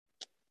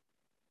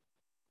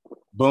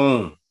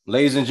Boom.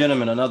 Ladies and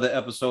gentlemen, another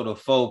episode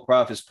of Faux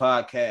Profits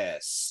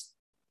Podcast.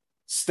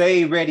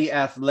 Stay Ready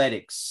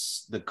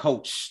Athletics, the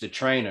coach, the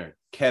trainer,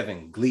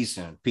 Kevin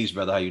Gleason. Peace,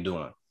 brother. How you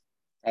doing?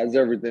 How's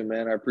everything,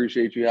 man? I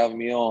appreciate you having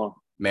me on.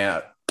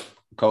 Man,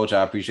 coach,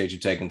 I appreciate you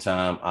taking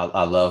time.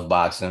 I love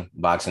boxing.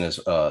 Boxing is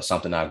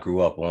something I grew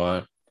up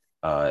on.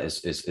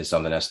 It's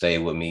something that stayed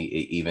with me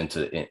even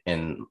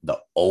in the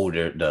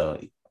older,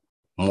 the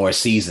more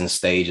seasoned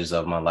stages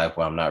of my life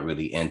where I'm not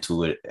really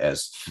into it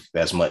as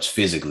much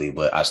physically,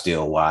 but I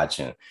still watch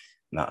and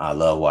I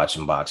love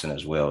watching boxing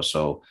as well.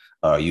 So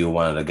you were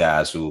one of the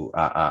guys who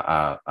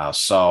I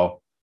saw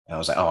and I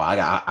was like, oh,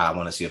 I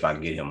want to see if I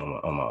can get him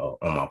on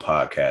my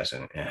podcast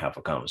and have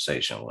a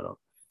conversation with him.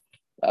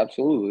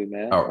 Absolutely,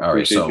 man. All I right,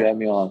 appreciate you so having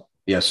me on.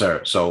 yes,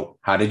 sir. So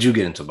how did you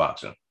get into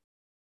boxing?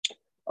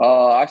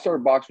 I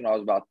started boxing when I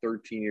was about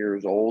 13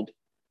 years old.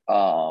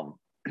 Um,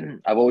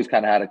 I've always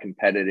kind of had a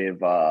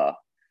competitive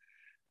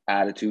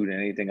attitude in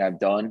anything I've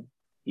done.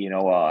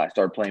 I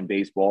started playing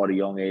baseball at a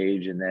young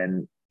age, and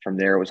then from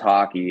there it was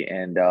hockey.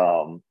 And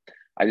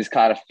I just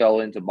kind of fell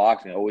into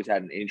boxing. I always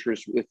had an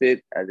interest with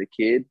it as a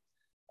kid.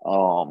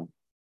 Um,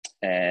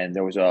 and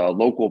there was a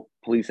local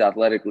police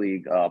athletic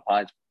league,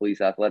 Pines Police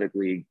Athletic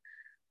League,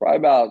 probably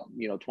about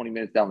 20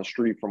 minutes down the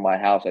street from my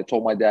house. I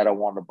told my dad I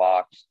wanted to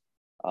box,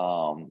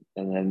 and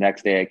then the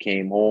next day I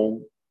came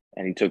home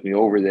and he took me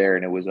over there,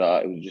 and it was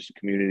just a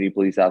community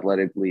police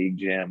athletic league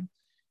gym,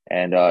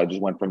 and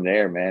just went from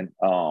there, man.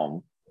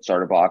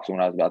 Started boxing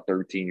when I was about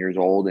 13 years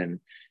old, and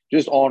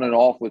just on and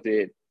off with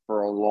it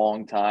for a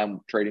long time,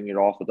 trading it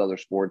off with other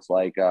sports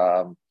like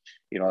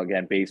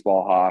again,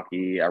 baseball,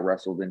 hockey. I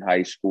wrestled in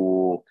high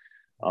school.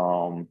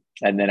 And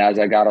then as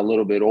I got a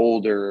little bit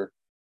older,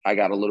 I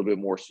got a little bit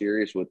more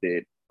serious with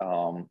it.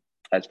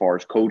 As far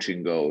as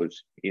coaching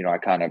goes, I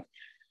kind of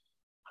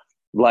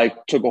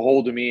like took a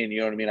hold of me, and you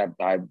know what I mean?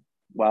 I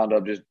wound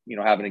up just,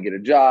 having to get a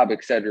job,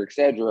 et cetera, et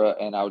cetera.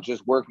 And I was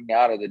just working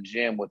out of the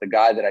gym with a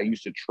guy that I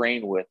used to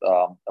train with,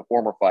 a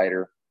former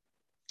fighter.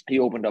 He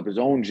opened up his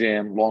own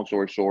gym. Long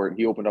story short,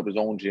 he opened up his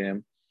own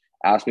gym,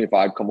 asked me if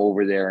I'd come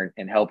over there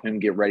and help him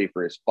get ready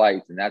for his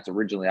fights. And that's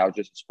originally, I was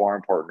just a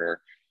sparring partner,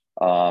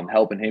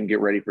 helping him get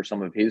ready for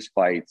some of his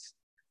fights,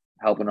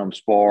 helping him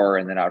spar.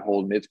 And then I'd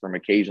hold mitts for him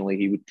occasionally.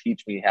 He would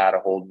teach me how to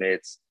hold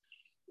mitts.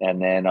 And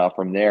then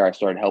from there, I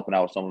started helping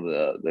out with some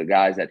of the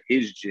guys at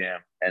his gym.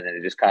 And then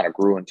it just kind of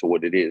grew into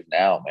what it is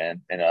now,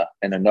 man, in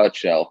a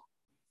nutshell.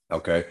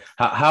 Okay.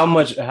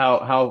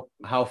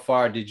 How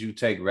far did you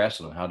take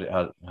wrestling?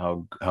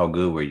 How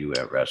good were you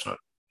at wrestling?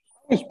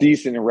 Was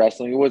decent in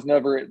wrestling. It was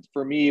never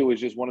for me. It was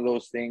just one of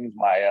those things.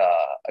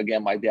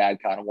 My dad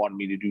kind of wanted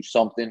me to do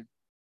something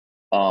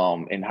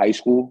in high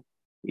school.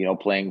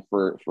 Playing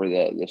for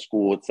the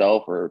school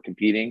itself or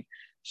competing.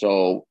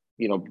 So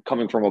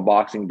coming from a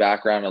boxing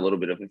background, a little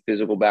bit of a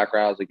physical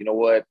background, I was like, you know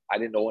what? I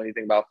didn't know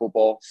anything about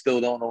football.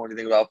 Still don't know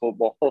anything about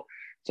football.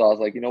 So I was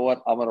like, you know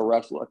what? I'm gonna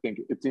wrestle. I think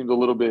it seems a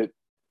little bit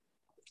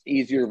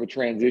easier of a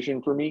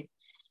transition for me.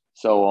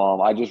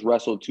 So I just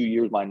wrestled 2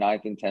 years, my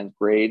ninth and 10th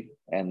grade,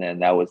 and then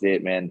that was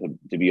it, man.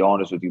 To be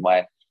honest with you,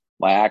 my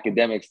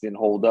academics didn't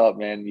hold up,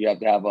 man. You have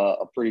to have a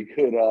pretty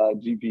good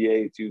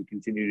GPA to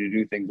continue to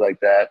do things like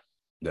that.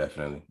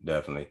 Definitely.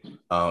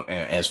 And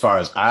as far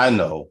as I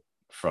know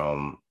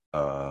from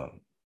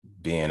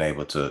being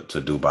able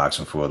to do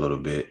boxing for a little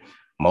bit,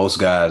 most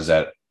guys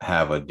that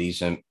have a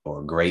decent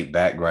or great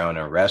background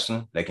in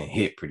wrestling, they can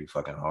hit pretty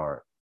fucking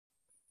hard.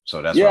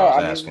 So that's what I Yeah, was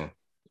I mean, asking.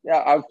 yeah,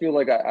 I feel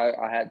like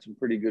I had some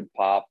pretty good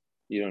pop,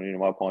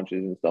 my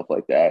punches and stuff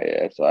like that.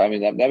 Yeah, so I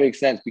mean that makes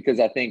sense because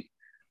I think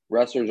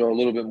wrestlers are a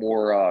little bit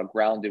more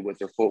grounded with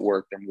their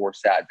footwork. They're more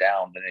sat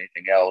down than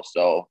anything else.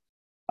 So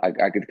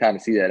I could kind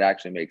of see that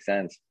actually makes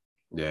sense.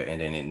 Yeah,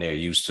 and then they're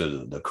used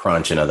to the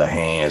crunching of the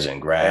hands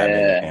and grabbing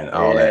Yeah, and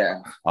yeah,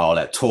 all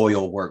that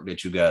toil work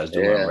that you guys do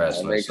in yeah, that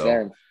wrestling. makes So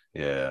sense.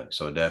 yeah,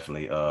 so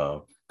definitely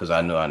because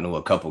I knew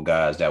a couple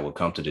guys that would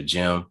come to the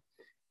gym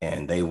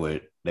and they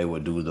would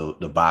do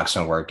the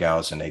boxing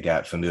workouts and they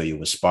got familiar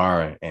with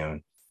sparring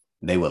and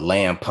they would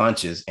land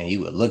punches and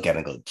you would look at it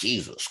and go,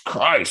 Jesus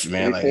Christ,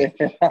 man. Like,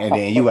 and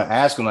then you would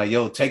ask him, like,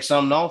 yo, take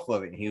something off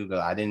of it. And he would go,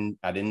 I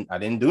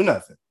didn't do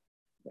nothing.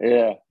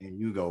 Yeah, And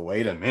you go,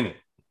 wait a minute.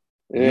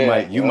 You yeah.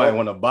 might you might Well,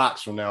 want to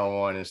box from now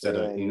on instead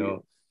of, yeah,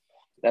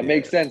 that yeah.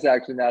 makes sense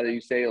actually. Now that you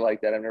say it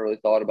like that, I've never really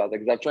thought about that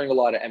because I've trained a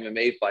lot of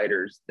MMA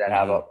fighters that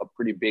have Mm-hmm. a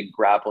pretty big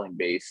grappling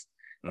base,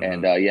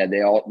 and Mm-hmm. yeah,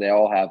 they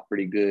all have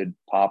pretty good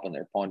pop in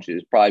their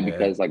punches. Probably Yeah.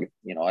 because, like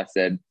I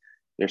said,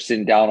 they're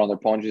sitting down on their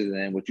punches, and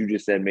then what you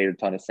just said made a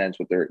ton of sense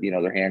with their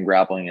hand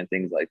grappling and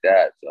things like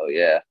that. So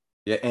yeah,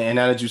 Yeah. And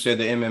now that you said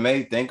the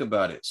MMA, think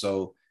about it.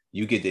 So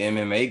you get the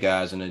MMA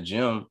guys in the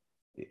gym.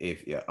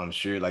 If yeah, I'm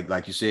sure,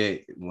 like you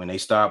said, when they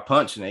start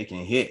punching, they can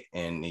hit.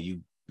 And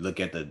you look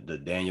at the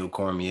Daniel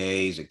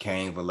Cormiers, the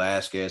Cain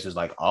Velasquez, it's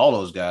like all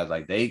those guys,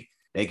 like they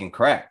can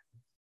crack.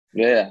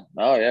 yeah,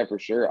 oh yeah, for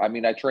sure. I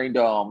mean, I trained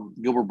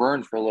Gilbert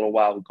Burns for a little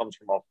while, who comes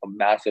from a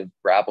massive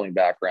grappling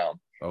background,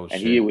 Oh and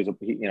he shit. was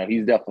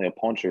he's definitely a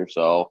puncher.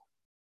 So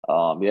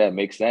Yeah, it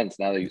makes sense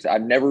now that you said.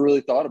 I've never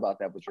really thought about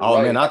that, but you're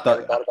Oh man, right. I I've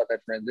never thought thought about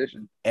that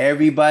transition.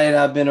 everybody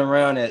that I've been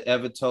around that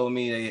ever told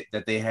me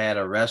that they had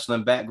a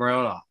wrestling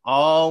background, I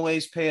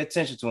always pay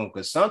attention to them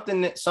because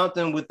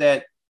something with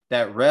that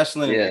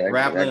wrestling and Yeah, that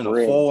grappling that and the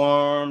grip,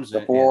 forearms the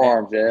and that,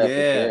 forearms, yeah, for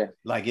yeah, sure.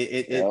 like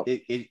Yep.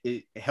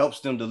 it helps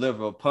them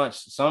deliver a punch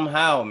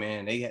somehow,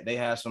 man. They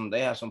have some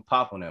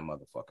pop on that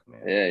motherfucker,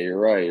 man. Yeah, you're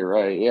right. You're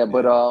right. Yeah,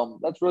 but Yeah.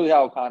 that's really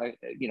how it kind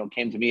of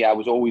came to me. I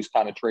was always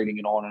kind of trading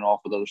it on and off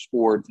with other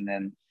sports, and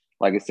then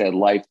like I said,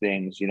 life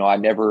things.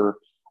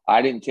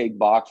 I didn't take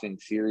boxing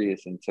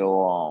serious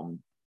until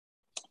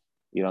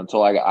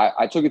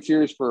I took it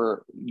serious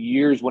for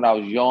years when I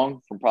was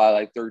young, from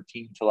probably like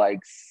 13 to like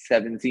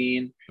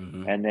 17.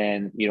 Mm-hmm. And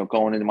then,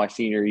 going into my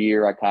senior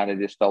year, I kind of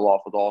just fell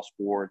off with all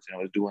sports, and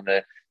I was doing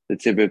the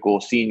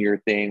typical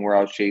senior thing where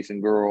I was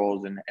chasing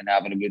girls and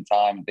having a good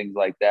time and things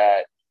like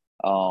that.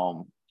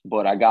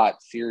 But I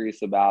got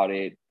serious about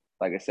it.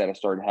 Like I said, I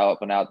started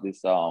helping out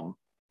this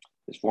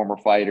former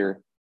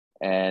fighter.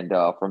 And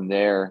from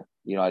there,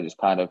 I just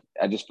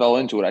fell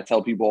into it. I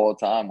tell people all the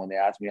time when they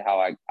ask me how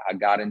I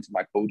got into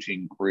my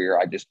coaching career,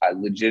 I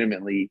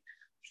legitimately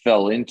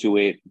fell into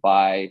it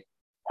by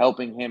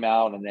helping him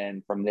out. And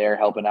then from there,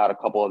 helping out a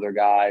couple other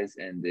guys.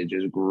 And it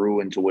just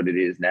grew into what it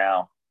is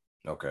now.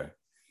 Okay.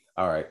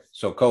 All right.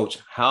 So, coach,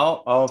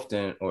 how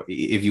often, or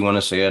if you want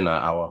to say it or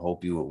not, I will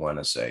hope you would want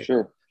to say.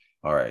 Sure.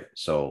 All right.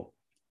 So,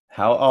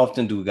 how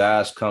often do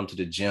guys come to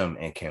the gym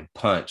and can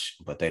punch,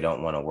 but they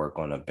don't want to work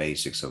on the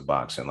basics of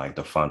boxing, like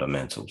the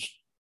fundamentals?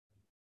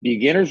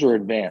 Beginners or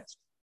advanced?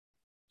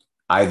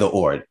 Either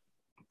or,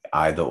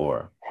 either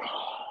or.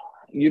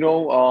 You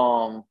know,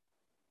 um,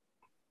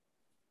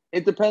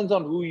 it depends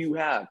on who you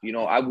have.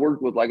 I've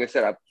worked with, like I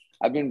said,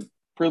 I've been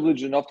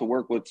privileged enough to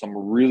work with some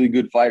really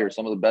good fighters,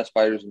 some of the best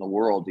fighters in the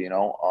world.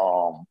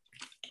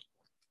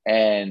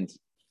 And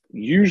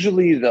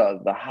usually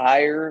the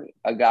higher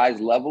a guy's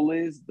level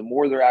is, the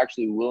more they're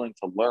actually willing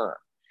to learn.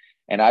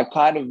 And I've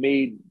kind of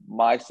made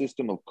my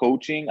system of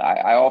coaching.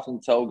 I often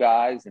tell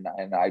guys, and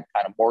I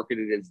kind of market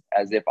it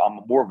as if I'm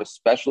more of a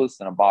specialist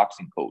than a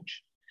boxing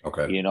coach.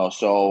 Okay.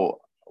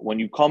 So when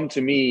you come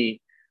to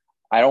me,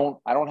 I don't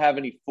have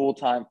any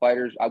full-time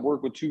fighters. I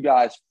work with two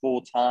guys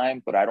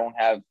full-time, but I don't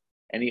have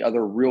any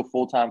other real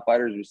full-time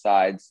fighters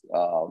besides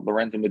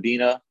Lorenzo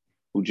Medina,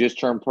 who just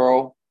turned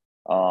pro,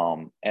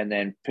 and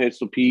then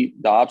Pistol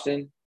Pete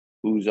Dobson,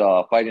 who's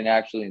fighting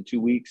actually in 2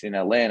 weeks in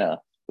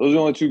Atlanta. Those are the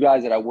only two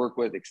guys that I work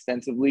with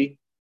extensively.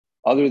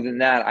 Other than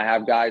that, I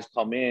have guys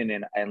come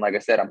in, and like I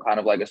said, I'm kind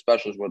of like a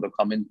specialist where they'll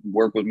come in,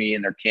 work with me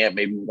in their camp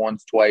maybe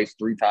once, twice,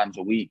 3 times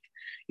a week.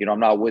 I'm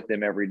not with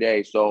them every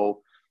day.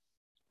 So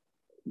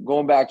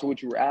going back to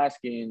what you were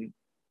asking,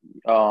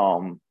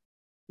 um,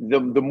 the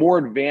more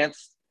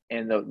advanced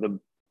and the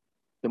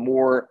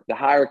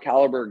higher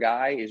caliber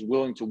guy is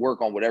willing to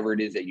work on whatever it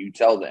is that you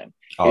tell them.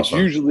 It's Awesome.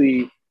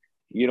 usually,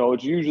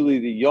 it's usually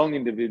the young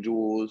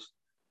individuals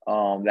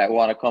that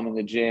want to come in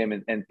the gym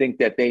and think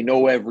that they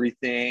know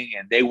everything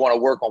and they want to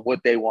work on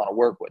what they want to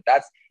work with.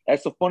 That's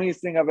the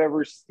funniest thing I've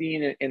ever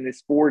seen in this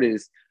sport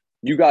is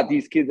you got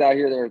these kids out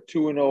here that are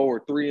 2-0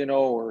 or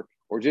 3-0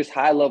 or just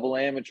high level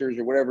amateurs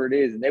or whatever it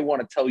is, and they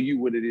want to tell you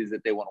what it is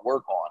that they want to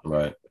work on.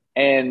 Right.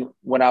 And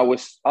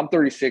I'm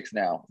 36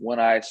 now. When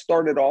I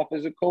started off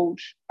as a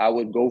coach, I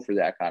would go for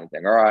that kind of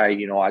thing. All right,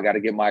 I got to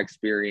get my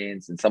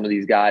experience. And some of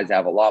these guys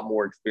have a lot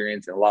more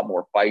experience and a lot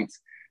more fights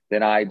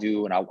than I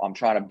do. And I'm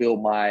trying to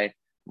build my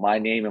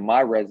name and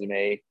my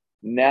resume.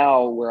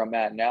 Now, where I'm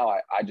at now,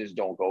 I just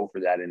don't go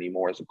for that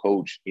anymore as a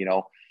coach,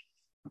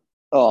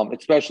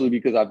 especially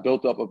because I've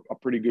built up a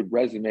pretty good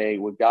resume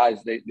with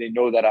guys. They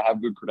know that I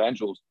have good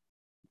credentials.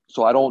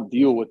 So I don't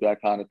deal with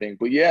that kind of thing.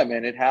 But yeah,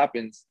 man, it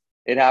happens.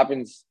 It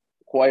happens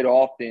quite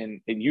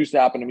often. It used to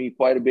happen to me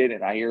quite a bit,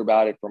 and I hear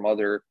about it from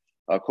other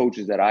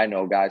coaches that I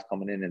know, guys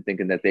coming in and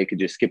thinking that they could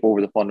just skip over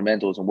the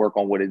fundamentals and work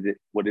on what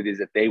it is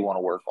that they want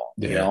to work on.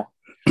 Yeah.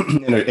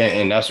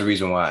 And that's the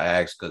reason why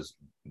I asked, because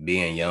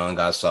being young,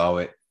 I saw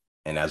it.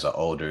 And as an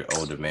older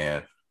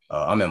man,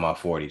 I'm in my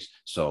 40s.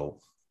 So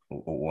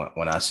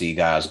when I see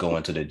guys go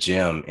into the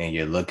gym and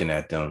you're looking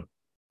at them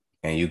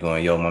and you're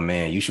going, yo, my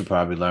man, you should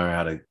probably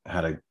learn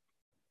how to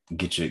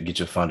get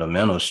your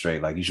fundamentals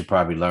straight. Like you should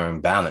probably learn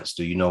balance.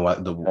 Do you know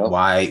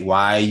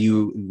why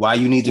you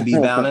need to be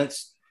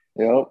balanced?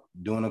 Yep.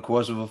 During the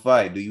course of a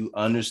fight, do you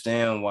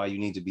understand why you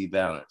need to be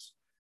balanced?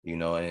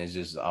 And it's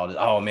just all this,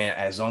 oh man,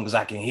 as long as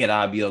I can hit,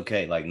 I'll be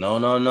okay. Like, no.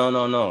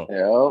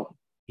 Yep.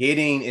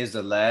 Hitting is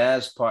the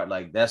last part.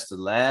 Like, that's the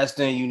last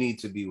thing you need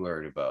to be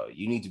worried about.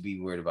 You need to be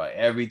worried about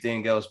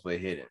everything else but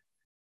hitting.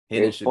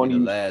 Hitting should be the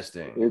last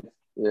thing.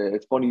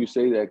 It's funny you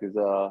say that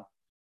because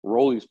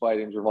Rolly's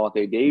fighting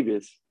Gervonta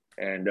Davis,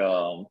 and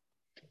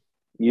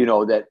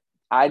that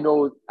I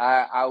know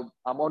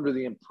I'm under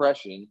the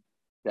impression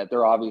that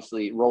they're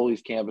obviously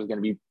Rolly's camp is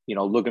going to be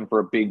looking for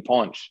a big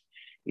punch,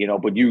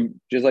 but you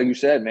just like you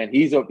said, man,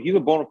 he's a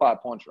bona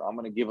fide puncher. I'm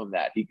going to give him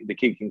that. The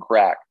kid can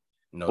crack.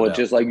 No but doubt.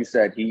 just like you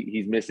said,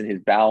 he's missing his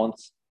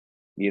balance,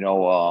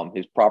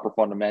 his proper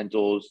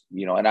fundamentals,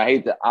 and I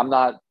hate that I'm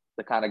not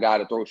the kind of guy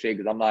to throw shade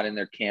because I'm not in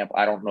their camp.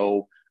 I don't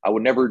know. I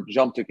would never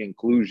jump to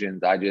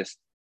conclusions. I just,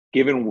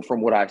 given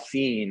from what I've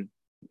seen,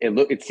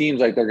 it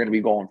seems like they're going to be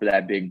going for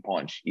that big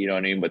punch. You know what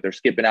I mean? But they're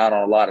skipping out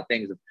on a lot of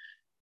things.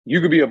 You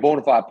could be a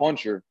bona fide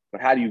puncher,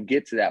 but how do you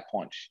get to that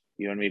punch?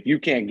 You know what I mean? If you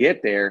can't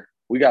get there,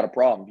 we got a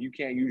problem. If you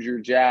can't use your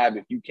jab,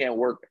 if you can't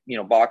work,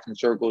 boxing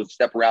circles,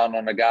 step around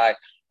on a guy,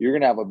 you're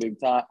going to have a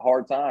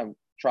hard time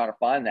trying to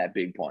find that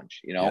big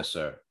punch, Yes,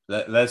 sir.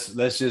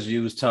 Let's just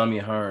use Tommy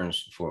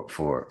Hearns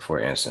for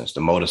instance.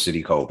 The Motor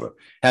City Cobra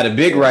had a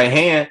big right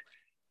hand,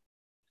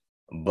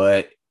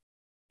 but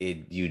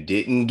you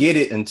didn't get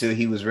it until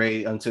he was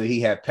ready, until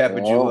he had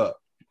peppered you up.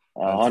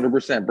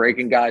 100%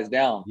 breaking guys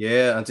down.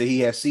 Yeah, until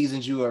he had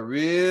seasoned you up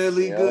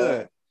really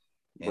good.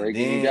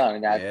 Breaking you down.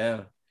 And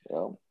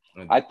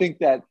I think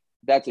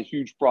that's a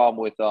huge problem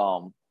with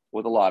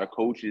a lot of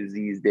coaches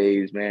these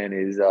days, man,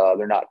 is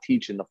they're not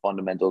teaching the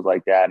fundamentals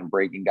like that and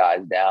breaking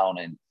guys down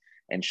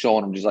and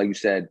showing them, just like you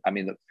said. I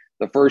mean,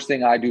 the first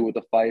thing I do with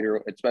a fighter,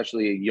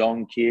 especially a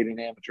young kid in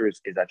amateur, is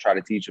I try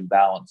to teach them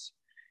balance.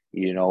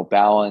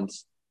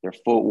 Balance, their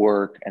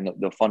footwork, and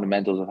the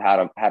fundamentals of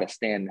how to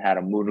stand, how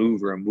to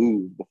maneuver and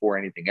move before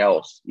anything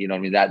else. You know what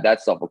I mean?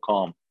 That stuff will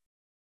come.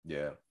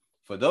 Yeah.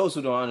 For those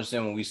who don't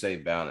understand when we say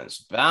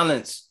balance,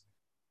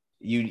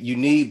 you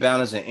need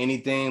balance in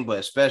anything, but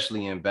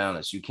especially in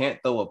balance. You can't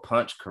throw a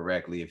punch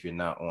correctly if you're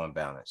not on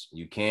balance.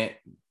 You can't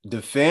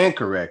defend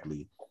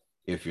correctly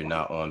if you're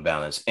not on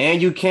balance.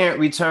 And you can't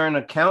return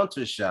a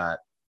counter shot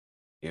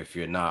if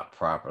you're not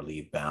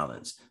properly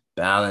balanced.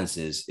 Balance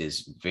is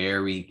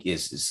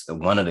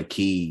one of the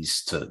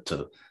keys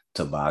to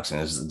boxing.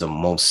 It's the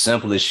most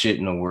simplest shit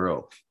in the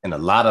world. And a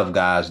lot of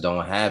guys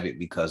don't have it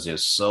because they're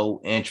so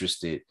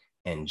interested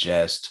in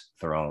just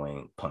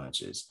throwing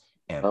punches.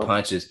 And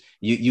punches,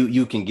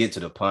 you can get to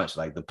the punch.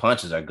 Like, the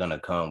punches are gonna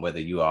come whether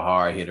you're a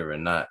hard hitter or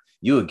not.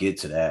 You'll get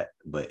to that,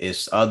 but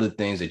it's other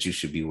things that you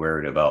should be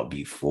worried about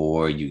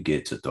before you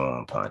get to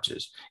throwing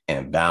punches.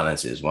 And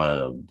balance is one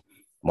of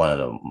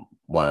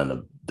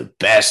the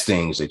best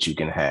things that you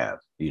can have.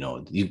 You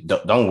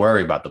don't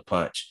worry about the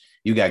punch.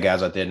 You got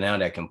guys out there now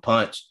that can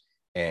punch,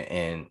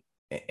 and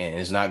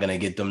it's not gonna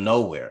get them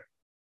nowhere.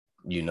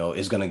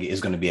 It's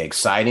gonna be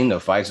exciting. The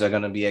fights are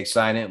gonna be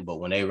exciting, but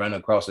when they run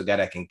across a guy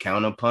that can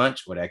counter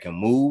punch or that can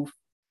move,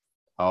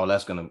 all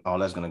that's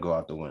gonna go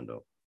out the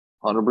window.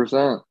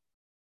 100%.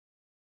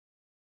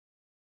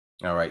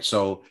 All right.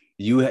 So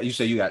you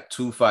say you got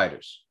two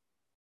fighters.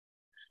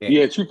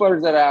 Yeah, two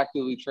fighters that I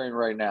actively train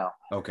right now.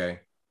 Okay.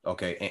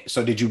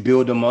 So did you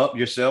build them up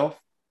yourself?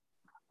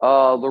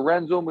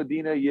 Lorenzo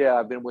Medina, yeah,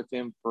 I've been with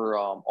him for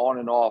on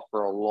and off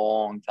for a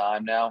long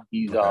time now.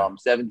 He's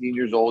 17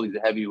 years old. He's a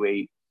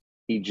heavyweight.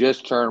 He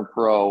just turned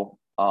pro.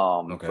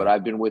 But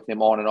I've been with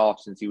him on and off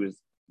since he was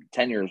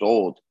 10 years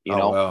old. You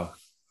know? Wow.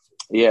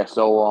 Yeah.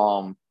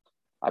 So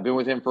I've been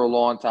with him for a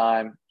long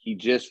time. He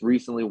just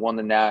recently won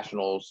the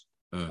nationals,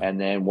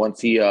 and then once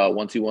he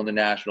won the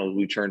nationals,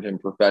 we turned him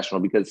professional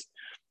because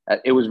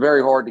it was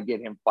very hard to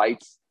get him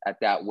fights at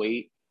that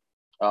weight.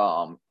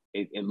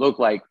 It looked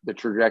like the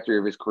trajectory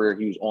of his career,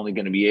 he was only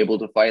going to be able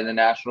to fight in the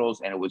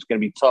nationals, and it was going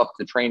to be tough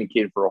to train a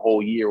kid for a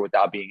whole year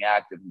without being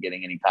active and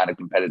getting any kind of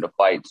competitive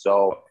fight.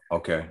 So,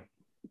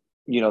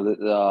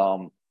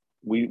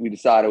 we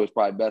decided it was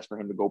probably best for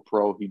him to go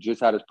pro. He just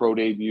had his pro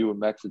debut in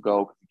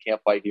Mexico because he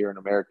can't fight here in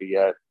America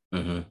yet.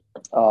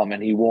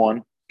 And he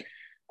won.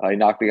 He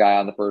knocked the guy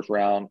out in the first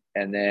round,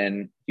 and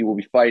then he will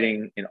be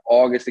fighting in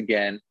August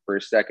again for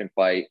his second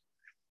fight.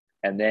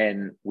 And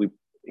then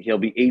he'll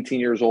be 18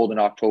 years old in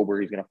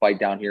October. He's going to fight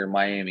down here in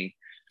Miami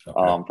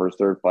for his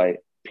third fight.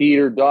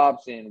 Peter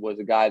Dobson was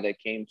a guy that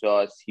came to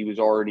us. He was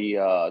already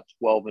 12-0,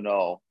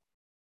 11-0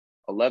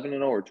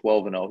 or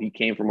 12-0. He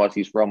came from us.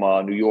 He's from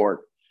New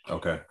York.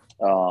 Okay.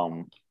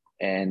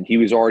 And he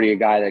was already a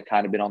guy that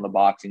kind of been on the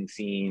boxing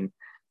scene.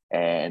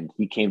 And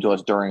he came to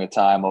us during a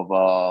time of,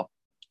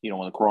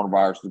 when the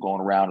coronavirus was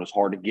going around. It was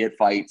hard to get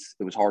fights.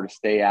 It was hard to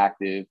stay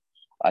active.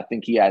 I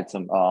think he had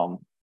some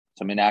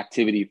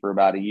inactivity for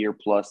about a year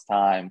plus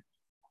time.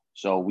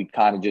 So we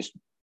kind of just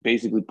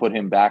basically put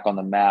him back on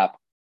the map.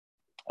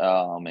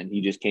 And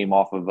he just came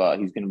off of,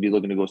 he's going to be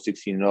looking to go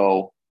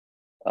 16-0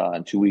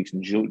 in 2 weeks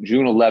in June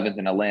 11th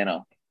in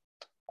Atlanta.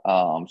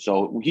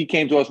 So he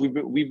came to us.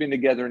 We've been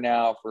together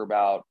now for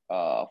about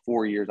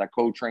 4 years. I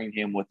co-trained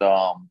him with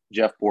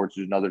Jeff Ports,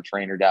 who's another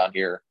trainer down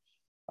here.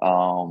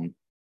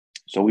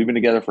 So we've been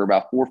together for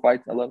about 4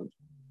 fights, 11.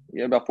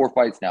 Yeah, about 4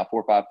 fights now,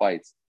 4 or 5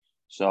 fights.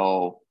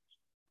 So,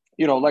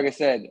 like I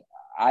said,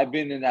 I've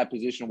been in that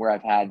position where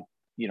I've had,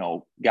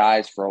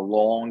 guys for a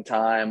long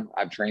time.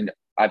 I've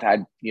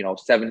had,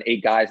 7,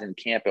 8 guys in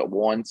camp at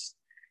once,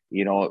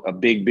 a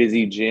big,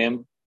 busy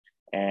gym.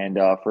 And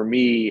for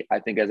me, I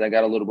think as I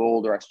got a little bit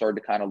older, I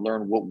started to kind of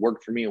learn what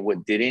worked for me and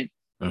what didn't.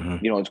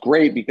 It's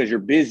great because you're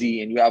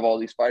busy and you have all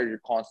these fighters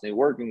you're constantly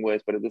working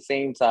with. But at the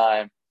same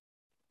time,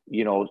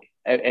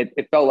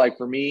 it felt like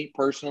for me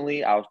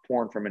personally, I was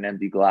pouring from an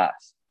empty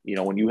glass.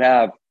 When you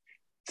have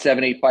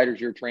 7, 8 fighters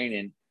you're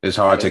training, it's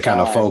hard to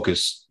kind of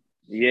focus.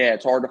 Yeah,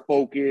 it's hard to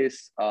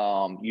focus.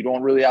 You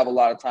don't really have a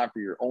lot of time for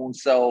your own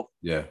self.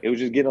 Yeah. It was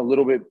just getting a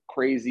little bit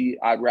crazy.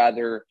 I'd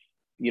rather,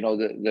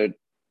 the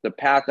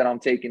path that I'm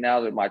taking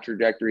now, that my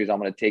trajectory is, I'm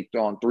going to take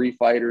on 3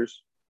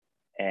 fighters,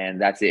 and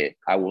that's it.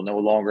 I will no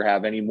longer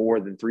have any more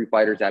than 3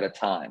 fighters at a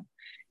time.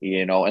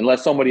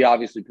 Unless somebody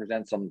obviously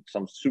presents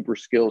some super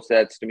skill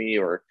sets to me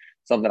or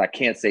something I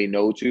can't say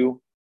no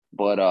to.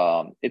 But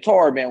it's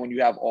hard, man, when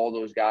you have all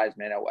those guys,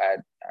 man. I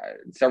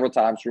several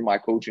times through my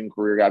coaching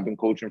career, I've been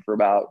coaching for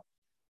about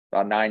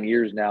 9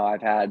 years now.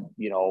 I've had,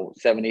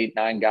 7, 8,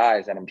 9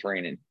 guys that I'm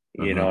training,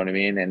 you know what I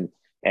mean?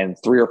 And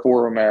 3 or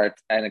 4 of them are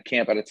at a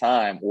camp at a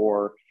time,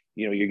 or,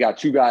 you got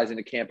 2 guys in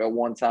the camp at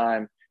one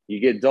time, you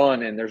get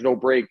done and there's no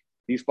break.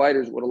 These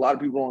fighters, what a lot of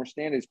people don't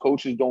understand is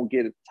coaches don't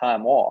get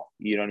time off.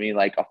 You know what I mean?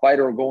 Like, a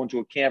fighter will go into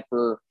a camp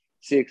for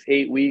 6,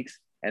 8 weeks,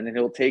 and then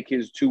he'll take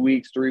his 2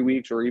 weeks, 3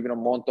 weeks, or even a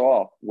month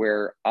off,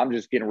 where I'm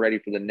just getting ready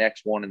for the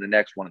next one and the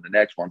next one and the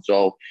next one.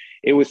 So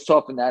it was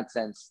tough in that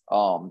sense,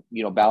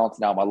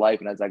 balancing out my life.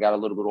 And as I got a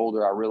little bit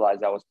older, I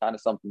realized that was kind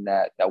of something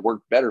that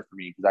worked better for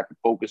me, because I could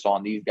focus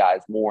on these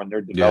guys more and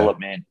their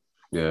development,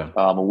 and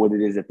what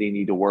it is that they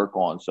need to work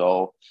on.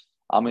 So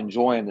I'm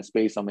enjoying the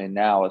space I'm in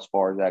now as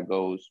far as that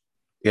goes.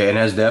 Yeah, and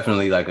that's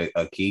definitely like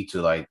a key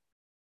to like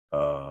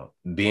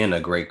being a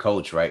great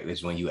coach, right?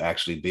 Is when you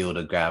actually build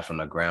a guy from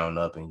the ground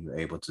up and you're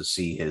able to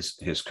see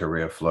his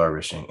career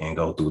flourish and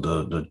go through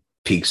the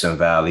peaks and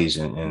valleys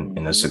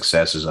and the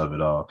successes of it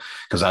all.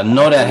 Because I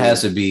know that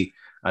has to be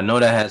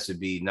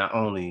not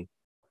only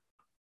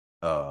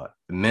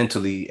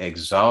mentally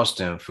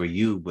exhausting for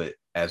you, but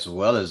as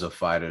well as the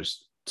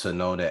fighters, to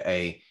know that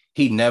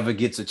he never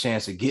gets a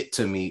chance to get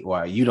to me,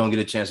 or you don't get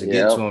a chance to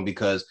get to him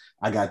because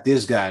I got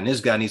this guy, and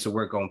this guy needs to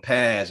work on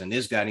pads, and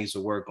this guy needs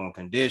to work on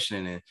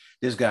conditioning, and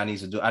this guy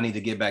needs to I need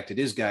to get back to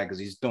this guy because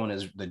he's throwing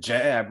the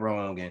jab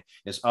wrong, and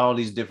it's all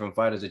these different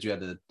fighters that you have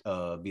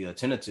to be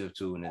attentive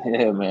to.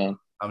 And man,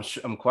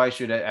 I'm quite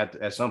sure that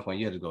at some point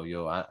you have to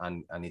go,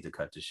 I need to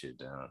cut this shit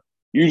down.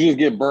 You just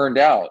get burned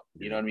out,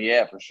 you know what I mean?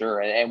 Yeah, for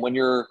sure. And when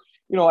you're,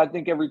 I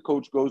think every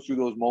coach goes through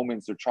those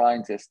moments. They're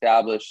trying to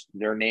establish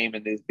their name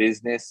in this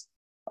business.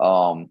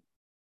 And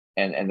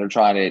they're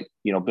trying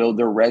to, build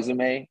their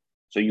resume.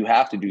 So you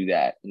have to do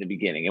that in the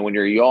beginning. And when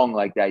you're young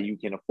like that, you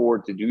can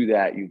afford to do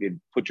that. You could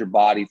put your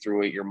body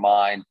through it, your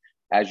mind.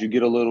 As you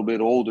get a little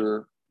bit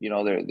older,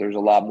 there's a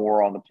lot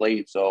more on the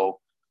plate. So,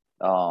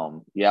 I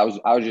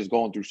was just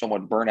going through so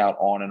much burnout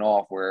on and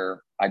off,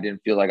 where I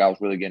didn't feel like I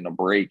was really getting a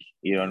break.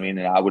 You know what I mean?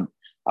 And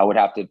I would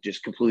have to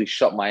just completely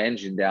shut my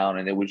engine down,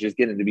 and it was just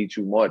getting to be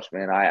too much,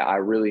 man. I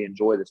really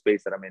enjoy the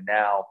space that I'm in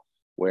now,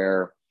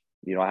 where,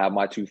 I have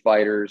my 2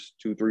 fighters,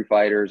 2, 3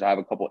 fighters. I have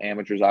a couple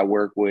amateurs I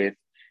work with.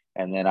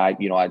 And then I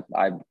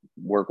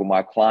work with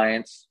my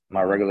clients,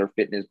 my regular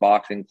fitness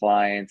boxing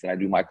clients, and I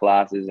do my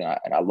classes,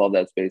 and I love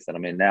that space that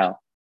I'm in now.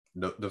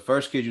 The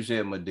first kid you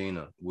said,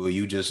 Medina, will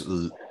you just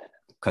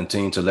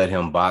continue to let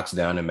him box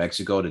down in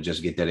Mexico to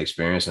just get that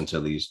experience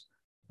until he's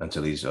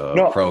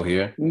pro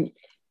here?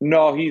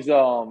 No, he's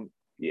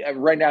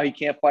right now he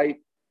can't fight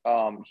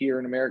here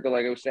in America,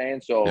 like I was saying.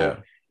 So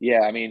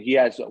yeah, I mean, he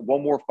has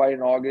one more fight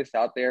in August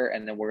out there,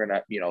 and then we're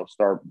gonna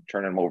start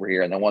turning him over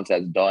here. And then once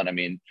that's done, I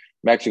mean,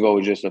 Mexico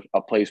was just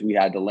a place we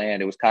had to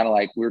land. It was kind of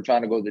like we were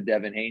trying to go the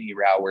Devin Haney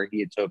route, where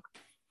he had took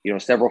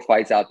several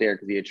fights out there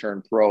because he had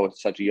turned pro at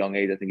such a young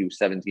age. I think he was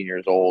 17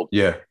 years old.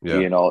 Yeah.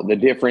 The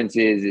difference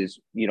is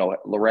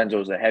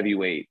Lorenzo's a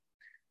heavyweight,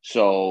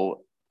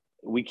 so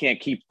we can't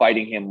keep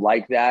fighting him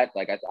like that.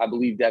 Like I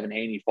believe Devin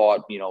Haney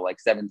fought like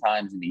 7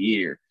 times in a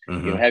year.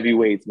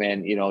 Heavyweights,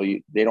 man,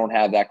 they don't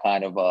have that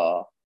kind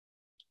of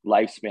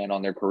lifespan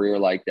on their career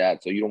like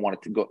that. So you don't want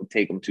it to go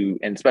take them to,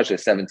 and especially a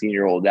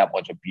 17-year-old, that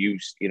much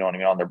abuse, you know what I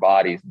mean, on their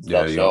bodies and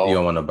stuff. You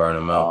don't want to burn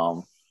them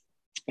out.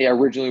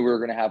 Originally we were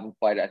going to have him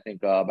fight, I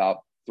think about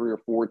 3 or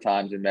 4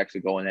 times in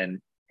Mexico. And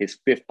then his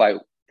 5th fight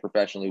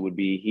professionally would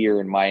be here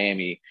in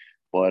Miami.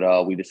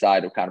 But we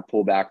decided to kind of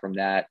pull back from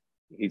that.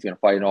 He's going to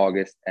fight in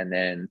August. And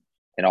then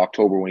in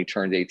October, when he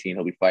turns 18,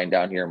 he'll be fighting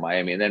down here in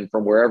Miami. And then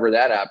from wherever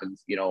that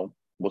happens,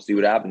 we'll see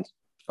what happens.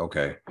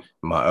 Okay.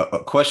 My other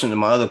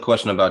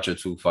question about your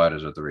 2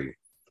 fighters or 3,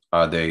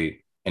 are they,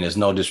 and there's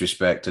no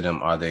disrespect to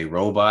them, are they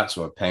robots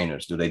or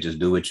painters? Do they just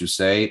do what you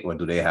say, or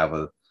do they have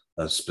a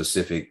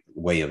specific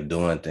way of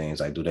doing things?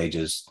 Like,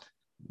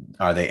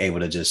 are they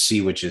able to just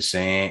see what you're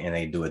saying and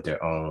they do it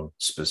their own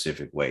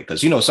specific way?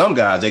 Because, some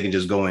guys, they can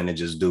just go in and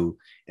just do,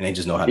 and they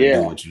just know how to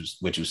do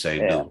what you say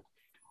do.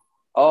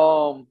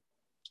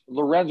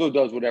 Lorenzo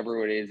does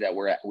whatever it is that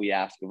we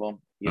ask of him.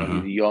 He's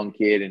a young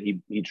kid,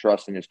 and he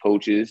trusts in his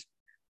coaches.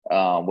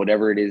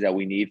 Whatever it is that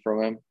we need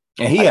from him.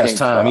 And he has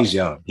time. He's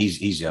young.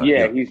 He's young.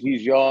 Yeah,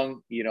 he's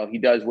young. He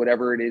does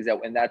whatever it is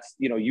and that's,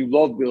 you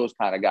love those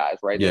kind of guys,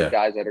 right? Those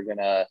guys that are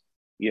gonna,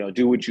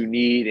 do what you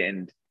need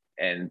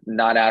and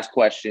not ask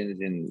questions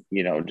and,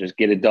 just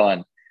get it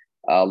done.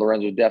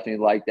 Lorenzo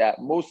definitely like that.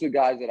 Most of the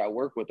guys that I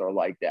work with are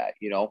like that,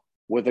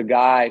 with a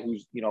guy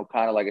who's,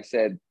 kind of like I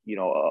said,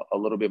 a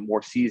little bit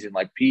more seasoned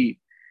like Pete,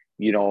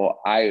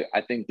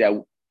 I think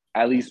that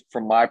at least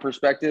from my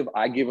perspective,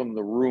 I give him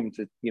the room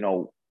to,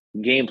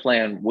 game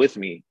plan with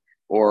me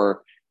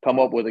or come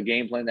up with a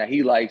game plan that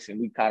he likes, and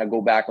we kind of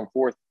go back and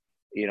forth,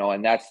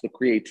 and that's the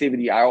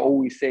creativity. I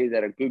always say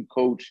that a good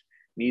coach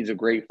needs a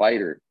great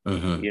fighter,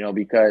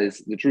 because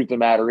the truth of the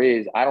matter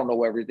is I don't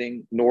know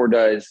everything, nor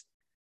does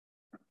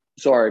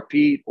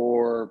Pete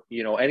or,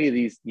 any of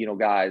these,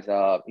 guys,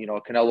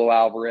 Canelo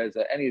Alvarez,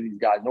 any of these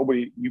guys,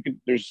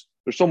 there's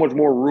so much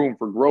more room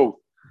for growth.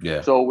 Yeah.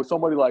 So with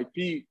somebody like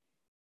Pete,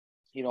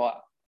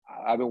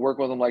 I've been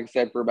working with him, like I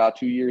said, for about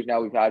 2 years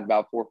now. We've had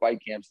about 4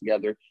 fight camps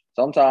together.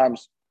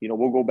 Sometimes,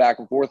 we'll go back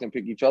and forth and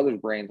pick each other's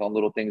brains on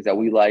little things that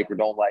we like or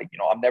don't like.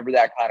 I'm never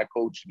that kind of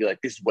coach to be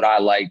like, this is what I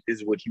like, this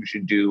is what you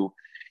should do.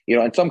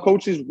 And some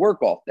coaches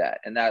work off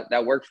that, and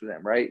that works for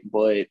them, right?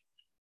 But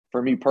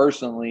for me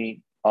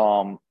personally,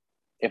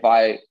 if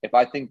I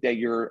think that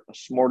you're a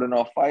smart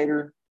enough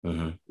fighter,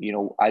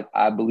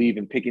 I believe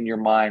in picking your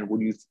mind. What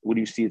do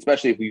you see,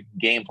 especially if we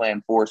game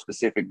plan for a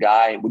specific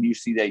guy? What do you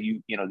see that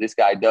this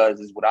guy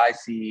does is what I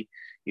see,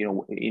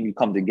 and you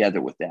come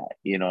together with that,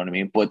 you know what I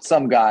mean? But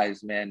some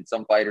guys, man,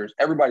 some fighters,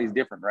 everybody's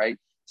different, right?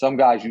 Some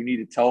guys you need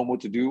to tell them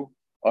what to do.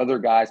 Other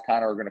guys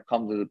kind of are going to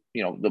come to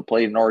the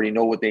plate and already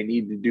know what they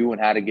need to do and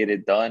how to get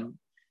it done.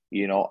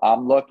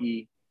 I'm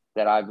lucky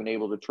that I've been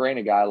able to train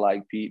a guy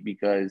like Pete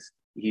because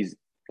he's,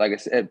 like I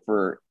said,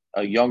 for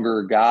a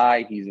younger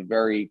guy, he's a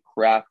very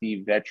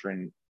crafty,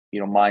 veteran,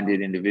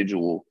 minded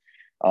individual.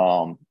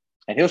 And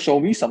he'll show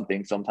me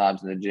something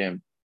sometimes in the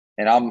gym.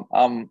 And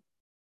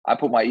I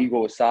put my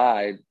ego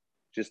aside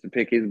just to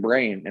pick his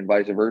brain and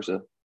vice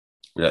versa.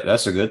 Yeah,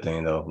 that's a good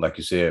thing though. Like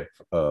you said,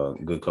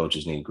 good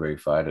coaches need great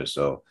fighters.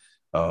 So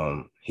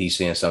he's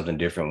seeing something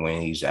different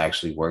when he's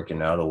actually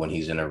working out or when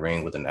he's in a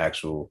ring with an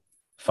actual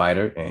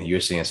fighter, and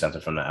you're seeing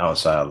something from the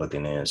outside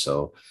looking in.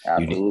 So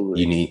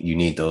Absolutely. you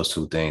need those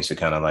two things to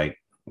kind of like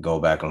go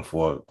back and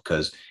forth,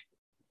 because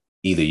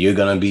either you're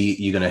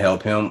gonna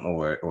help him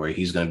or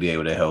he's gonna be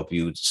able to help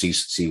you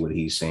see what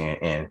he's saying,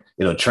 and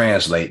it'll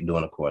translate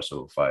during the course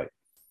of a fight.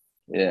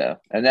 Yeah,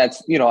 and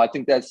that's I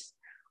think that's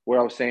what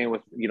I was saying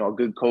with a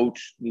good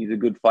coach needs a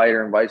good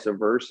fighter and vice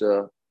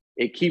versa.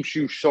 It keeps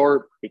you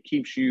sharp. It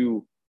keeps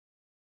you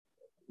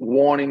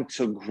wanting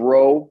to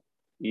grow.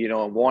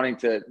 And wanting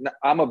to.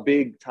 I'm a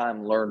big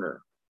time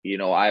learner.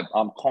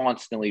 I'm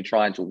constantly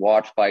trying to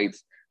watch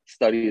fights,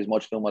 study as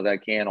much film as I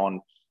can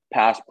on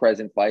past,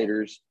 present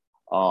fighters.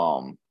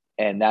 And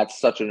that's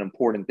such an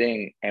important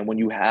thing. And when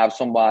you have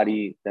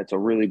somebody that's a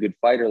really good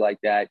fighter like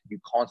that, you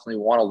constantly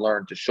want to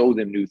learn to show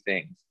them new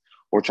things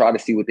or try to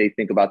see what they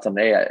think about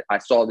something. Hey, I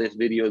saw this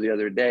video the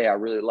other day. I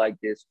really like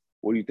this.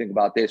 What do you think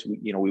about this?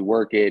 We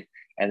work it.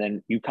 And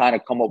then you kind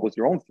of come up with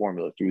your own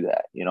formula through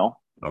that,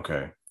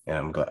 Okay.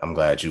 And I'm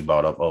glad you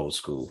brought up old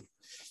school,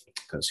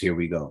 because here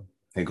we go.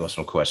 Here goes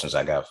some questions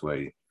I got for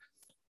you.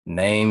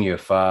 Name your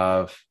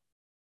 5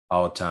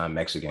 all-time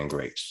Mexican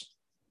greats.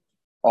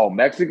 Oh,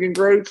 Mexican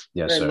greats?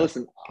 Yes, man, sir.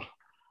 Listen,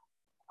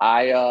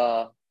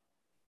 I've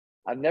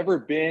never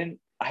been.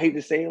 I hate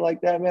to say it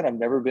like that, man. I've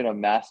never been a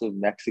massive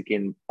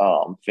Mexican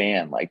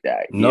fan like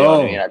that. You know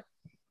what I mean?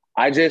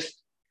 I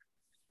just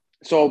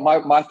so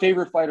my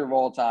favorite fighter of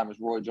all time is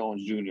Roy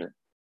Jones Jr.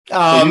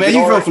 Oh, so man,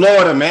 you from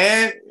Florida,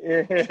 man.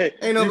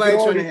 Ain't nobody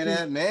trying to hear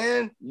that,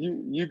 man.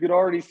 You could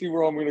already see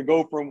where I'm going to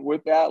go from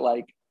with that.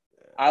 Like,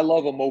 I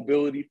love a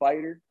mobility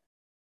fighter.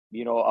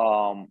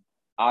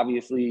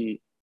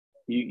 Obviously,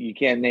 you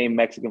can't name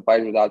Mexican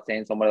fighters without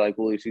saying somebody like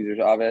Julio Cesar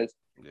Chavez.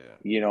 Yeah.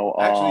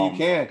 Actually, you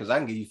can, because I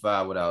can give you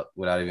 5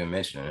 without even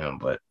mentioning him.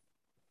 But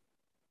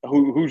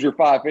who's your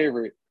 5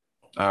 favorite?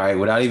 All right,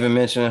 without even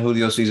mentioning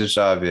Julio Cesar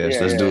Chavez,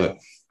 let's do it.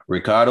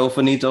 Ricardo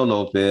Finito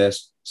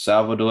Lopez,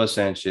 Salvador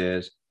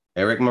Sanchez,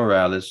 Eric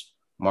Morales,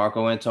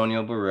 Marco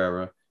Antonio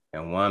Barrera,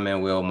 and Juan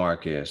Manuel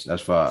Marquez.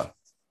 That's 5.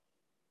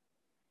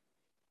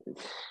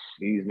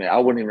 Jeez, man, I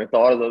wouldn't even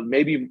thought of those.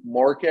 Maybe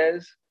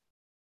Marquez.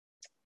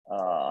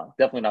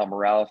 Definitely not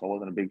Morales. I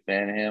wasn't a big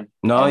fan of him.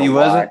 No, you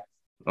wasn't?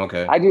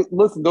 Okay. I just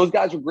listen. Those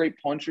guys are great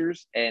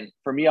punchers, and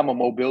for me, I'm a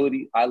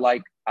mobility. I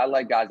like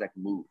guys that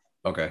can move.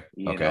 Okay.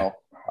 You know.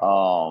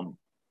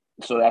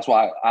 So that's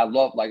why I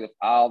love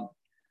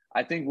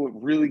I think what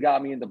really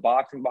got me into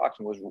boxing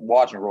was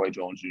watching Roy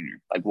Jones Jr.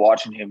 Like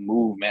watching him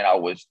move, man. I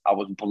was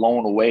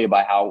blown away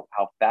by how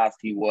fast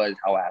he was,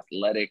 how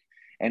athletic.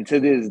 And to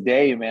this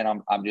day,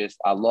 man,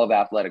 I love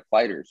athletic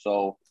fighters.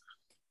 So,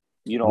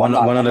 one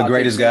of the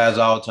greatest guys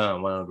all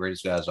time. One of the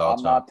greatest guys all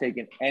time. I'm not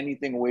taking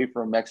anything away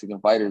from Mexican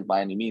fighters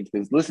by any means.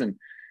 Because listen,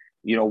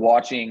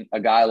 watching a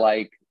guy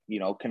like,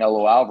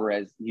 Canelo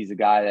Alvarez, he's a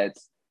guy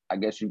that's, I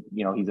guess he's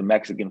a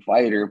Mexican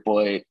fighter,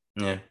 but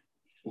yeah,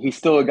 he's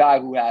still a guy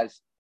who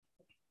has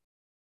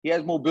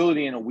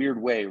mobility in a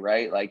weird way,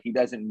 right? Like he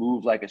doesn't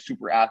move like a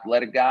super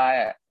athletic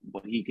guy,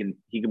 but he can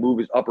move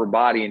his upper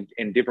body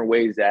in different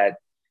ways that,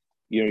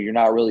 you're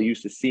not really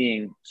used to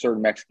seeing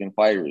certain Mexican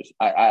fighters.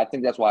 I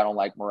think that's why I don't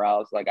like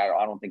Morales. Like,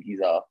 I don't think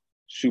he's a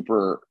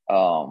super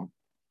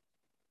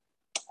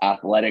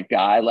athletic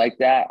guy like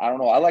that. I don't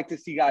know. I like to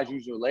see guys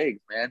use their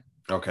legs, man.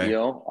 Okay.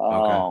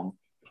 Okay.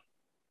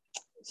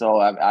 So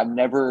I've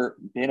never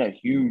been a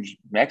huge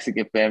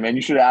Mexican fan, man.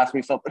 You should have asked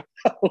me something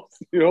else.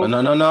 You Oh,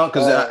 know? no,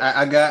 because Uh,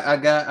 I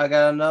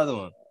got another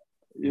one.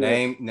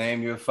 yeah.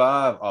 Name your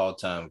 5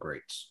 all-time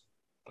greats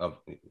of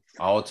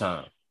all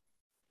time,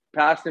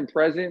 Past and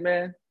present,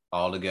 man.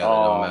 all together.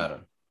 Don't Um,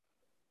 matter.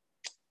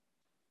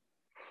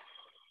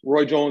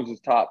 Roy Jones is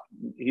top.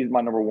 He's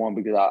my number one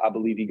because I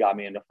believe he got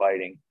me into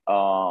fighting.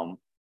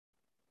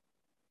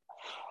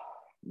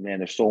 Man,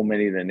 there's so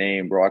many to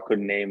name, bro. I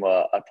couldn't name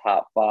a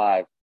top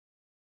five.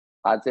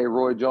 I'd say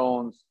Roy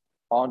Jones,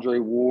 Andre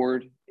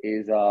Ward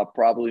is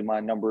probably my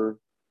number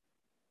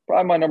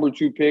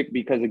two pick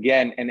because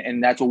again,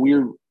 and that's a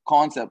weird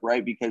concept,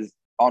 right? Because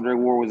Andre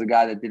Ward was a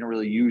guy that didn't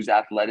really use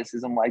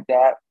athleticism like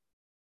that.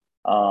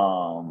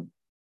 Hmm.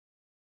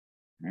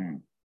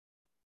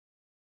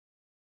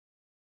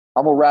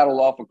 I'm gonna rattle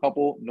off a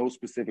couple, no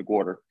specific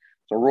order.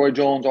 So Roy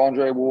Jones,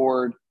 Andre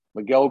Ward,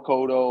 Miguel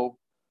Cotto.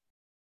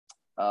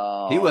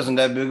 He wasn't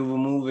that big of a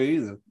mover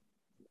either.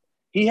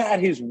 He had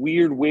his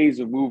weird ways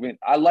of moving.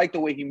 I like the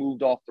way he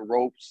moved off the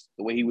ropes,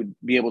 the way he would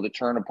be able to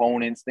turn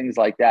opponents, things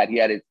like that. He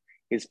had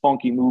his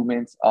funky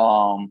movements.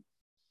 Who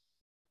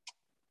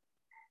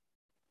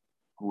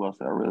else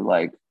did I really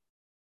like?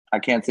 I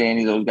can't say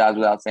any of those guys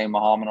without saying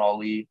Muhammad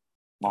Ali.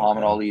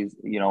 Muhammad Okay. Ali is,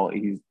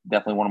 he's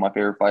definitely one of my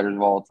favorite fighters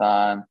of all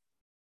time.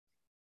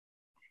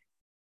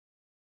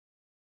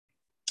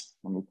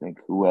 Let me think.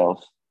 Who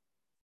else?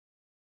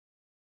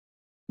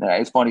 Yeah,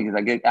 it's funny because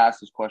I get asked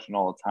this question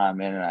all the time,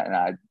 man, and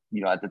I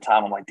at the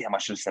time I'm like, damn, I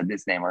should have said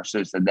this name or I should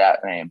have said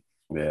that name.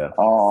 Yeah.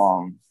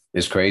 Um,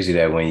 It's crazy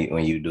that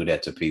when you do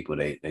that to people,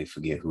 they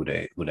forget who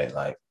they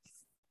like.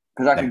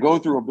 because I could go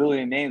through a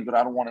billion names, but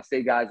I don't want to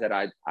say guys that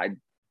I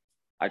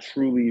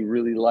truly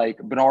really like.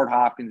 Bernard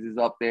Hopkins is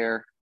up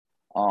there.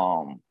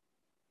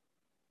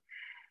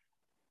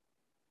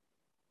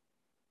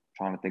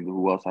 Trying to think of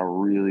who else I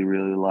really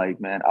really like,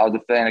 man. I was a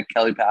fan of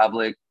Kelly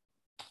Pavlik.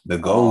 The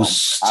Um,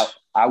 Ghost.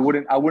 I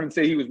wouldn't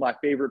say he was my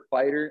favorite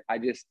fighter. I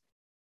just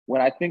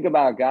when I think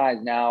about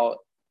guys now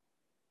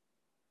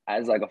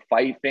as like a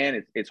fight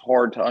fan, it's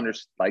hard to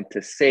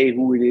to say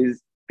who it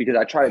is because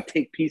I try to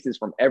take pieces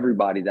from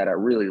everybody that I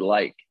really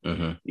like.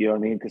 Mm-hmm. You know what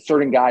I mean? Because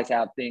certain guys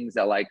have things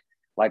that like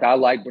I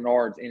like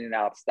Bernard's in and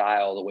out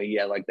style, the way he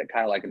had like that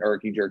kind of like an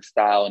Erky jerk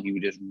style, and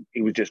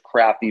he was just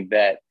crafty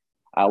vet.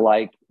 I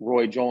like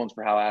Roy Jones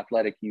for how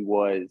athletic he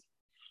was.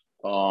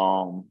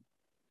 Um,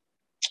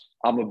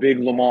 I'm a big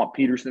Lamont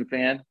Peterson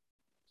fan.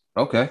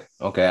 Okay.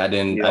 I You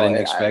didn't know,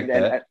 expect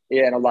that.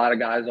 yeah, and a lot of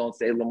guys don't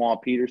say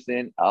Lamont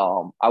Peterson.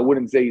 I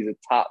wouldn't say he's a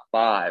top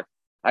five.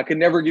 I could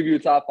never give you a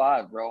top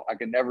five, bro. I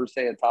could never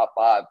say a top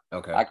five.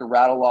 Okay. I could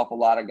rattle off a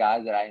lot of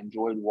guys that I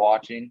enjoyed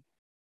watching.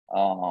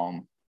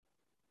 Um,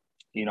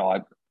 you know,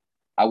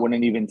 I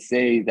wouldn't even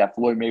say that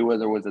Floyd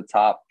Mayweather was a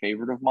top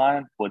favorite of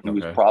mine, but he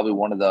was Okay. probably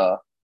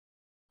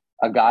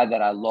a guy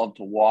that I love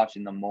to watch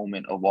in the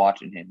moment of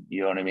watching him.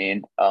 You know what I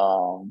mean?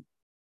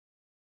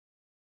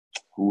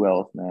 Who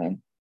else,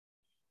 man?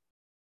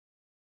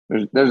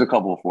 There's a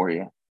couple for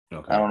you. I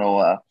Okay. don't know.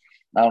 I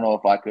don't know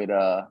if I could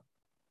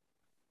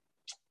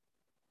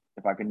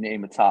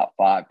name a top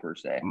five per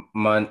se.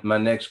 My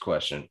next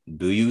question: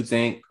 do you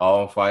think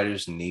all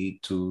fighters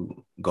need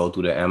to go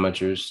through the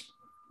amateurs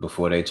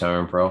before they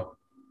turn pro?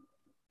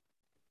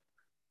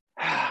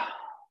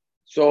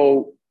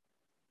 So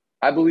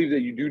I believe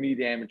that you do need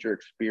amateur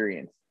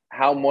experience.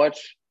 How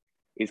much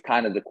is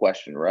kind of the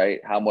question, right?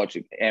 How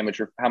many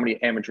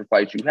amateur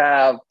fights you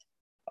have,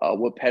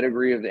 what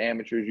pedigree of the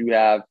amateurs you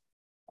have,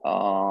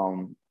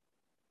 um,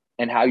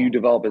 and how you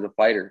develop as a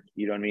fighter.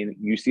 You know what I mean?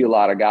 You see a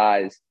lot of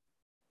guys.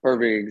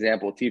 Perfect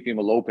example,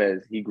 Teofimo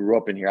Lopez. He grew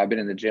up in here. I've been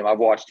in the gym. I've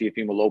watched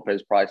Teofimo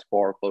Lopez probably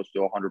spar close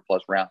to 100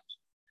 plus rounds.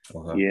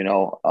 Okay.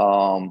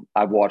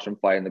 I've watched him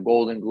fight in the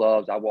Golden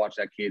Gloves. I've watched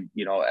that kid,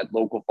 at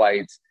local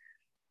fights.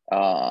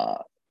 Uh,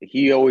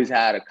 he always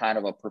had a kind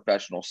of a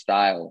professional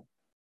style.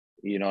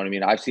 You know what I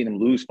mean? I've seen him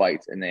lose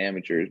fights in the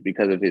amateurs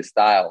because of his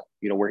style,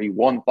 where he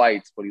won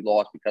fights, but he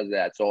lost because of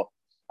that. So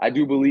I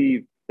do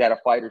believe that a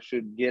fighter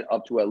should get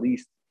up to at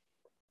least,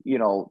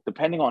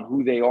 depending on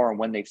who they are and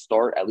when they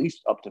start, at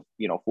least up to,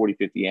 40,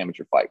 50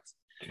 amateur fights.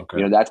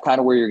 Okay. That's kind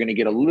of where you're going to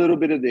get a little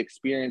bit of the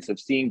experience of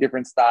seeing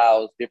different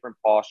styles, different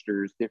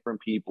postures, different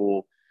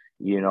people,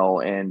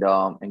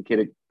 and get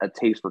a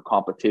taste for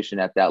competition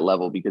at that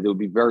level because it would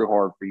be very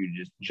hard for you to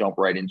just jump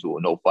right into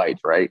a no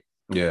fights, right?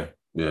 Yeah.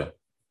 Yeah.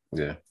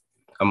 Yeah.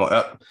 I'm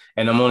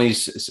only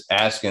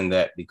asking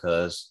that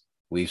because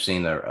we've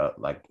seen the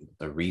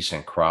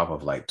recent crop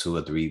of like 2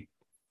 or 3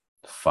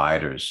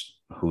 fighters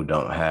who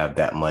don't have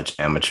that much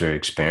amateur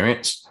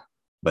experience,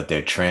 but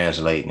they're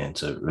translating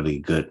into really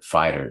good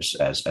fighters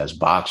as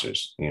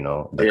boxers.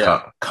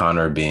 Yeah.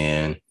 Conor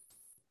Ben,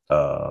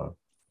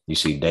 you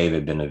see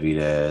David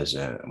Benavidez,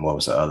 and what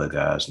was the other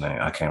guy's name?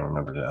 I can't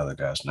remember the other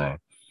guy's name,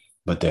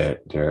 but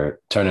they're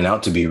turning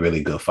out to be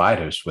really good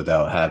fighters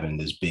without having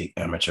this big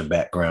amateur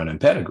background and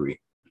pedigree.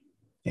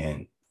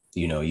 And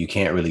you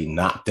can't really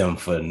knock them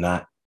for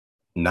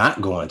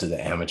not going to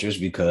the amateurs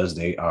because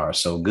they are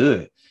so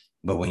good.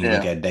 But when you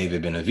look Yeah. at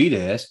David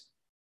Benavidez,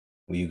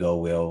 you go,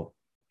 well,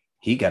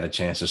 he got a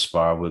chance to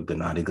spar with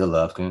Gennady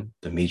Golovkin,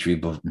 Dmitry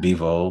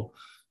Bivol,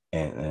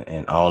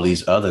 and all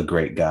these other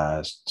great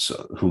guys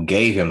who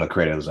gave him the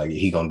credit. It was like,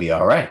 he going to be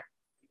all right.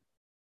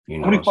 You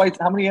How many know, fights?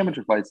 How many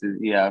amateur fights did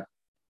he have?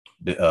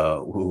 David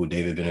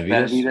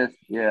Benavidez? Benavidez?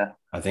 Yeah.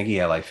 I think he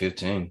had like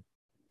 15.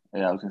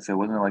 Yeah, I was gonna say,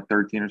 wasn't it like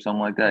 13 or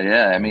something like that?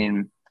 Yeah, I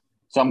mean,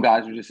 some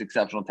guys are just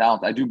exceptional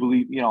talent. I do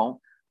believe,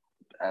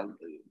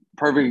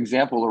 perfect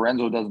example.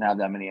 Lorenzo doesn't have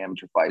that many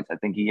amateur fights. I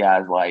think he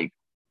has like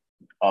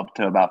up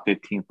to about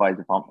 15 fights,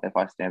 if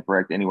I stand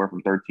correct, anywhere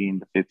from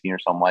 13 to 15 or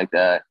something like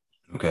that.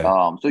 Okay.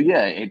 So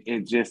yeah,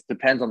 it just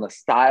depends on the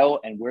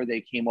style and where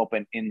they came up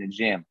in the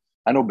gym.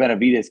 I know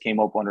Benavidez came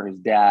up under his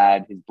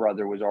dad. His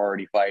brother was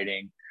already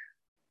fighting.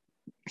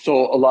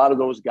 So a lot of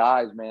those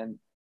guys, man,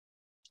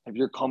 if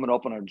you're coming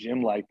up in a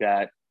gym like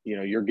that,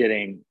 you're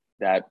getting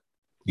that.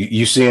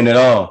 You seeing it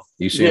all.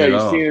 You seeing it you're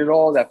all. seeing it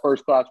all. That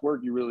first class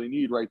work you really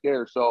need right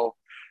there. So,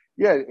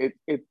 yeah,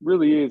 it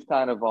really is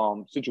kind of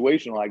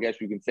situational, I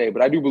guess you can say.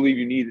 But I do believe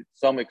you need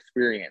some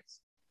experience,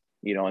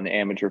 in the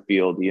amateur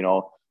field. You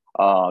don't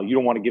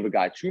want to give a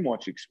guy too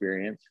much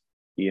experience,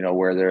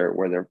 where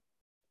they're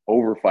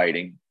over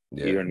fighting.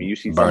 Yeah. You know what I mean? You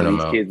see some of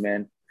these kids,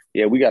 man.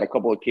 Yeah, we got a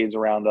couple of kids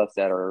around us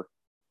that are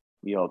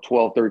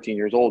 12, 13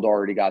 years old,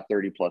 already got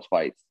 30 plus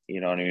fights,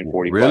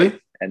 40 really?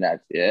 fights. And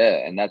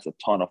that's a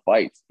ton of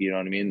fights. You know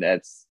what I mean?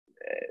 That's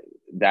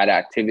that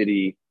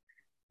activity,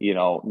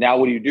 now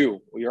what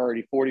do? Well, you're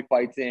already 40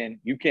 fights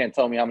in. You can't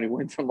tell me how many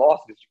wins and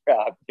losses you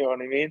have. You know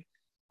what I mean?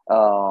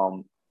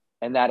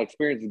 And that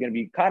experience is going to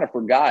be kind of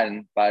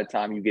forgotten by the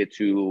time you get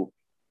to,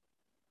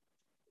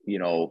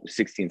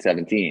 16,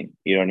 17.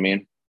 You know what I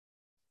mean?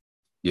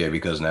 Yeah,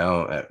 because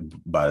now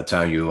by the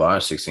time you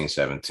are 16,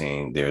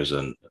 17, there's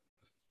a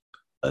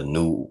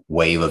new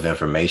wave of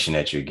information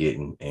that you're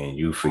getting, and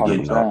you're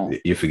forgetting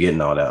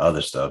all that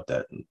other stuff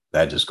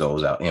that just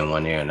goes out in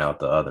one ear and out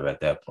the other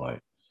at that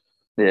point.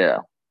 Yeah.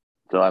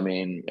 So I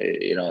mean,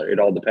 it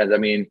all depends. I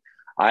mean,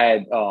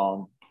 I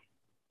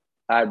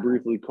had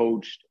briefly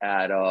coached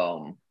at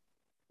a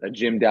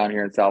gym down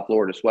here in South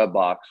Florida,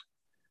 Sweatbox,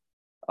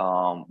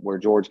 where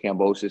George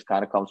Kambosos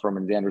kind of comes from,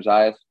 in Xander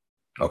Zayas.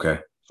 Okay.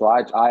 So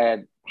I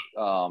had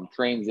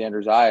trained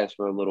Xander Zayas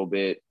for a little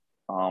bit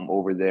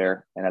over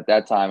there. And at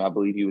that time, I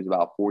believe he was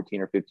about 14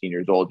 or 15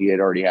 years old. He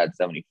had already had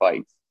 70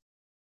 fights.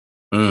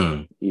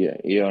 Mm. Yeah.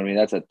 You know what I mean?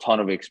 That's a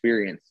ton of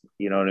experience.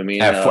 You know what I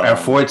mean? At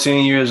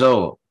 14 years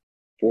old.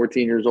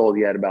 14 years old,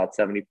 he had about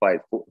 70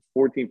 fights.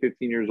 14,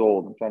 15 years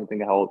old. I'm trying to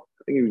think of how old.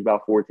 I think he was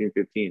about 14,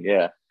 15.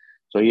 Yeah.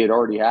 So he had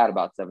already had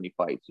about 70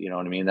 fights. You know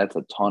what I mean? That's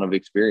a ton of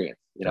experience.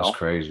 That's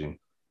crazy.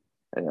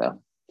 Yeah.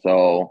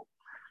 So,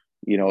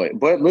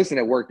 but listen,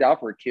 it worked out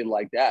for a kid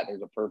like that.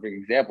 There's a perfect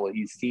example.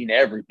 He's seen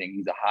everything.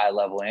 He's a high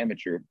level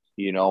amateur.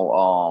 You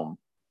know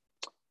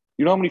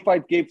how many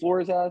fights Gabe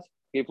Flores has?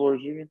 Gabe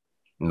Flores Jr.?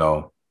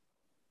 No.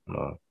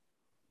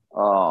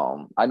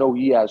 I know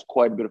he has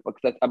quite a bit of,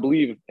 because I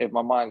believe, if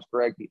my mind's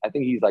correct, I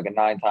think he's like a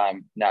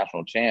 9-time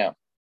national champ.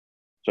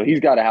 So he's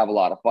got to have a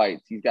lot of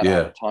fights. He's got to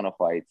have a ton of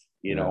fights,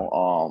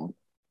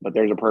 but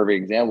there's a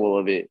perfect example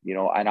of it,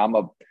 and I'm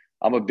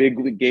a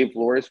big Gabe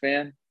Flores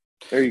fan.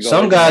 There you go.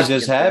 Some guys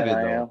just have it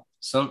though.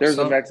 There's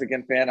a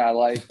Mexican fan I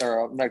like,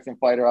 or a Mexican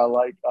fighter I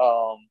like.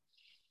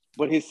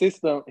 But his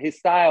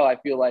style, I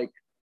feel like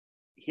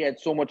he had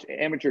so much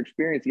amateur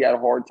experience. He had a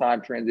hard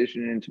time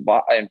transitioning into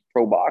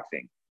pro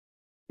boxing.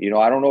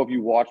 I don't know if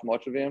you watch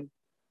much of him,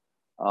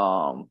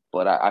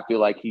 but I feel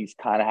like he's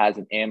kind of has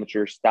an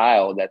amateur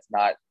style that's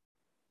not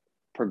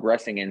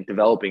progressing and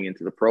developing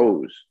into the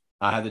pros.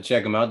 I had to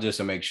check him out just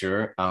to make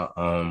sure.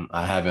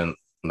 I haven't,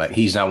 like,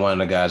 he's not one of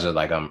the guys that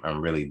like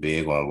I'm really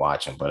big on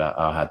watching, but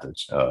I'll have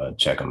to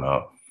check him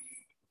out.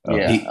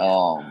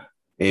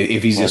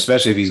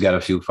 Especially if he's got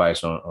a few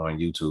fights on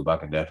YouTube, I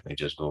can definitely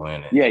just go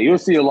in. You'll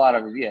see a lot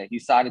of it. Yeah, he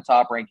signed a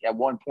Top Rank. At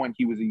one point,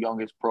 he was the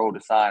youngest pro to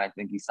sign. I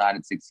think he signed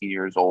at 16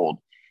 years old,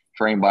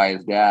 trained by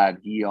his dad.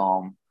 He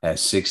at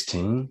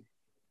 16.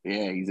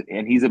 Yeah,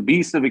 he's a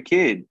beast of a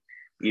kid.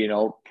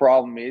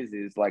 Problem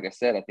is like I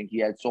said, I think he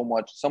had so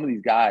much. Some of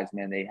these guys,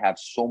 man, they have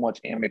so much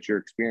amateur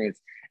experience,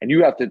 and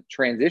you have to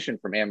transition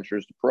from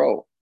amateurs to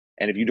pro.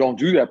 And if you don't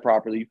do that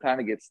properly, you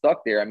kind of get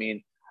stuck there. I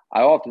mean,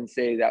 I often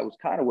say that was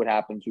kind of what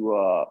happened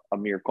to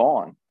Amir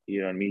Khan. You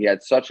know what I mean? He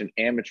had such an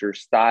amateur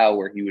style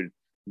where he would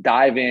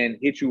dive in,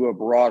 hit you a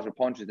barrage of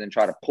punches, and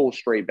try to pull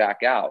straight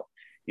back out.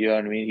 You know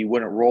what I mean? He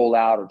wouldn't roll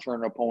out or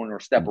turn an opponent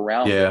or step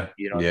around. Yeah.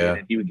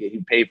 And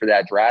he'd pay for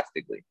that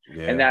drastically.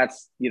 Yeah. And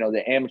that's,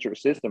 the amateur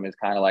system is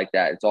kind of like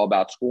that. It's all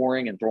about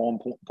scoring and throwing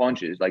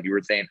punches. Like you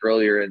were saying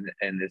earlier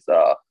in this,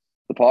 the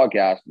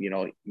podcast,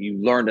 you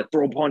learn to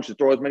throw punches,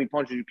 throw as many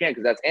punches as you can,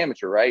 because that's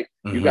amateur, right?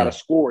 Mm-hmm. You got to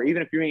score.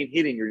 Even if you ain't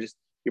hitting,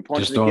 you're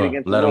punching the kid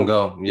against let them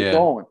go. Yeah.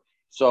 Going.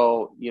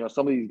 So,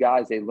 some of these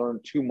guys, they learn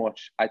too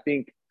much. I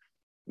think,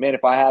 man,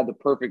 if I had the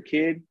perfect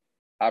kid,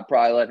 I'd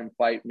probably let him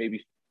fight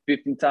maybe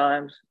 50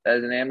 times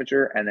as an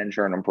amateur and then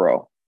turn him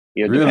pro.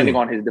 Depending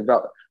on his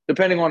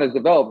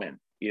development.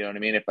 You know what I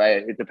mean?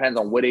 It depends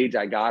on what age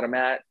I got him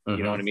at. Mm-hmm.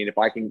 You know what I mean? If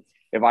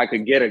I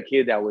could get a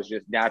kid that was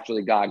just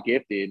naturally God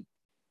gifted,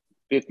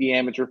 50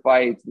 amateur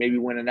fights, maybe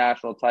win a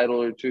national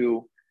title or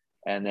two,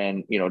 and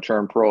then,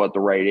 turn pro at the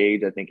right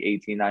age. I think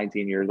 18,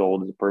 19 years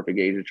old is a perfect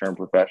age to turn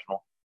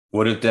professional.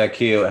 What if that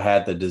kid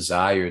had the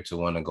desire to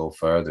want to go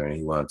further and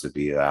he wanted to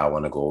be, I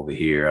want to go over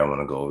here, I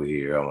want to go over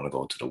here, I want to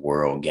go to the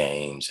World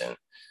Games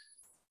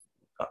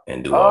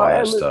and do all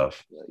that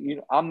stuff?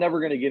 I'm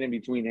never going to get in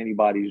between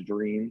anybody's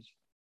dreams.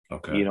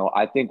 Okay.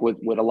 I think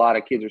what a lot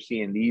of kids are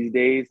seeing these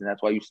days, and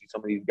that's why you see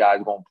some of these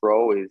guys going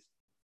pro, is,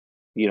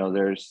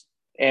 there's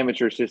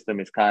amateur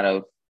system is kind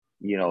of,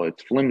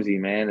 it's flimsy,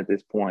 man, at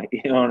this point.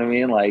 You know what I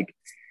mean? Like,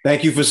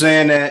 thank you for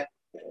saying that.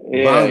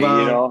 Yeah,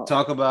 Bang,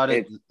 talk about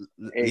it.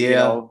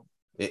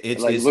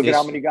 It's look at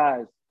how many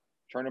guys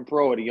turning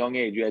pro at a young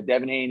age. You had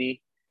Devin Haney,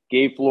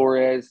 Gabe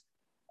Flores.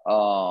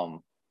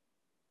 Who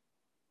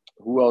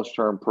else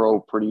turned pro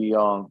pretty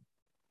young?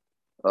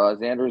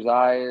 Xander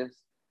Zayas.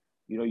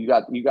 You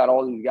got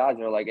all these guys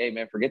that are like, hey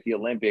man, forget the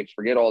Olympics,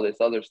 forget all this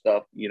other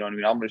stuff. You know what I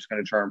mean? I'm just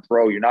going to turn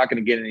pro. You're not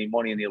going to get any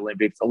money in the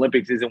Olympics.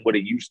 Olympics isn't what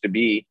it used to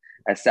be.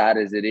 As sad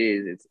as it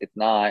is, it's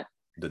not.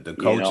 The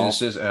coaching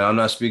system, and I'm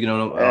not speaking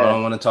on. I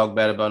don't want to talk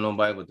bad about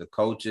nobody, but the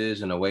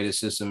coaches and the way the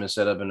system is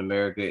set up in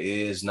America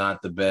is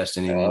not the best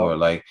anymore.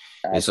 Like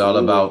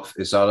absolutely.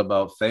 it's all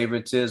about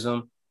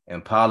favoritism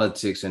and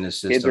politics in the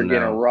system. Kids are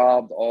getting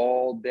robbed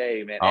all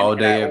day, man. All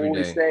day, every day.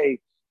 I always say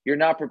you're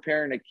not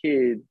preparing a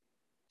kid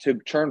to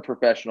turn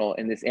professional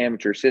in this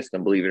amateur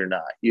system, believe it or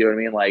not. You know what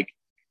I mean? Like,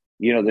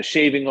 the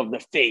shaving of the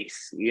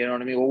face. You know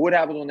what I mean? Well, what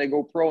happens when they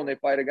go pro and they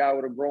fight a guy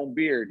with a grown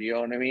beard? You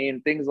know what I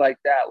mean? Things like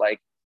that. Like,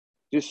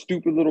 just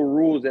stupid little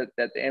rules that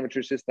the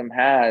amateur system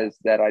has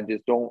that I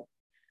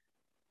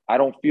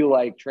don't feel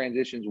like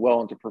transitions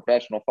well into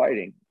professional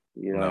fighting.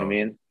 You know what I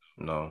mean?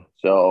 No.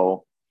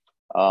 So,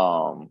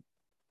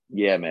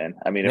 yeah, man.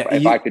 I mean,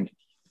 if I could.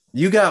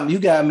 You got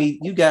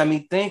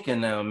me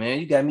thinking now, man.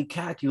 You got me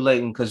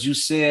calculating, because you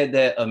said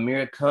that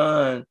Amir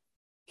Khan,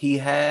 he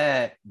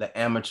had the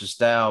amateur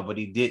style, but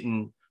he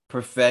didn't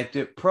perfect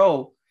it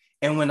pro.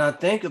 And when I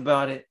think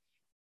about it,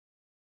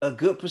 a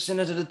good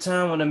percentage of the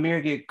time when Amir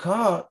get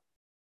caught,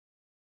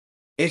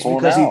 it's pulling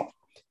because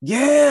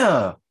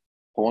out.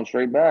 Pulling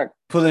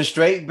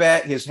straight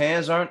back. His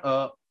hands aren't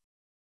up,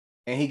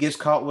 and he gets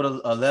caught with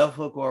a left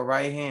hook or a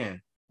right hand.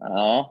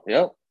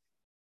 Yep.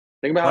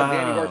 Think about how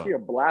Danny Garcia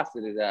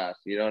blasted his ass.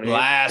 You know what I mean?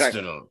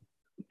 Blasted him.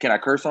 Can I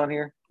curse on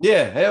here?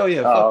 Yeah, hell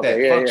yeah. Fuck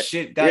that. Fuck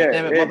shit.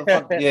 Goddamn it,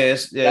 motherfucker.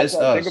 It's us.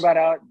 Think about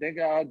how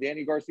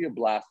Danny Garcia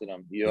blasted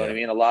him. You know what I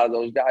mean? A lot of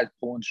those guys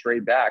pulling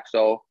straight back.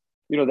 So,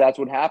 that's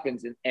what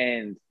happens.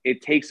 And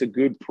it takes a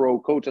good pro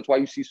coach. That's why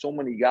you see so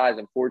many guys,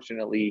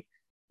 unfortunately,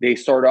 they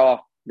start off,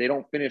 they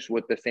don't finish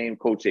with the same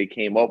coach they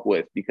came up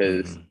with,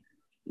 because,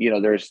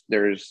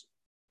 there's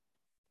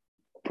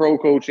pro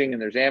coaching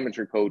and there's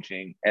amateur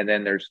coaching. And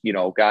then there's,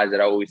 guys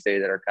that I always say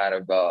that are kind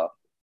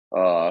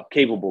of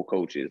capable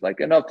coaches, like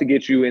enough to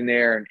get you in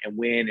there and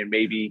win and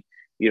maybe,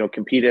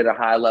 compete at a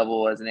high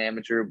level as an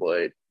amateur.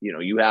 But,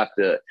 you have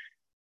to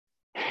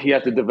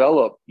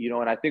develop,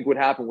 and I think what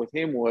happened with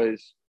him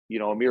was,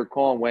 Amir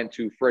Khan went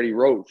to Freddie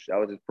Roach. That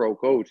was his pro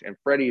coach. And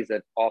Freddie is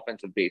an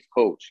offensive-based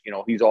coach.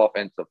 He's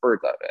offensive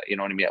first. You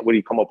know what I mean? When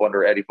he come up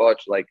under Eddie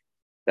Futch, like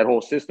that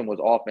whole system was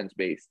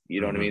offense-based.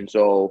 You know what I mean?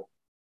 So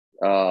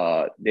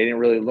they didn't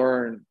really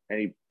learn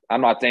any.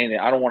 I'm not saying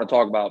that. I don't want to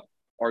talk about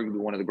arguably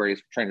one of the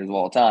greatest trainers of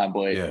all time,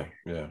 but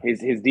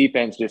his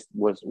defense just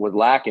was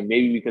lacking.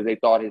 Maybe because they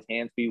thought his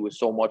hand speed was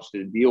so much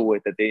to deal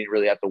with that they didn't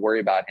really have to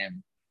worry about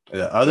him.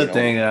 The other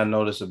thing that I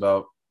noticed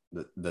about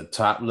the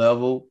top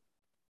level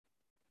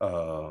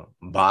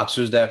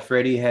boxers that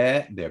Freddie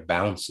had, they're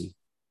bouncy.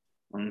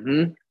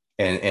 Mm-hmm.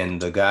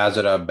 And the guys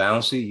that are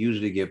bouncy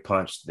usually get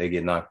punched, they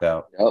get knocked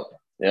out.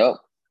 Yep.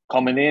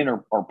 Coming in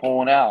or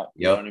pulling out.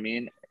 You know what I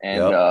mean?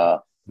 And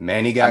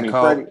Manny got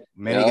caught.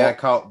 Manny got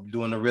caught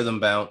doing the rhythm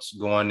bounce,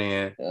 going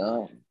in.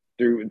 Yeah.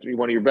 Through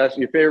one of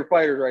your favorite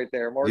fighters right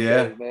there,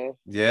 Marquez, man.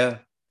 Yeah,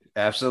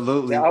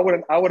 absolutely. Yeah, I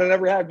would have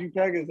never had you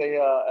peg as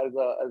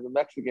a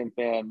Mexican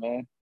fan,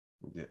 man.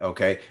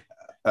 Okay.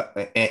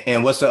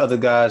 And what's the other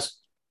guys?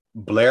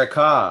 Blair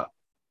Cobb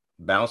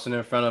bouncing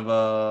in front of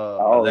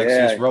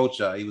Alexius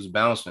Rocha. He was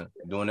bouncing,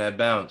 doing that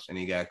bounce, and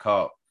he got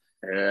caught.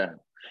 Yeah,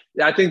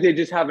 I think they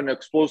just have an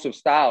explosive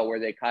style where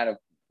they kind of,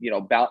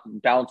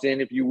 bounce in,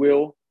 if you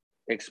will,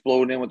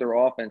 explode in with their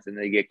offense, and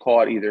they get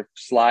caught either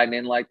sliding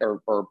in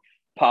or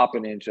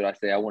popping in, should I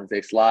say. I wouldn't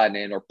say sliding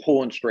in, or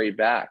pulling straight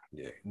back.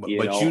 Yeah,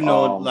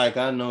 but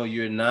I know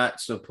you're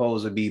not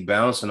supposed to be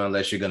bouncing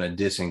unless you're going to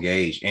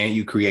disengage, and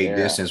you create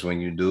distance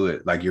when you do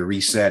it, like you're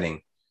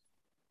resetting.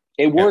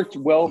 It worked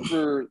well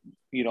for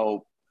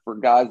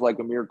guys like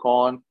Amir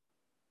Khan,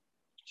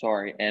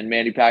 and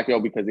Manny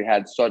Pacquiao, because they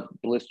had such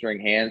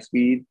blistering hand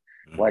speed.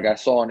 Mm-hmm. Like I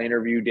saw an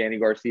interview Danny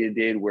Garcia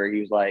did where he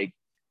was like,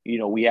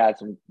 we had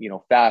some,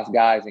 fast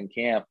guys in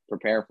camp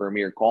preparing for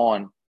Amir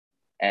Khan.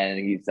 And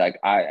he's like,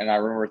 I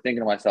remember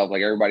thinking to myself,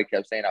 like, everybody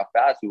kept saying how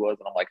fast he was.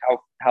 And I'm like,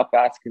 how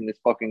fast can this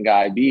fucking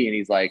guy be? And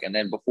he's like, and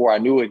then before I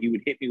knew it, he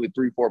would hit me with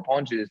 3-4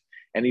 punches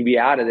and he'd be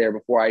out of there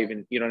before I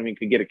even,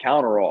 could get a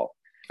counter off.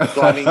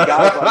 So I mean,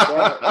 guys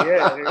like that,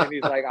 yeah. And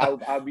he's like,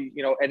 I'll be,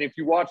 and if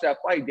you watch that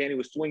fight, Danny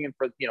was swinging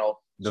for,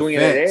 swinging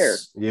at air.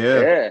 Defense.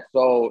 Yeah. Yeah.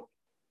 So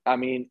I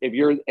mean, if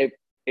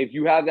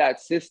you have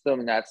that system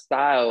and that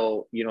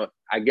style,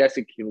 I guess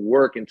it can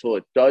work until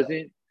it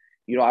doesn't.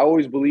 I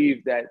always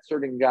believe that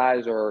certain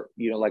guys are,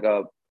 like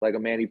a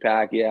Manny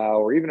Pacquiao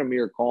or even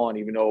Amir Khan,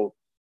 even though,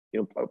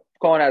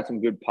 Khan had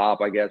some good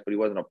pop, I guess, but he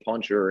wasn't a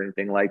puncher or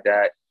anything like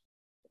that.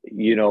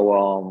 You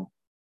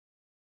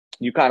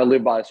kind of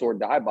live by the sword,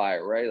 die by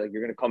it, right? Like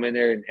you're going to come in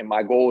there and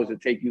my goal is to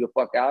take you the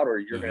fuck out or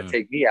you're going to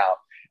take me out.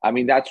 I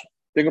mean,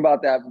 think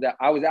about that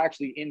I was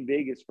actually in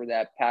Vegas for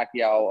that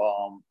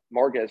Pacquiao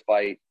Marquez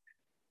fight.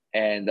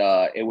 And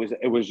it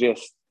was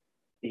just,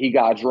 he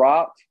got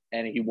dropped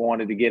and he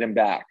wanted to get him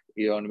back.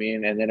 You know what I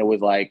mean? And then it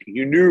was like,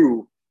 you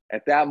knew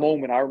at that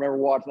moment, I remember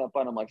watching that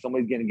fight. I'm like,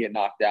 somebody's going to get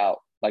knocked out.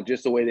 Like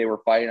just the way they were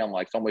fighting, I'm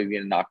like, somebody's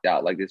getting knocked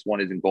out. Like this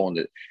one isn't going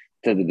to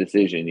the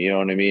decision. You know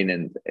what I mean?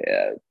 And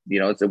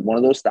it's one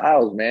of those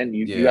styles, man.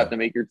 You have to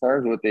make your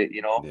terms with it.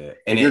 Yeah.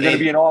 And if you're going to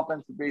be an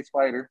offensive based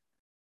fighter.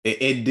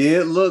 It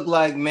did look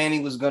like Manny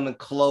was gonna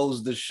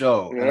close the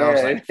show, and I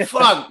was like,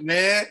 "Fuck,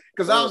 man,"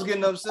 because I was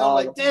getting upset.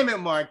 Like, "Damn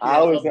it, Marquez,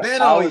 I was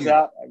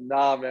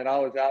Nah, man, I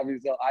was happy.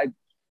 So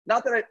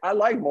not that I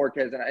like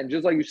Marquez, and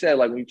just like you said,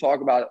 like when you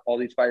talk about all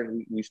these fighters,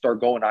 we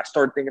start going. I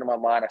start thinking in my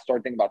mind. I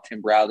start thinking about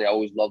Tim Bradley. I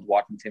always loved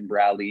watching Tim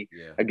Bradley.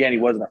 Yeah. Again, he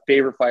wasn't a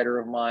favorite fighter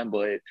of mine,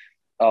 but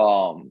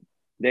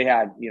they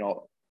had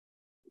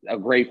a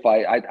great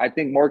fight. I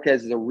think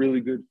Marquez is a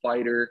really good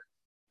fighter.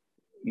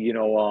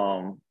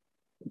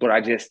 But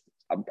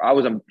I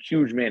was a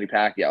huge Manny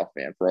Pacquiao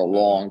fan for a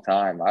long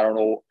time. I don't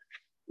know,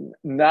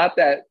 I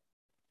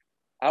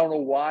don't know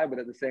why, but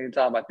at the same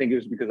time, I think it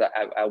was because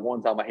at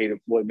one time I hated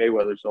Floyd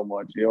Mayweather so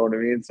much. You know what I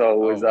mean? So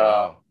it was,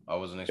 wow. I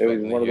wasn't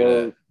expecting to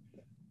hear that.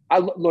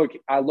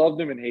 I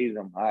loved him and hated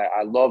him.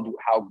 I loved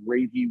how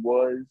great he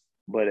was,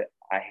 but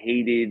I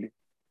hated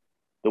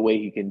the way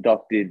he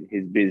conducted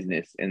his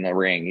business in the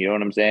ring. You know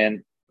what I'm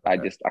saying?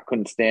 Okay. I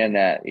couldn't stand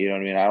that. You know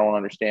what I mean? I don't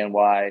understand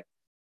why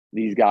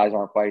these guys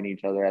aren't fighting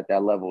each other at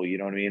that level, you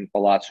know what I mean? A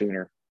lot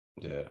sooner.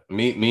 Yeah,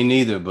 me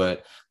neither.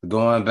 But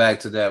going back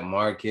to that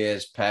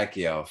Marquez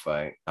Pacquiao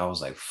fight, I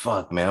was like,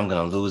 "Fuck, man, I'm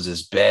gonna lose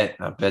this bet.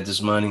 I bet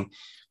this money."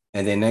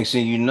 And then next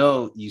thing you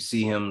know, you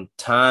see him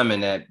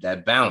timing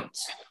that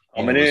bounce.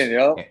 Coming in,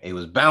 yo. It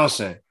was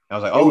bouncing. I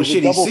was like, "Oh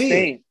shit, he see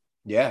it."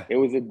 Yeah, it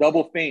was a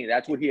double feint.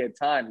 That's what he had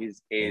timed.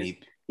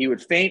 He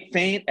would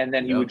feint, and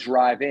then he would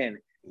drive in.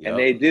 Yep. And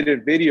they did a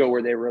video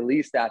where they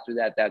released after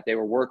that they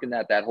were working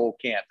that whole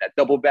camp, that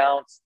double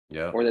bounce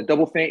or the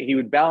double feint. He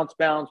would bounce,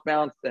 then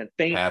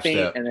feint,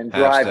 and then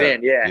drive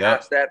in. Yeah,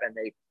 half step.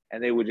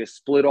 And they would just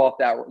split off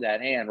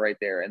that hand right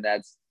there. And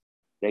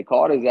they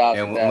caught his ass.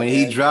 And when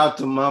he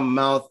dropped him, my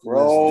mouth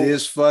was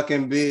this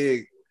fucking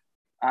big.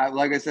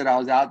 Like I said, I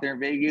was out there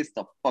in Vegas.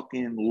 The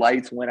fucking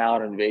lights went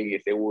out in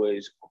Vegas. It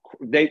was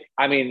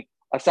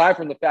aside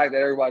from the fact that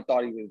everybody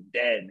thought he was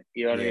dead,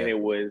 you know what I mean? It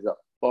was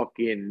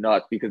fucking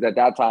nuts because at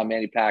that time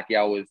Manny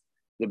Pacquiao was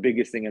the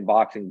biggest thing in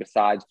boxing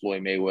besides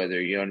Floyd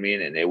Mayweather, you know what I mean?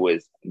 And it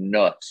was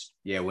nuts.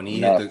 Yeah, when he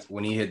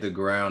hit the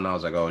ground, I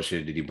was like, "Oh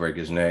shit, did he break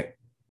his neck?"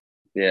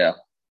 Yeah.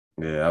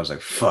 Yeah, I was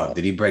like, "Fuck,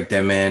 did he break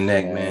that man's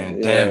neck,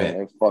 man? Damn it."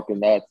 It's fucking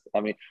nuts.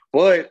 I mean,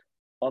 but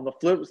on the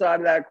flip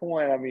side of that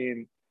coin, I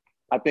mean,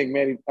 I think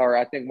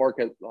Mark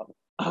has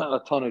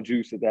a ton of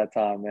juice at that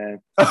time, man.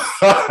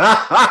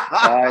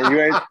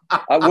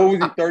 What was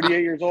he,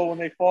 38 years old when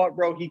they fought,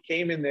 bro? He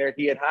came in there.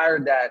 He had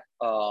hired that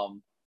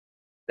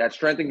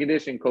strength and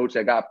conditioning coach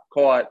that got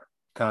caught.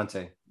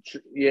 Conte.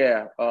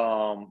 Yeah.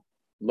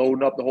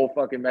 Loading up the whole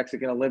fucking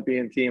Mexican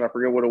Olympian team. I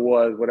forget what it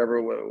was,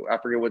 I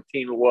forget what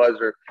team it was,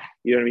 or,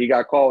 you know what I mean? He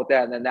got caught with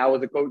that. And then that was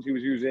the coach he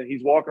was using.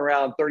 He's walking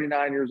around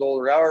 39 years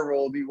old or however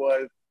old he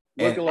was,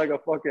 looking like a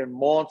fucking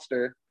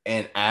monster.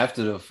 And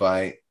after the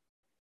fight,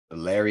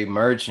 Larry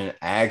Merchant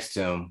asked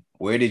him,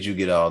 "Where did you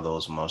get all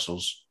those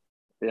muscles?"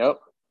 Yep.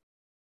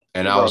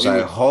 And I was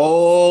like,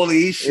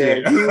 "Holy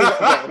shit!"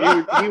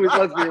 Yeah, he was.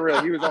 Let's be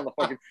real. He was on the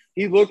fucking.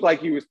 He looked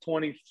like he was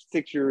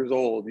 26 years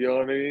old. You know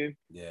what I mean?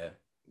 Yeah.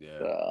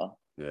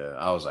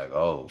 I was like,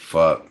 "Oh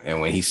fuck!"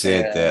 And when he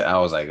said that, I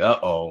was like,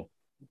 "Uh-oh."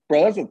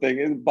 Bro, that's the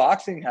thing.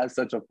 Boxing has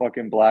such a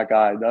fucking black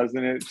eye,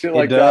 doesn't it? Shit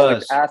like that. Like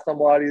to ask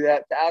somebody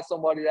that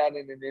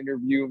in an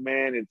interview,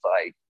 man. It's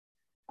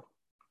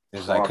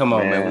like, come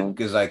on, man.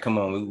 It's like, come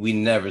on. We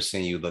never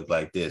seen you look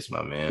like this,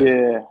 my man.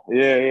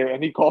 Yeah.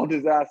 And he called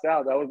his ass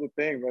out. That was the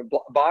thing, man.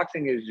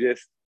 Boxing is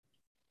just,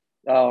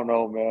 I don't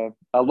know, man.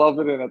 I love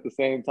it, and at the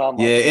same time,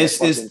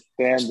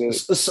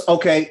 it's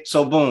okay.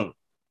 So, boom.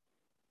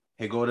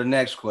 Here go the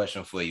next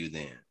question for you.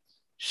 Then,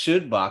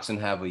 should boxing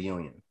have a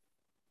union?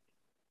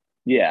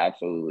 Yeah,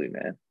 absolutely,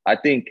 man. I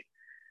think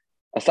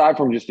aside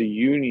from just a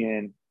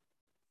union,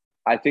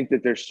 I think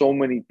that there's so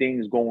many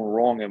things going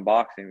wrong in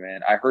boxing,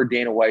 man. I heard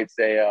Dana White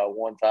say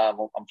one time,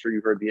 I'm sure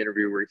you heard the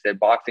interview where he said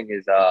boxing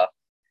is a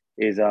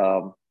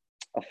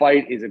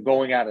fight is a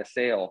going out of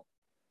sale.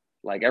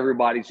 Like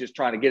everybody's just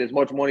trying to get as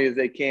much money as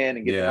they can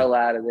and get the hell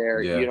out of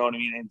there. You know what I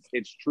mean?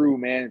 It's true,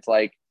 man. It's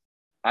like,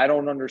 I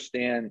don't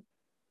understand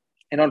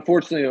And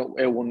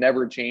unfortunately, it will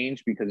never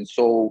change because it's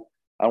so,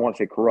 I don't want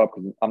to say corrupt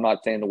because I'm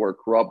not saying the word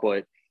corrupt,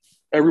 but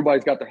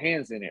everybody's got their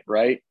hands in it,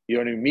 right? You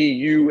know what I mean? Me,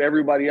 you,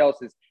 everybody else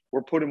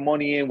we're putting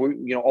money in.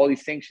 We're, all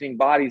these sanctioning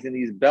bodies and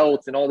these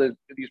belts and all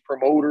these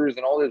promoters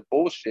and all this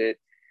bullshit.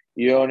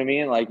 You know what I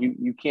mean? Like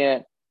you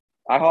can't.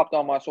 I hopped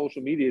on my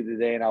social media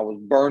today and I was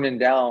burning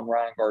down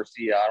Ryan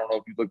Garcia. I don't know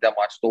if you looked at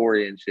my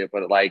story and shit,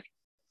 but like,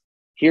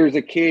 here's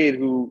a kid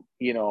who,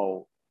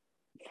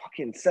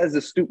 fucking says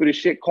the stupidest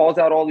shit, calls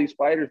out all these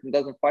fighters and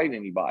doesn't fight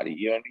anybody.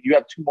 You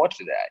have too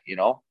much of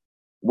that,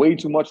 way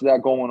too much of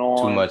that going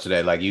on. Too much of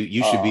that. Like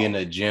you should be in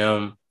the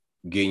gym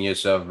getting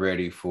yourself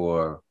ready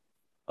for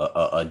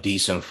a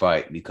decent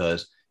fight,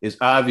 because it's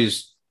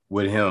obvious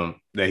with him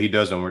that he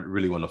doesn't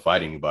really want to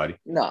fight anybody.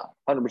 Nah,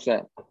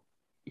 100%.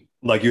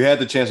 Like, you had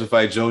the chance to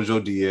fight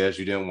Jojo Diaz.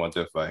 You didn't want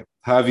that fight.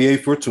 Javier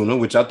Fortuna,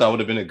 which I thought would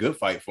have been a good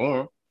fight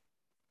for him.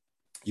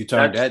 You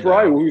turned that down. That's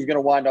probably who he's going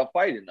to wind up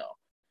fighting, though.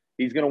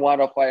 He's going to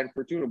wind up fighting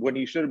Fortuna when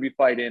he should be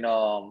fighting,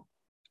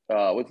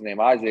 what's his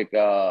name? Isaac.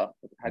 How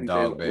do you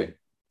Dog say Bay.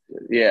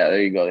 Yeah,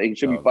 there you go. He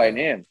should Dog be fighting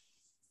Bay. him.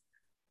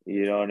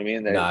 You know what I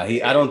mean?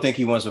 I don't think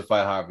he wants to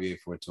fight Javier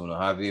Fortuna.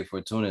 Javier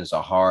Fortuna is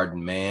a hard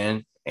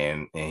man,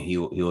 and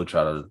he'll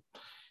try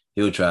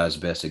his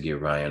best to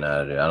get Ryan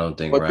out of there. I don't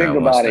think. But Ryan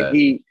think wants about it.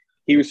 that.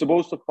 He was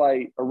supposed to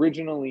fight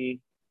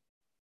originally.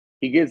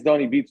 He gets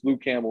done. He beats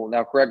Luke Campbell.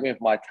 Now, correct me if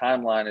my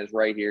timeline is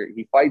right here.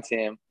 He fights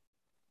him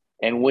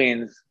and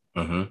wins.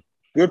 Mm-hmm.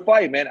 Good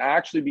fight, man. I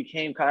actually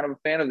became kind of a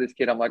fan of this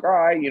kid. I'm like, all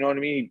right, you know what I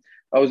mean?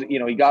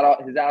 He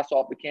got his ass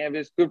off the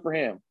canvas. Good for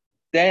him.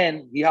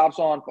 Then he hops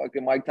on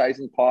fucking Mike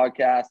Tyson's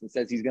podcast and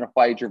says he's going to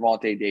fight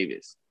Gervonta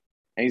Davis.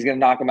 And he's going to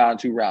knock him out in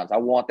 2 rounds. I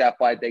want that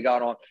fight.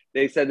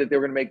 They said that they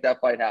were going to make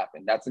that fight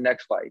happen. That's the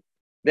next fight.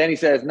 Then he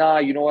says, nah,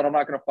 you know what? I'm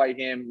not going to fight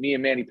him. Me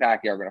and Manny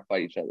Pacquiao are going to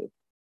fight each other.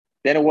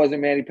 Then it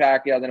wasn't Manny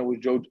Pacquiao. Then it was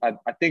I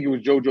think it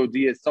was Jojo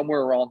Diaz,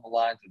 somewhere around the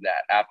lines of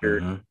that after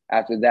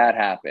that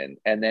happened.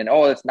 And then,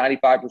 it's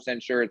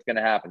 95% sure it's going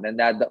to happen. Then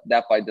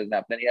that fight doesn't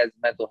happen. Then he has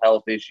mental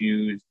health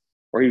issues,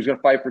 or he was going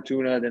to fight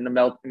Fortuna. Then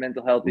the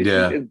mental health issues.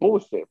 Yeah. It's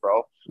bullshit,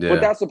 bro. Yeah.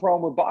 But that's the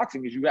problem with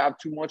boxing is you have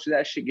too much of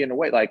that shit getting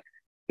away. Like,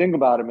 think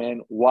about it,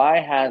 man. Why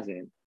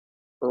hasn't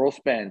Errol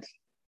Spence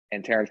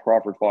and Terrence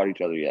Crawford fought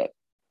each other yet?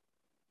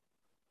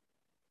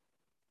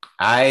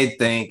 I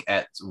think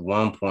at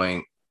one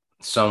point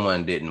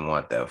someone didn't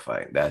want that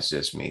fight. That's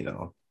just me,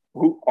 though.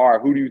 Who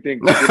do you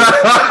think? and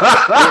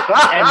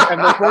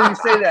before you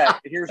say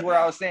that, here's what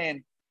I was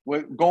saying.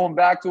 Going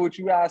back to what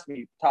you asked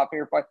me, top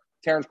favorite fight,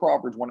 Terrence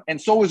Crawford's one.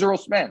 And so was Errol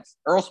Spence.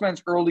 Errol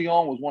Spence early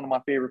on was one of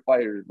my favorite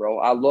fighters, bro.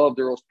 I loved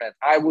Errol Spence.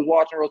 I was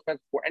watching Errol Spence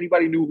before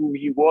anybody knew who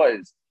he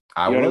was.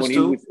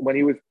 When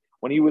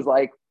he was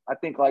like, I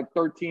think like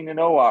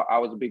 13-0, I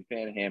was a big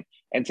fan of him.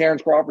 And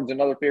Terrence Crawford's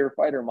another favorite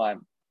fighter of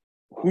mine.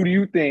 Who do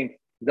you think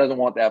doesn't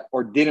want that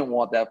or didn't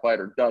want that fight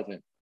or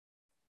doesn't?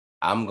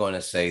 I'm going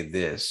to say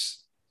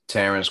this.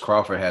 Terrence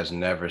Crawford has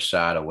never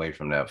shied away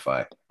from that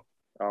fight.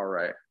 All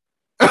right.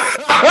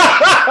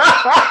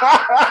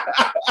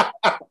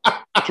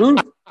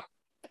 Truth.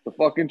 The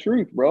fucking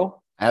truth,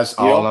 bro. That's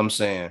all I'm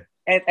saying.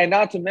 And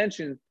not to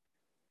mention,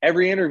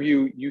 every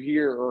interview you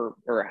hear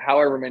or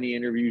however many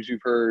interviews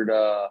you've heard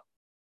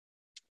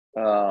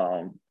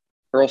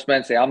Errol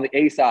Spence say, I'm the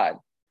A side,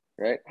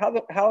 right?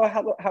 How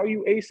are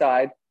you A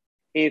side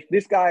if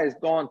this guy has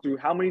gone through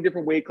how many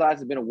different weight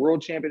classes, been a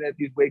world champion at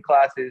these weight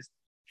classes,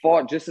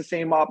 fought just the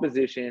same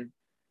opposition?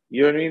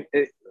 You know what I mean?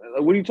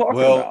 What are you talking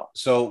about?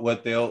 So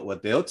what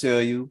they'll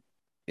tell you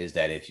is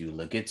that if you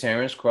look at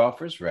Terrence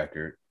Crawford's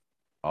record,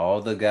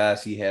 all the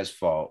guys he has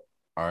fought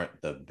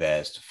aren't the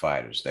best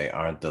fighters. They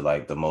aren't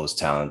the most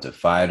talented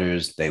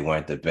fighters. They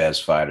weren't the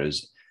best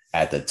fighters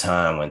at the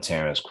time when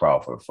Terrence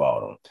Crawford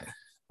fought them.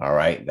 All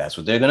right, that's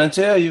what they're gonna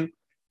tell you,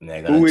 and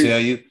they're gonna tell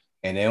you.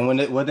 And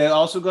then what they're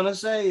also gonna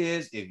say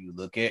is, if you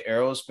look at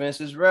Errol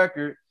Spence's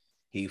record,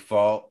 he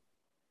fought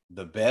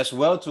the best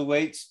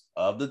welterweights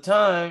of the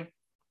time.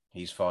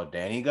 He's fought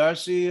Danny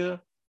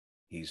Garcia.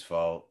 He's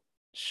fought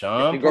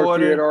Sean Porter.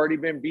 Garcia had already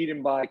been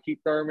beaten by Keith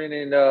Thurman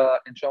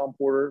and Sean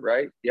Porter,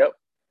 right? Yep.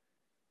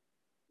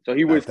 So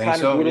he was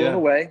kind of whittling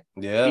away.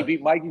 Yeah. He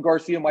beat Mikey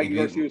Garcia.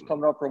 Garcia was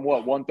coming up from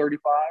what,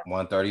 135?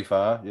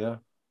 135, yeah.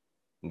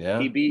 Yeah.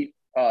 He beat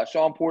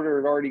Sean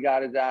Porter had already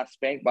got his ass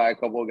spanked by a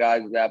couple of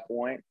guys at that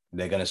point.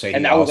 They're gonna say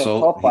was a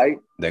tough fight.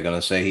 They're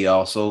gonna say he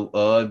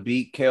also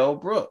beat Kell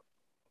Brook.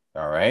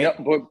 All right.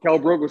 Yep, but Kell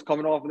Brook was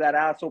coming off of that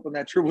ass open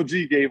that Triple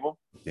G gave him.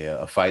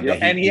 Yeah, a fight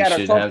that he had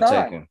a tough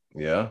time. Taken.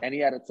 Yeah. And he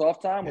had a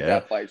tough time with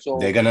that fight. So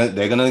they're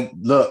gonna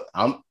look.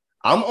 I'm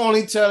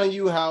only telling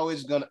you how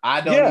it's gonna.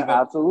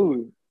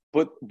 Absolutely.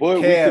 But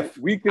Kev,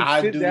 we could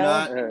sit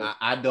down.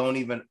 I don't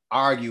even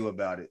argue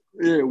about it.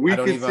 Yeah, we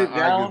could sit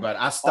down about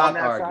it. I stopped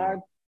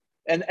arguing.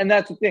 And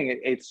that's the thing.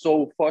 It's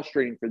so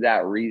frustrating for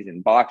that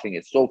reason. Boxing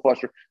is so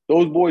frustrating.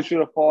 Those boys should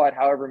have fought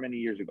however many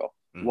years ago.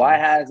 Mm-hmm. Why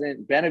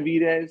hasn't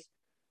Benavidez,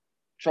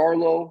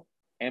 Charlo,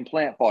 and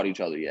Plant fought each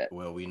other yet?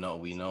 Well, we know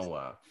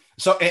why.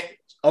 So,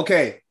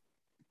 okay.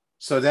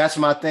 So that's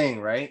my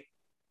thing, right?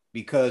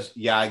 Because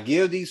I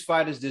give these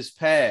fighters this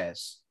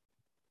pass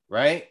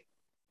right?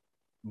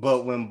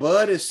 But when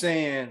Bud is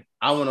saying,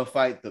 I want to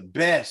fight the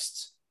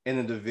best in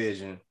the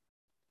division,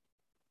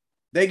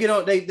 they get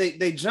on,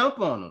 they jump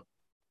on him.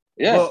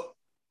 Yeah. But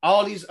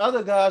all these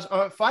other guys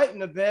aren't fighting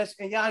the best,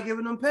 and y'all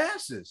giving them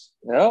passes.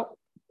 Yeah.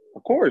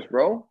 Of course,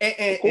 bro.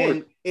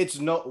 And it's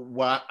no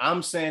why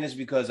I'm saying this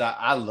because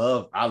I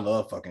love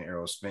fucking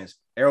Errol Spence.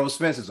 Errol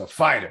Spence is a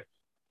fighter.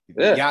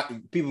 Yeah. Y'all,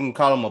 people can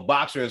call him a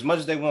boxer as much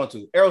as they want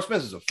to. Errol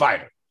Spence is a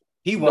fighter.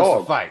 He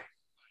wants to fight.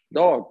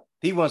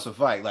 He wants to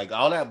fight. Like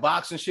all that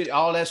boxing shit,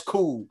 all that's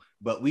cool.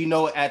 But we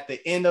know at the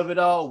end of it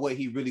all what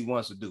he really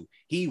wants to do.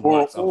 He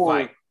wants a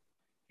fight.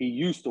 He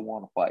used to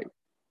want to fight.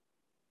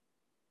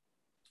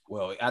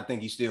 Well, I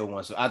think he still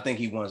wants. I think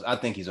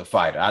he's a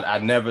fighter. I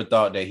never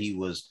thought that he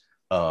was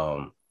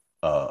a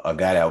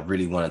guy that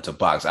really wanted to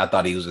box. I've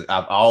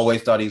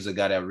always thought he was a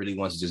guy that really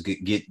wants to just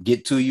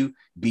get to you,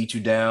 beat you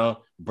down,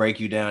 break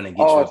you down, and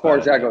get you. As far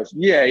as that goes,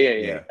 yeah.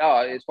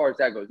 As far as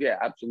that goes, yeah,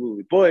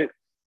 absolutely. But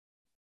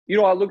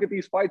I look at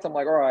these fights. I'm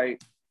like, all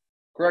right,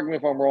 correct me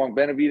if I'm wrong.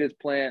 Benavidez,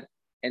 Plant,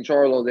 and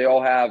Charlo,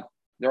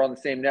 they're on the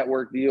same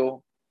network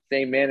deal,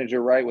 same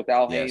manager, right? With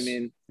Al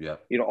Heyman. Yeah.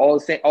 All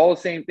the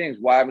same things.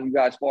 Why haven't you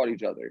guys fought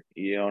each other?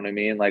 You know what I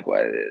mean? Like,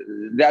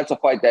 that's a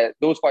fight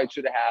those fights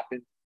should have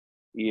happened.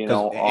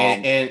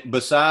 And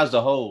besides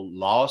the whole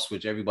loss,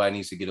 which everybody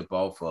needs to get up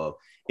off of,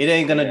 it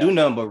ain't gonna do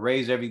nothing but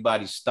raise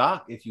everybody's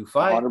stock if you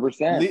fight.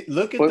 100%.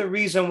 Look at the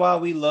reason why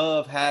we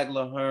love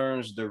Hagler,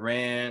 Hearns,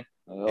 Duran,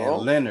 and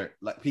Leonard,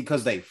 like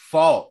because they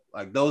fought.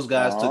 Like those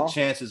guys took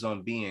chances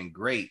on being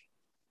great.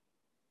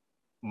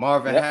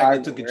 Marvin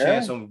Hagler took a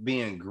chance on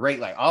being great.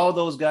 Like all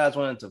those guys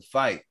wanted to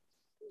fight.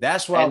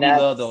 That's why we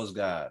love those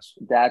guys.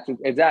 That's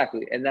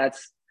exactly, and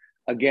that's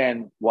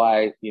again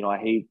why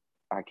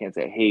I can't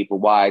say hate, but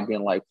why I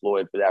didn't like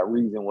Floyd for that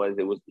reason was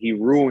he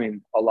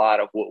ruined a lot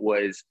of what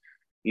was,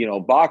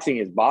 boxing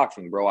is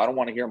boxing, bro. I don't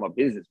want to hear I'm a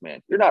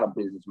businessman. You're not a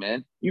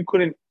businessman. You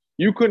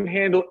couldn't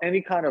handle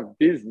any kind of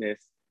business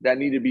that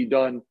needed to be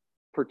done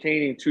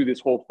pertaining to this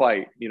whole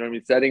fight. You know what I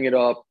mean? Setting it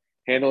up,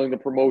 handling the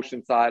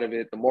promotion side of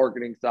it, the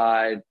marketing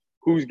side,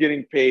 who's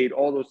getting paid,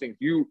 all those things.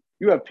 You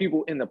have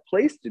people in the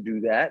place to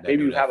do that.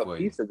 Maybe you have a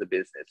piece of the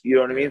business. You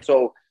know what I mean?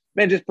 So,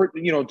 man, just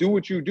do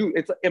what you do.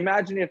 It's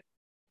imagine if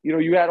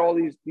you had all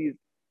these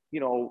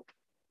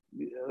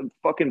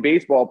fucking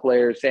baseball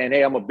players saying,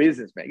 "Hey, I'm a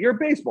businessman." You're a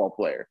baseball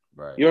player,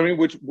 right? You know what I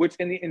mean? Which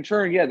in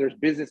turn, there's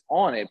business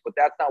on it, but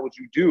that's not what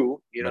you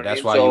do. You know, but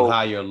that's why you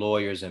hire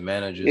lawyers and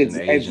managers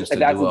and agents to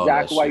do all that.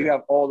 That's exactly why you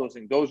have all those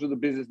things. Those are the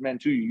businessmen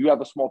too. You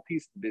have a small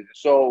piece of the business,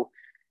 so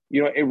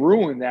it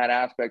ruined that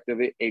aspect of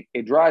it.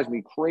 It drives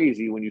me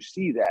crazy when you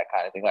see that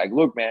kind of thing. Like,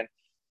 look, man,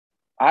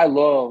 I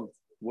love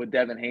what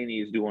Devin Haney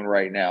is doing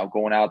right now,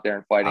 going out there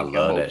and fighting. I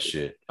love that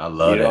shit. I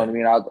love it. You know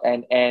what I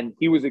mean? And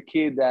he was a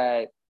kid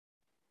that,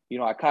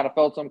 I kind of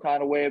felt some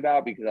kind of way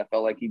about because I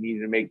felt like he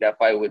needed to make that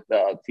fight with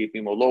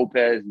Teofimo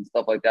Lopez and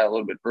stuff like that a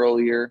little bit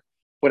earlier.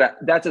 But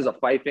that's as a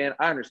fight fan.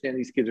 I understand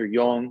these kids are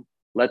young.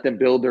 Let them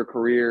build their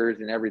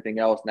careers and everything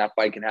else, and that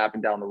fight can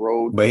happen down the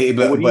road. But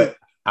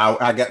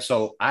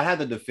I had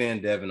to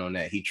defend Devin on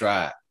that. He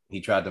tried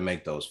to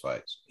make those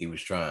fights. He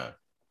was trying.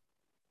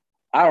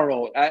 I don't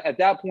know. At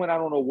that point, I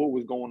don't know what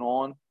was going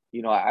on.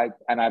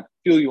 I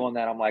feel you on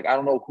that. I'm like, I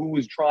don't know who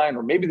was trying,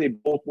 or maybe they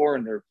both were,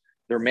 and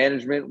their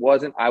management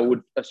wasn't. I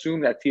would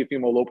assume that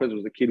Teofimo Lopez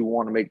was the kid who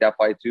wanted to make that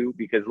fight too,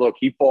 because look,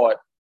 he fought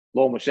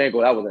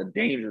Lomachenko. That was a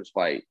dangerous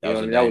fight. That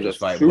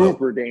was a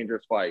super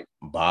dangerous fight.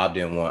 Bob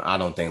didn't want. I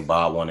don't think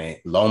Bob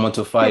wanted Loma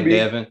to fight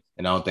Devin,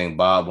 and I don't think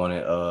Bob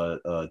wanted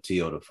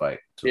Teo to fight.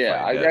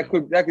 That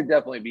could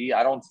definitely be.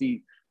 I don't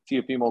see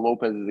Teofimo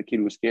Lopez is a kid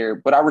who was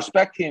scared, but I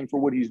respect him for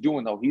what he's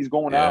doing though. He's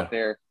going out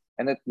there,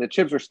 and the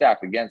chips are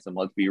stacked against him.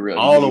 Let's be real.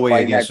 All the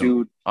way against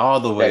him. All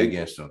the way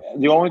against him.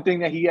 The only thing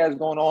that he has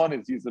going on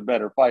is he's a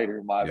better fighter,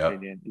 in my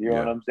opinion. You know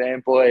what I'm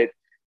saying? But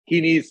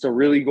he needs to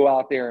really go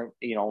out there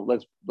and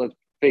let's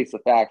face the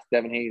facts.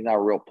 Devin Haney's not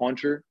a real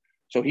puncher,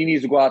 so he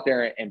needs to go out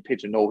there and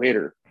pitch a no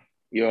hitter.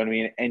 You know what I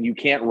mean? And you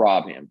can't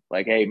rob him.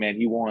 Like, hey, man,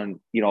 he won,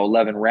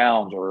 11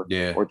 rounds or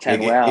 10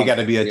 rounds. It got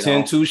to be a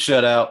 10-2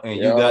 shutout, and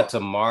you got to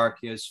mark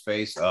his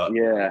face up.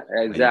 Yeah,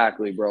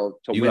 exactly, bro.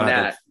 To win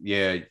that.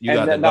 You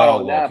got to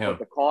dog walk him. But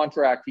the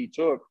contract he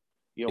took,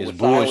 was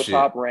bullshit.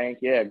 Top rank.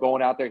 Yeah,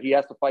 going out there, he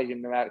has to fight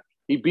him no matter.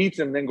 He beats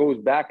him, then goes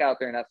back out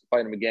there and has to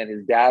fight him again.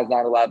 His dad's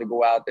not allowed to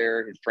go out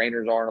there. His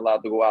trainers aren't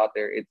allowed to go out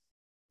there.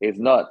 It's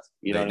nuts.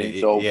 You know what I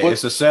mean? So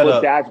it's a setup.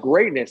 But that's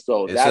greatness,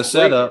 though. It's a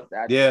setup.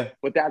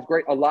 But that's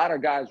great. A lot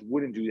of guys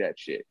wouldn't do that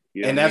shit.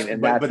 You know and that's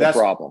the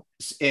problem.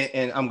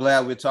 And I'm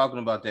glad we're talking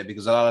about that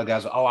because a lot of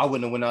guys are, I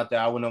wouldn't have went out there.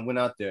 I wouldn't have went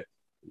out there.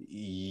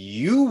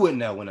 You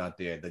wouldn't have went out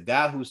there. The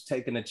guy who's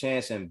taking a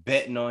chance and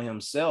betting on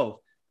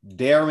himself,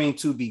 daring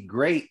to be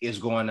great, is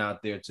going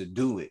out there to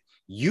do it.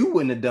 You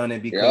wouldn't have done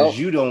it because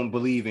you don't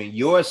believe in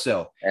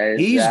yourself.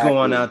 Exactly. He's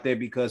going out there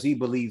because he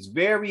believes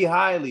very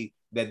highly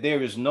that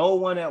there is no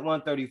one at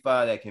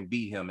 135 that can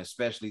beat him,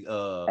 especially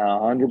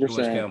 100%.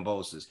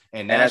 Kambosos.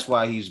 And that's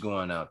why he's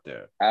going out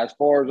there. As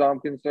far as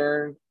I'm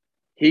concerned,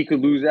 he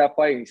could lose that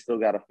fight and he still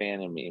got a fan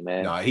in me,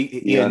 man. No,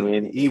 you know what I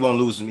mean? he won't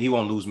lose him. He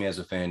won't lose me as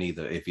a fan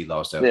either if he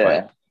lost that fight.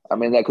 Yeah. I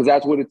mean, because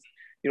that's what it's,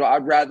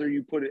 I'd rather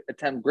you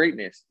attempt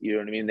greatness, you know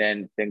what I mean,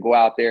 than go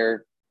out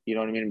there, you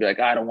know what I mean, and be like,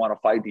 I don't want to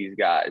fight these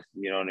guys,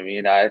 you know what I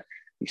mean? You're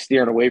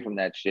steering away from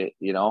that shit,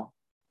 you know?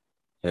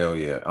 Hell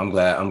yeah. I'm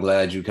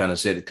glad you kind of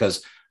said it,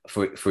 because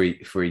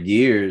for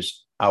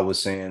years I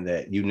was saying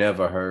that you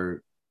never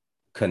heard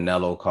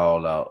Canelo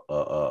call out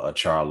a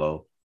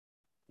Charlo.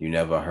 You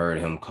never heard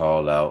him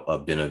call out a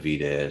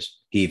Benavidez.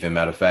 He even,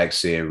 matter of fact,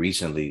 said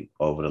recently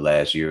over the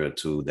last year or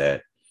two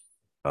that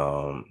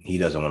he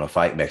doesn't want to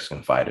fight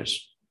Mexican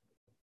fighters.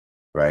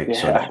 Right.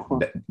 Yeah. So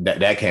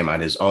that came out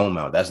of his own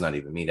mouth. That's not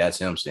even me. That's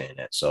him saying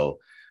that. So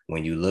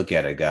when you look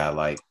at a guy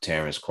like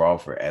Terrence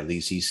Crawford, at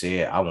least he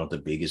said, I want the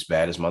biggest,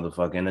 baddest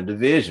motherfucker in the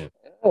division.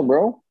 Yeah,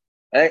 bro.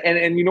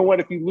 And you know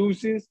what? If he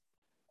loses,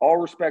 all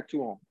respect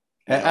to him.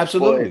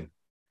 Absolutely.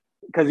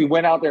 Because he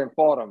went out there and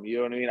fought him. You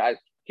know what I mean?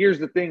 Here's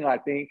the thing, I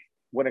think,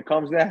 when it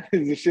comes to that,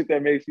 is the shit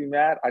that makes me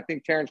mad. I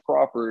think Terrence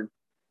Crawford,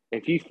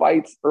 if he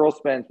fights Errol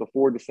Spence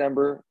before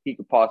December, he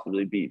could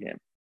possibly beat him.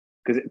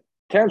 Because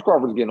Terrence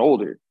Crawford's getting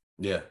older.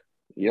 Yeah.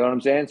 You know what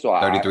I'm saying? So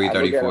 33,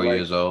 34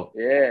 years old.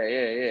 Yeah.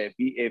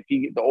 If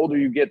he the older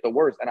you get, the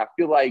worse. And I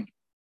feel like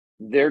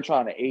they're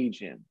trying to age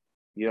him.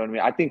 You know what I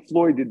mean? I think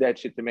Floyd did that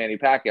shit to Manny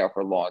Pacquiao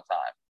for a long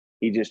time.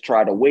 He just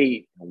tried to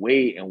wait.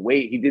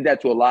 He did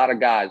that to a lot of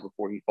guys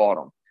before he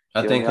fought him.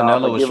 I think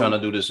Canelo was trying to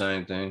do the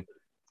same thing.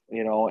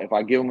 You know, if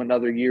I give him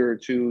another year or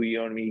two, you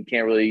know what I mean? He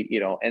can't really,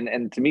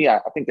 and to me, I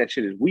think that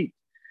shit is weak,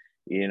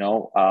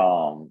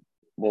 well,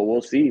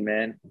 we'll see,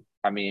 man.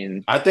 I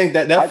mean, I think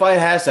that fight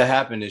has to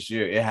happen this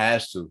year. It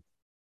has to.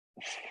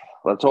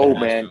 Let's hope,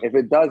 man. If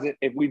it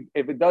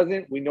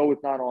doesn't, we know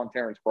it's not on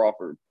Terrence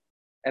Crawford.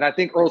 And I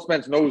think Errol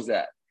Spence knows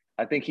that.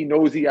 I think he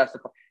knows he has to.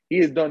 He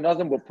has done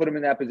nothing but put him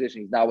in that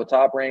position. He's not with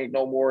Top Rank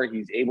no more.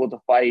 He's able to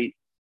fight,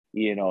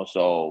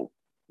 so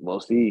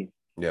we'll see.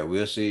 Yeah,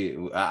 we'll see.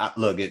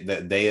 Look,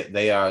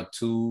 they are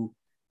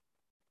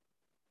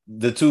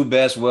the two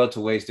best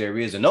welterweights there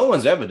is, and no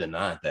one's ever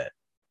denied that.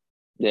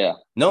 Yeah,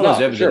 no one's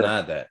ever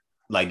denied that.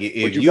 Like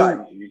if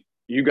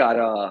you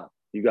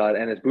got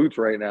Ennis Boots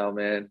right now,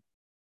 man.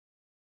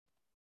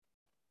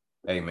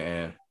 Hey,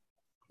 man,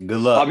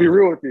 good luck. I'll be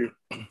real with you.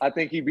 I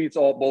think he beats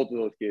both of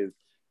those kids.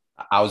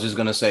 I was just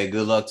gonna say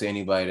good luck to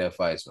anybody that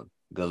fights him.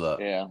 Good luck.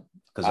 Yeah,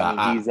 because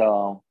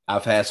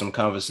I've had some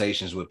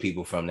conversations with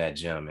people from that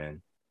gym,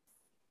 man.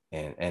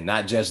 And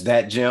not just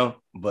that gym,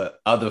 but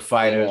other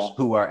fighters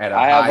who are at a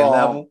high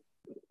level.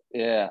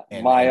 Yeah,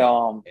 and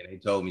they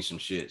told me some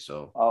shit.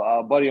 So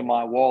a buddy of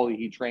mine, Wally,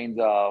 he trains.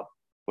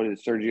 What is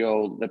it,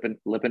 Sergio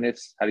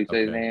Lipinets? How do you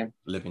say his name?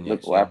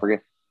 Lipinets. I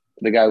forget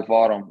the guy who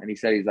fought him, and he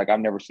said he's like, I've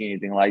never seen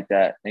anything like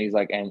that. And he's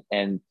like,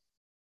 and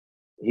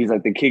he's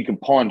like, the kid can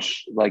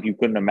punch like you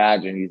couldn't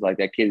imagine. He's like,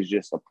 that kid is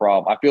just a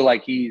problem. I feel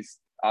like he's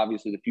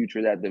obviously the future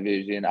of that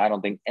division. I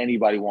don't think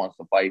anybody wants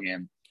to fight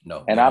him.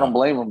 No, and I don't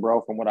blame him,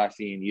 bro. From what I've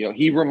seen,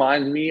 he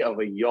reminds me of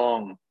a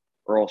young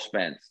Errol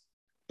Spence,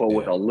 but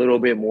with a little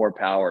bit more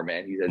power,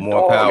 man. He's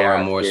more power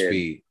and more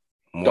speed.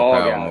 More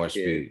power, more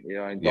speed.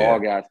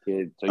 Dog ass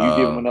kid. So you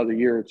give him another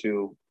year or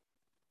two.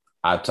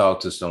 I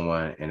talked to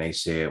someone and they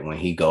said when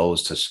he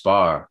goes to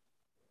spar,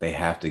 they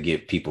have to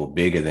get people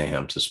bigger than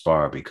him to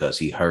spar because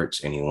he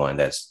hurts anyone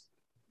that's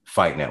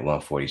fighting at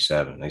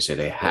 147. They said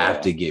they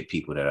have to get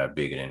people that are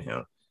bigger than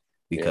him.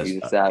 Because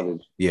he's a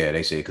savage.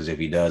 They say because if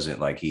he doesn't,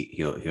 like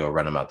he'll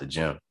run him out the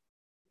gym.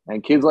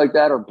 And kids like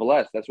that are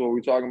blessed. That's what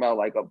we're talking about,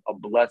 like a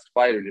blessed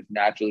fighter that's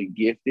naturally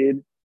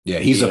gifted. Yeah,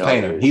 he's a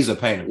painter. He's a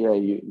painter. Yeah,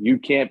 you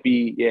can't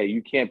be. Yeah,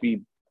 you can't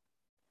be.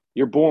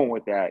 You're born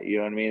with that. You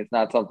know what I mean? It's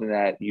not something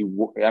that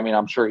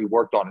I'm sure he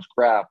worked on his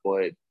craft,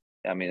 but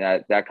I mean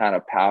that kind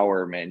of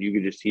power, man. You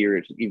could just hear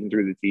it even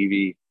through the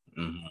TV.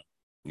 Mm-hmm.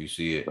 You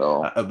see it.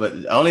 So,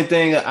 but the only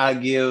thing I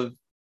give.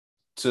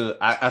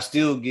 I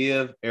still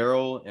give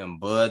Errol and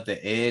Bud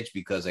the edge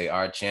because they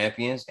are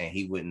champions and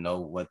he wouldn't know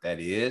what that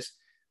is.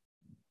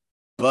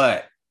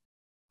 But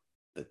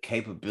the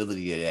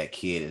capability of that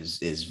kid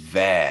is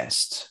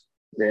vast.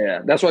 Yeah,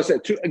 that's why I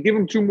said give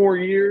him 2 more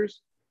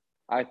years.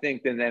 I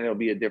think then it'll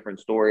be a different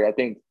story. I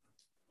think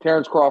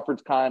Terrence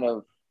Crawford's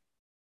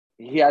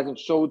he hasn't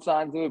showed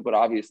signs of it, but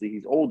obviously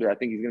he's older. I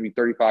think he's going to be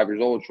 35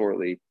 years old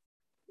shortly.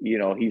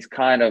 He's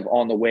kind of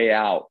on the way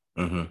out.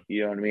 Mm-hmm.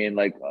 You know what I mean?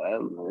 Like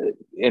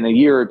in a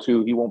year or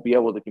two, he won't be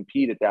able to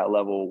compete at that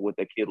level with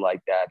a kid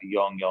like that, a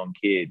young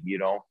kid,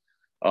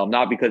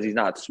 not because he's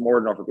not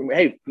smart enough.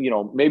 Hey,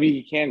 maybe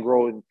he can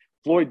grow. And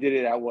Floyd did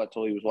it at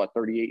till he was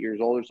 38 years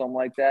old or something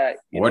like that.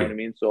 You know what I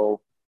mean?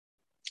 So,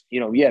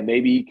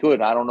 maybe he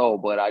could. I don't know,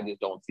 but I just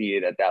don't see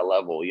it at that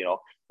level.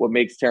 What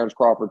makes Terrence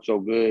Crawford so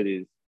good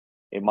is,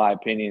 in my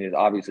opinion, is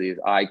obviously his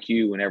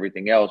IQ and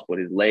everything else, but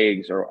his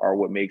legs are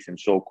what makes him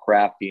so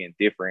crafty and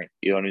different.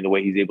 You know what I mean? The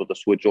way he's able to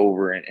switch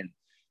over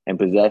and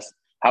possess.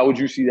 How would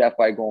you see that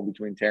fight going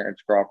between Terrence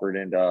Crawford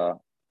and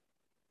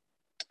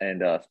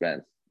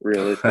Spence,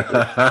 realistically?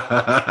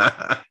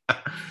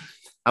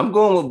 I'm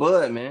going with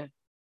Bud, man.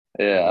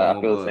 Yeah, I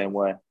feel the same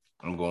way.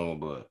 I'm going with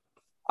Bud.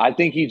 I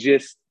think he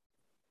just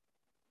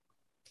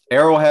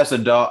Errol has a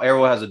dog.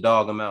 Errol has a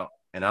dog him out,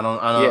 and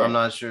I'm yeah,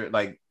 not sure.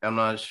 Like, I'm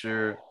not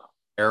sure.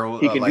 Errol,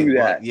 he can do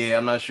but that. yeah,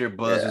 I'm not sure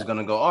Buzz is Yeah.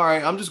 gonna go. All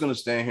right, I'm just gonna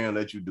stand here and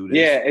let you do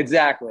Yeah, this.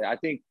 exactly. I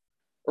think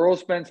Earl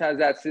Spence has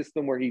that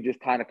system where he just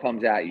kind of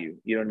comes at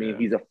you. You know what I mean? Yeah,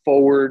 He's a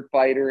forward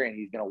fighter and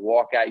he's going to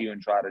walk at you and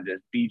try to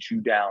just beat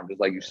you down, just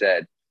like you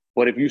said.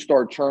 But if you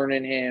start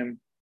turning him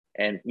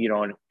and,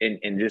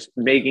 and just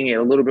making it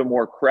a little bit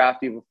more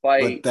crafty of a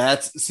but fight.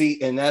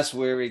 that's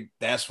where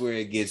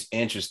it gets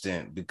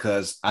interesting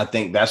because I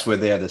think that's where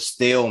they're the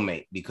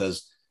stalemate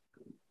because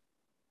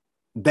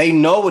they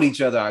know what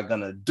each other are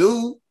gonna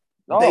do.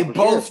 Oh, They for sure.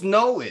 both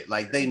know it.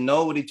 Like they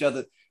know what each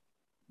other.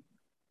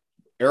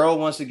 Errol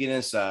wants to get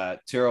inside.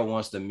 Terrell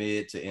wants the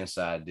mid to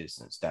inside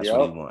distance. That's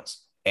what he Yep.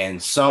 wants.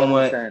 And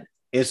someone, 100%.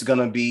 it's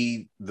gonna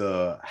be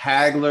the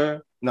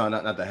Hagler. No,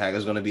 not the Hagler.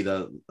 It's gonna be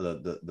the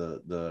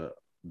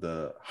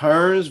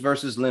Hearns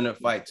versus Leonard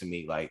fight to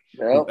me. Like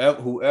Yep.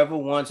 whoever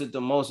wants it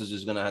the most is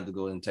just gonna have to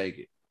go and take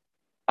it.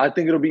 I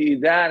think it'll be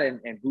that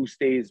and who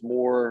stays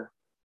more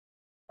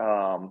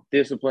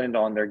disciplined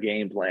on their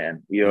game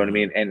plan. You know what I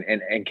mean?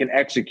 And can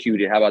execute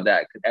it. How about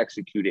that? Can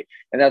execute it.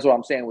 And that's what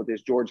I'm saying with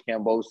this George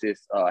Kambosos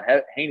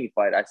Haney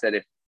fight. I said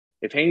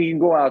if Haney can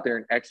go out there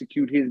and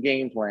execute his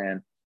game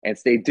plan and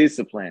stay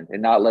disciplined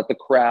and not let the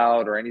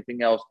crowd or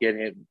anything else get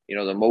him,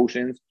 the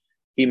emotions,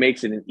 he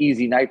makes it an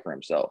easy night for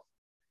himself.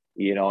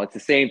 It's the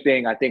same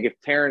thing. I think if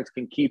Terrence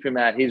can keep him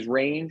at his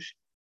range,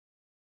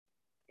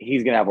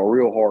 he's gonna have a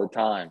real hard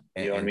time.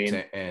 You know what I mean?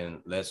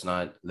 And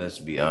let's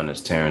be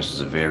honest, Terrence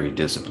is a very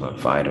disciplined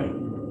fighter.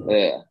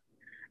 Yeah.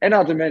 And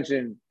not to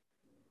mention,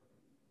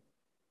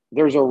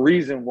 there's a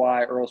reason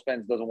why Earl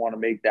Spence doesn't want to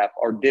make that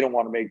or didn't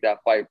want to make that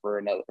fight for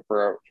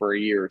a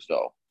year or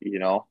so.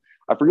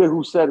 I forget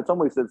who said it.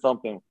 Somebody said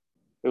something.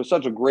 It was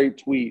such a great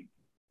tweet.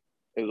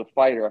 It was a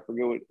fighter. I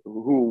forget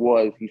who it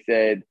was. He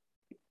said,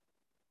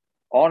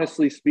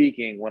 honestly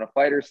speaking, when a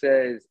fighter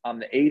says I'm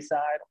the A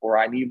side or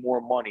I need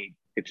more money,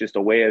 it's just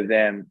a way of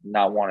them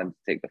not wanting to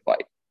take the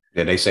fight.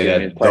 Yeah, they say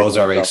that those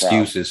are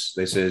excuses.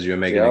 They says you're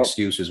making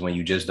excuses when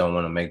you just don't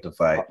want to make the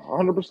fight.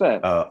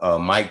 100%.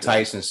 Mike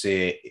Tyson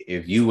said,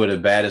 if you were the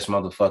baddest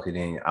motherfucker,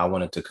 then I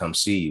wanted to come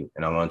see you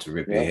and I wanted to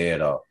rip your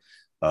head off.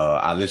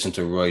 I listened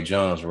to Roy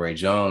Jones. Roy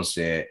Jones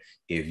said,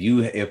 if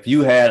you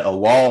had a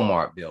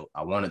Walmart bill,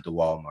 I wanted the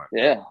Walmart.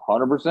 Yeah,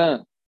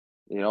 100%.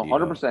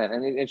 100%.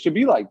 And it should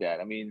be like that.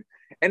 I mean,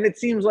 and it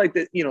seems like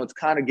that, it's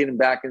kind of getting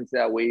back into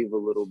that wave a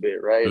little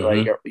bit, right?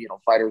 Mm-hmm. Like,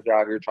 fighters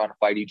out here trying to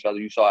fight each other.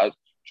 You saw, of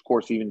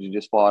course, Stevens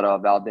just fought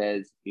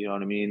Valdez. You know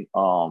what I mean?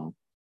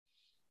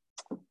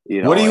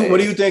 What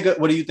do you think?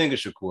 What do you think of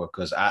Shakur?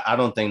 Because I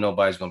don't think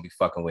nobody's gonna be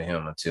fucking with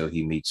him until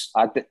he meets.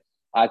 I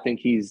think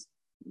he's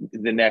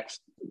the next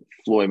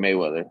Floyd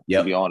Mayweather.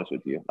 To be honest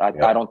with you, I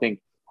don't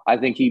think. I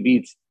think he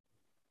beats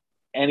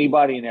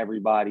anybody and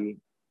everybody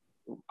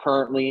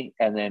currently,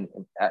 and then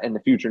in the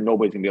future,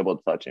 nobody's gonna be able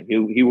to touch him.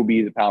 He will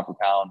be the pound for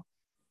pound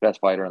best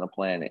fighter on the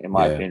planet, in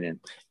my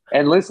opinion.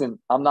 And listen,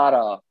 I'm not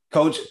a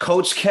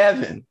Coach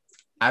Kevin.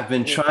 I've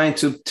been trying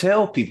to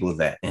tell people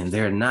that, and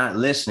they're not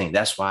listening.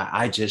 That's why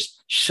I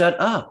just shut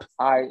up.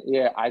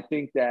 I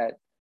think that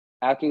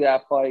after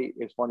that fight,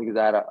 it's funny because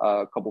I had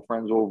a couple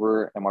friends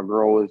over, and my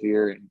girl was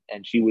here,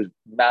 and she was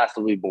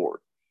massively bored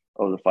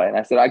of the fight. And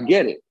I said, I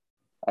get it.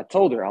 I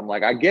told her, I'm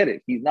like, I get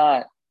it. He's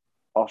not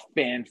a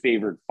fan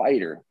favorite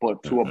fighter,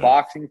 but to a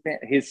boxing fan,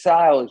 his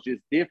style is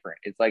just different.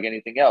 It's like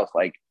anything else.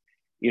 Like,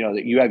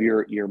 that you have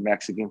your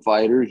Mexican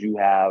fighters, you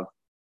have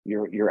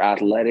your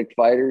athletic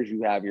fighters,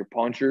 you have your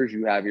punchers,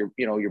 you have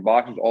your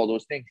boxers, all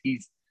those things.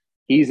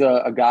 He's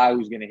a guy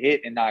who's going to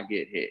hit and not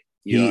get hit.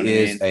 He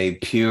is a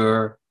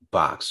pure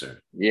boxer.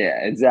 Yeah,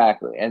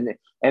 exactly. And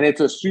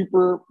it's a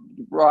super,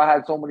 bro. I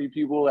had so many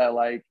people that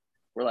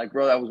were like,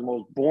 bro, that was the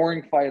most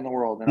boring fight in the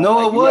world. And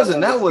no, it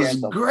wasn't. That was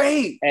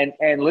great.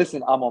 And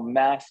listen, I'm a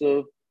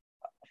massive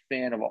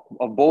fan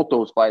of both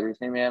those fighters,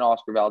 him and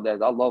Oscar Valdez.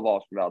 I love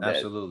Oscar Valdez.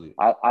 Absolutely.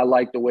 I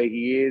like the way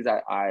he is.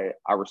 I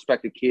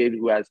respect a kid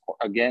who has,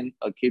 again,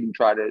 a kid who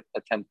tried to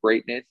attempt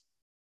greatness,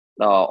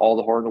 all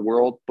the heart in the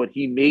world, but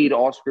he made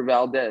Oscar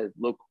Valdez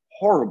look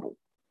horrible.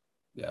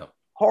 Yeah.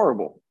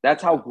 Horrible.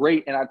 That's how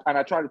great. And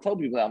I try to tell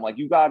people that. I'm like,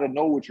 you got to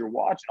know what you're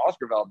watching.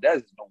 Oscar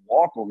Valdez is no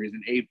walkover. He's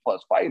an A+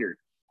 fighter.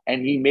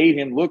 And he made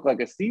him look like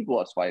a C+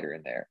 fighter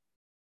in there.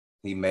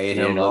 He made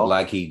him look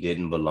like he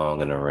didn't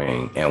belong in the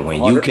ring. And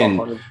when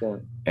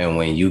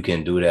you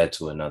can do that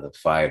to another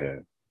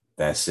fighter,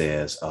 that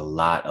says a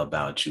lot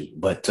about you.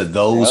 But to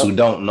those who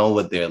don't know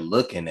what they're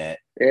looking at,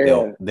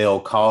 they'll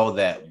call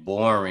that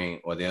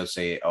boring, or they'll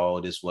say, oh,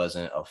 this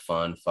wasn't a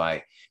fun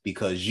fight,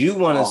 because you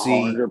want to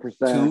see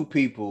 2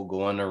 people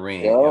go in the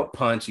ring and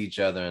punch each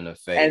other in the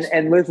face.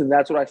 And listen,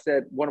 that's what I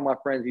said. One of my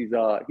friends, he's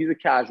a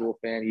casual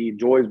fan. He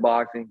enjoys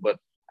boxing, but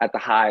at the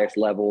highest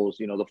levels,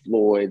 the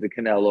Floyd, the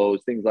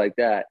Canelos, things like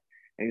that.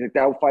 And he's like,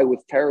 that fight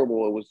was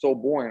terrible. It was so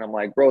boring. I'm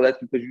like, bro, that's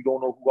because you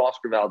don't know who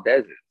Oscar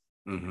Valdez is.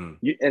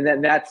 Mm-hmm. And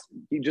then that's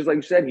just like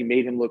you said, he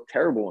made him look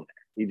terrible in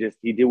there.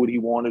 He did what he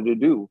wanted to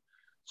do.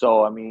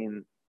 So, I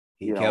mean,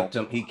 You know,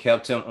 He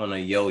kept him on a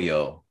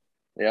yo-yo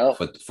yeah.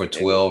 for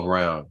 12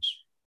 rounds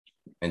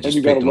and And just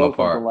you gotta picked him love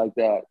something apart. like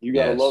that. You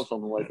gotta love Yes.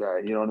 something like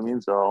that. You know what I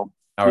mean? So All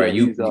yeah, right,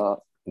 he's we, the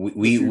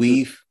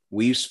we future.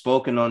 we've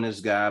spoken on this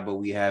guy, but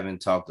we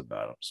haven't talked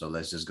about him. So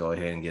let's just go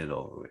ahead and get it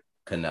over with.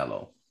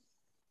 Canelo.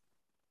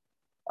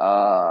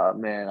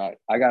 Man,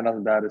 I got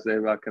nothing bad to say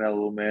about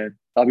Canelo, man.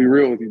 I'll be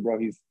real with you, bro.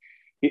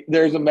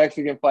 There's a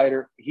Mexican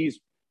fighter. He's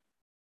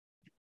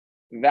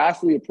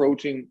vastly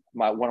approaching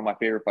one of my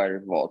favorite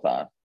fighters of all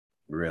time.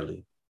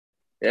 Really?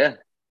 Yeah,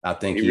 I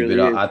think he he bit really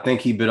off. is. I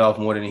think he bit off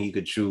more than he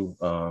could chew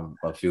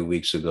a few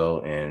weeks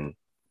ago, and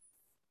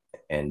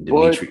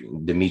But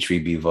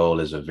Dimitri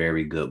Bivol is a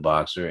very good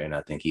boxer, and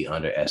I think he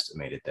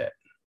underestimated that.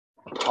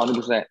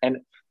 100%. And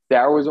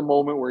there was a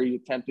moment where he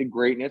attempted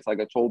greatness, like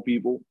I told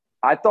people.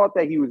 I thought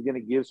that he was going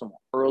to give some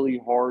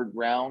early hard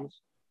rounds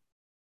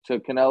to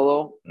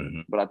Canelo,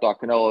 but I thought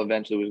Canelo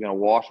eventually was going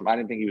to wash him. I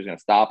didn't think he was going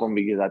to stop him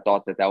because I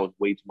thought that was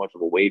way too much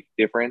of a weight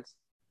difference.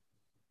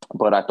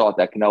 But I thought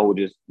that Canelo would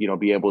just,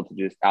 be able to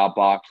just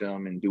outbox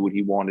him and do what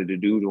he wanted to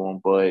do to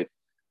him. But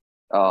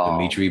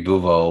Dimitri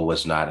Bivol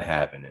was not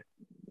having it.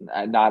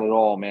 not at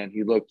all, man.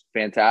 He looked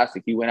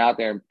fantastic. He went out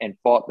there and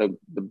fought the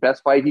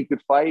best fight he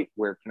could fight,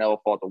 where Canelo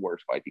fought the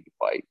worst fight he could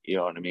fight. You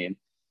know what I mean?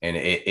 And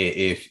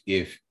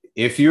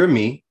if you're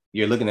me,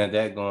 you're looking at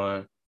that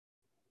going,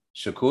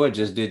 Shakur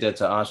just did that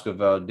to Oscar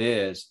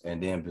Valdez,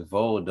 and then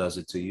Bivol does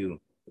it to you.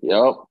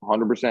 Yep,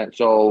 100%.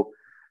 So,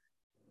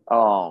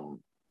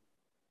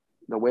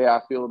 the way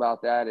I feel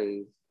about that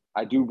is,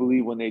 I do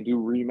believe when they do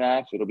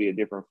rematch, it'll be a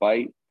different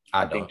fight.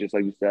 I think, just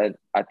like you said,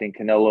 I think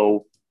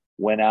Canelo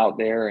went out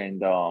there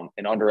and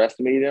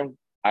underestimated him.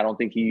 I don't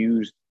think he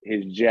used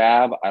his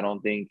jab. I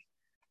don't think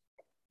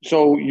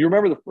so. You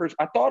remember the first?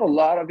 I thought a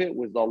lot of it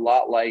was a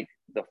lot like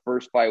the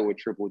first fight with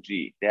Triple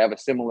G. They have a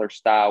similar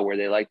style where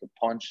they like to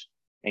punch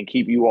and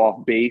keep you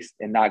off base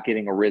and not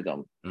getting a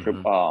rhythm.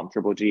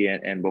 Triple G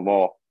and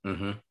Bivol.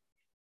 Mm-hmm.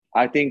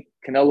 I think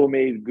Canelo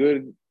made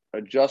good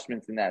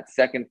adjustments in that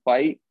second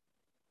fight,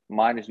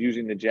 minus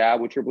using the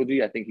jab with Triple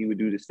G. I think he would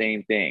do the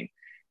same thing.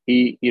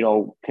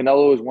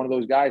 Canelo is one of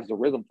those guys, he's a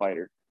rhythm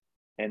fighter,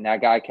 and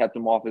that guy kept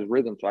him off his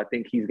rhythm. So I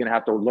think he's going to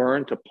have to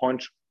learn to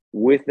punch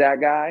with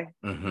that guy.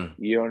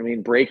 Mm-hmm. You know what I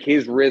mean? Break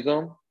his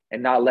rhythm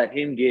and not let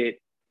him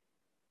get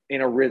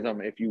in a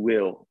rhythm, if you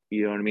will.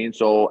 You know what I mean?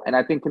 So, and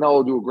I think Canelo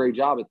will do a great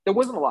job. There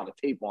wasn't a lot of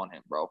tape on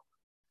him, bro.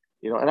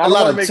 And I don't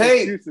want to make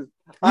excuses.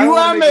 You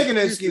are making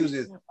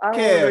excuses. I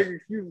don't want to make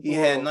excuses. He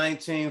had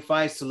 19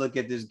 fights to look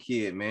at this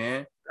kid,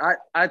 man.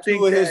 I think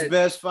two of his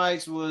best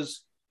fights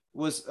was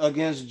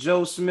against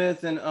Joe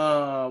Smith and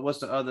what's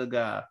the other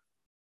guy?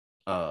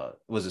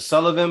 Was it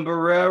Sullivan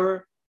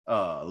Barrera?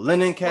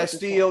 Lennon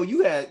Castillo.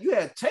 You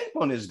had tape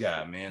on this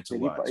guy, man, to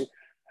watch.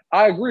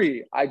 I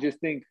agree. I just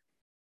think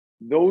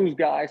those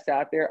guys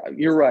sat there.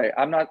 You're right.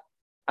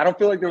 I don't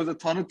feel like there was a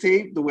ton of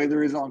tape the way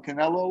there is on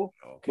Canelo.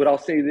 Okay. But I'll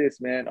say this,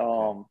 man.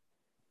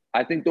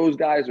 I think those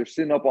guys are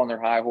sitting up on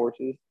their high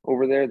horses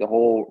over there, the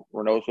whole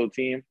Reynoso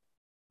team.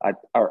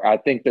 I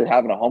think they're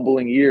having a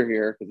humbling year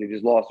here because they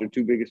just lost their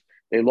two biggest.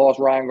 They lost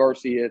Ryan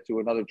Garcia to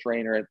another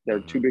trainer.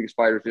 Their two biggest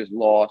fighters just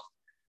lost.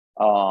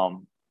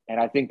 And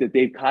I think that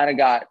they've kind of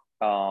got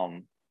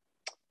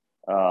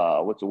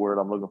what's the word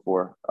I'm looking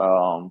for?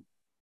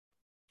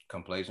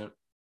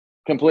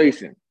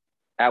 Complacent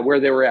at where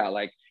they were at.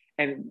 Like,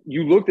 and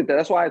you looked at that.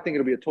 That's why I think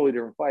it'll be a totally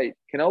different fight.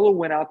 Canelo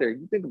went out there.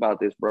 You think about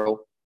this, bro.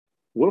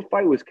 What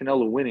fight was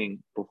Canelo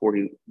winning before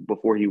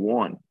he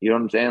won? You know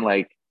what I'm saying?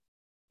 Like,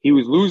 he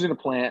was losing a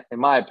Plant, in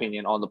my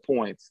opinion, on the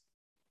points.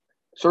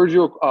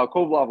 Sergio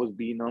Kovalev was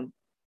beating him.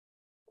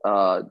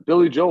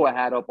 Billy Joe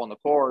had up on the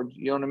cards.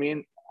 You know what I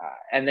mean?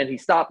 And then he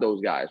stopped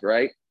those guys,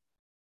 right?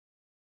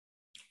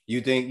 You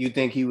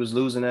think he was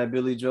losing that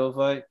Billy Joe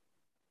fight?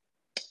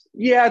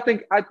 Yeah, I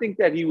think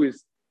that he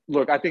was.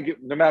 Look, I think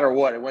no matter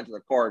what, it went to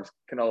the cards.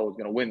 Canelo was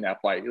going to win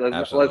that fight.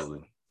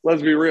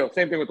 Let's be real.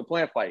 Same thing with the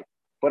Plant fight.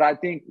 But I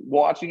think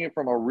watching it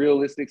from a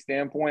realistic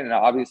standpoint, and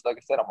obviously, like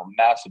I said, I'm a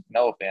massive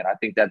Canelo fan. I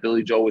think that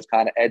Billy Joe was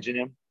kind of edging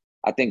him.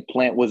 I think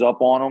Plant was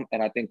up on him,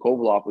 and I think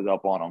Kovalev was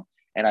up on him.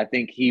 And I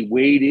think he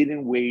waited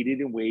and waited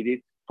and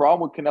waited.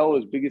 Problem with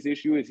Canelo's biggest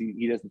issue is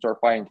he doesn't start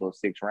fighting until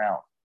the 6th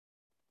round.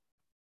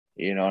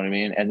 You know what I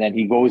mean? And then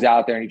he goes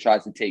out there and he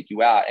tries to take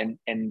you out.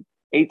 And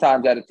 8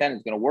 times out of 10,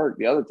 it's going to work.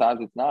 The other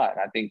times, it's not. And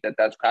I think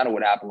that's kind of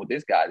what happened with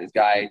this guy. This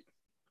guy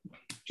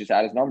just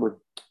had his number.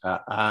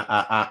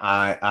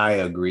 I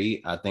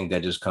agree. I think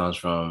that just comes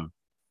from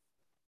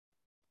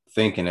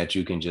thinking that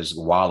you can just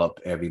wallop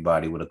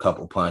everybody with a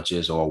couple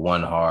punches or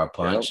one hard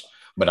punch. Yep.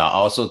 But I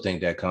also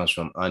think that comes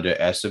from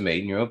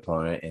underestimating your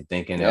opponent and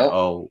thinking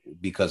that,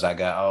 because I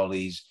got all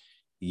these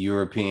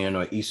European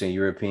or Eastern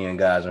European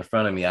guys in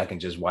front of me, I can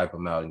just wipe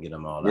them out and get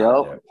them all out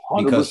of there.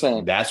 100%.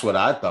 Because that's what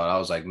I thought. I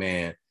was like,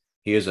 man,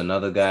 here's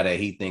another guy that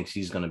he thinks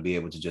he's going to be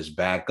able to just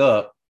back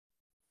up.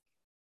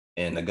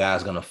 And the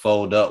guy's going to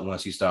fold up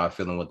once he starts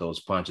feeling what those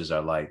punches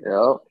are like.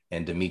 Yep.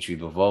 And Dimitri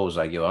Bivol was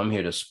like, yo, I'm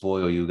here to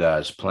spoil you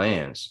guys'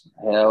 plans.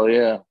 Hell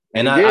yeah.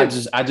 And I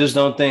just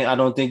don't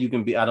think he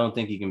can beat him. I don't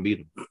think he can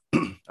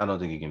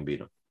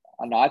beat him.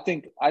 No, I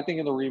think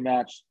in the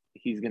rematch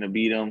he's gonna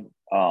beat him.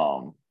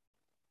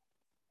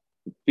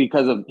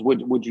 Because of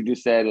what you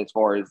just said, as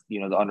far as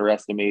the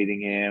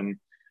underestimating him,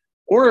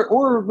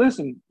 or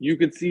listen, you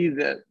could see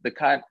the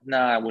kind.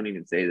 Nah, I wouldn't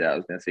even say that. I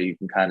was gonna say you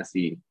can kind of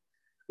see,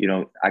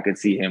 I could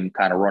see him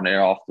kind of running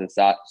off the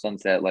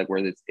sunset, like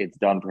where it's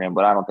done for him.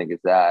 But I don't think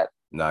it's that.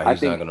 No, I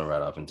he's not think, gonna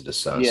ride off into the yeah,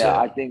 sunset.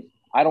 I think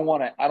I don't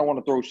want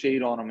to throw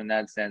shade on him in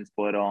that sense,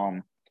 but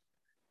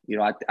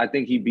I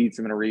think he beats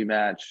him in a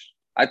rematch.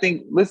 I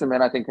think, listen,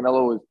 man, I think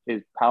Canelo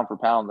is pound for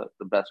pound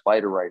the best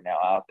fighter right now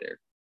out there.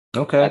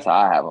 Okay, That's how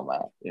I have him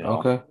at.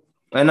 okay.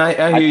 And I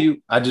I hear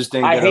you. I just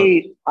think I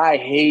that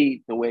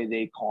hate the way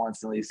they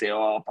constantly say,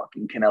 "Oh,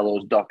 fucking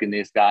Canelo's ducking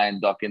this guy and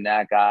ducking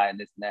that guy and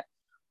this and that."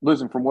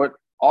 Listen, from what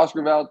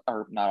Oscar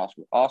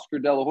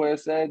De La Hoya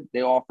said,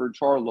 they offered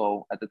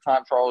Charlo at the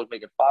time. Charlo was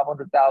making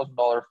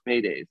 $500,000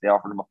 paydays. They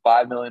offered him a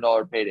 $5 million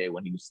payday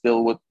when he was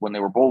still when they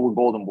were both with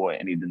Golden Boy,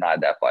 and he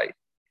denied that fight.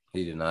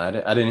 he denied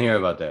it. I didn't hear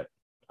about that.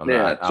 I'm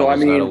Yeah, not. I so I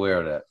was not mean, aware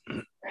of that.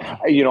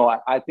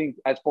 I think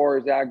as far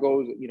as that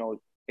goes,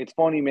 it's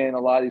funny, man. A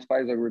lot of these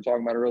fights, like we were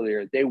talking about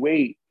earlier, they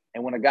wait,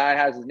 and when a guy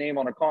has his name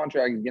on a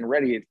contract, he's getting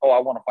ready. It's, I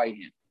want to fight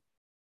him.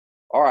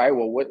 All right,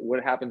 well,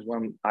 what happens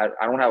when I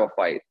don't have a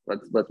fight?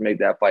 Let's make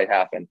that fight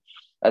happen.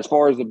 As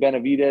far as the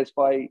Benavidez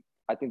fight,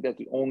 I think that's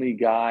the only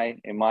guy,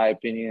 in my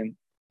opinion,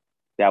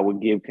 that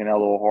would give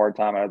Canelo a hard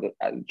time.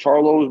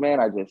 Charlo's, man,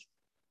 I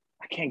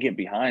can't get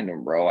behind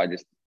him, bro. I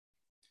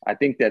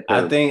think that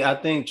I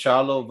think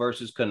Charlo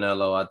versus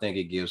Canelo. I think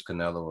it gives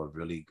Canelo a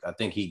really. I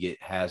think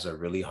has a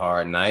really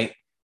hard night,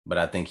 but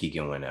I think he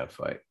can win that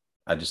fight.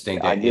 I just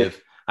think I that get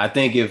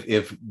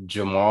if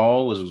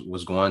Jamal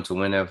was going to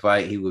win that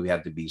fight, he would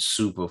have to be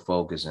super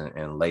focused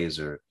and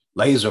laser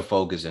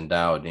focused and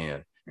dialed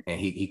in, and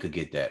he could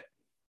get that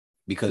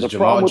because the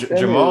problem with them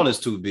Jamal is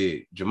is too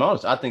big.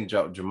 I think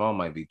Jamal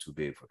might be too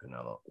big for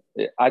Canelo.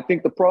 I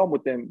think the problem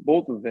with them,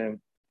 both of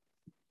them,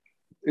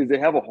 is they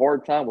have a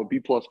hard time with B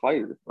plus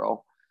fighters,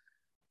 bro.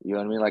 You know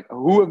what I mean? Like,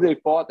 who have they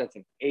fought that's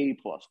an A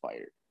plus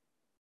fighter?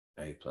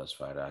 A+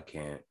 fighter, I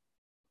can't.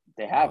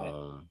 They haven't.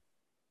 Um,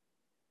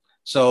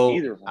 so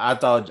Either of them. I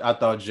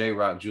thought J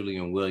Rock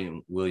Julian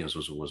Williams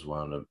was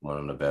one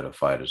of the better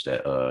fighters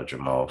that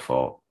Jamal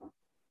fought.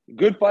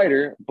 Good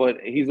fighter, but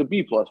he's a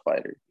B plus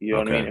fighter. You know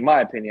what I mean? Okay. In my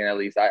opinion, at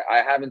least.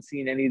 I haven't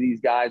seen any of these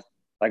guys.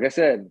 Like I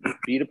said,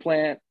 beat a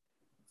plant,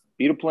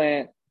 beat a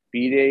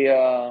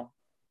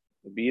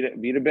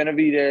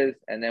Benavidez,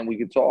 and then we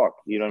could talk.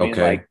 You know what I mean?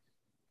 Okay. Like,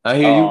 I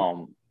hear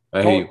you.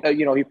 I hear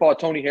you. He fought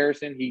Tony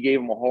Harrison. He gave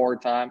him a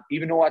hard time,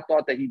 even though I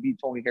thought that he beat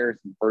Tony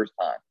Harrison the first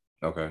time.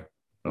 Okay.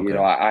 Okay.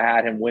 I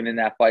had him winning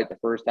that fight the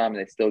first time, and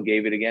they still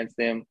gave it against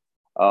him.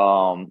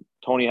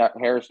 Tony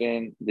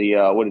Harrison, the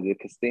what is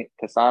it,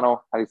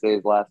 Casano? How do you say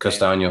his last name?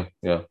 Castano.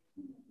 Yeah.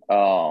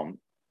 Um,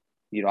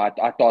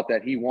 I thought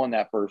that he won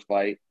that first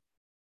fight.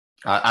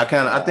 I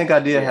think I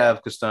did Yeah,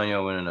 have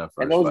Castano winning that and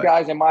first those fight.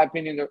 guys, in my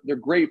opinion, they're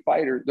great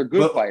fighters. They're good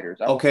But fighters.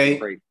 I don't say okay.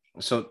 great.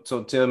 So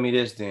tell me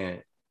this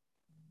then.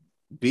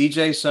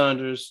 BJ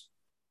Saunders,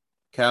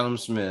 Callum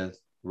Smith,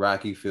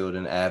 Rocky Field,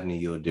 and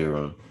Avni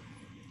Yildirim.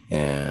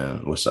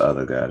 And what's the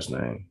other guy's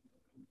name?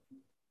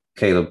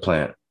 Caleb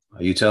Plant.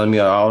 Are you telling me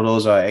all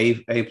those are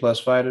A plus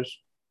fighters?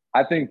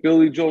 I think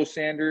Billy Joe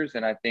Sanders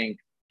and I think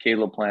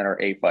Caleb Plant are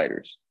A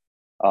fighters.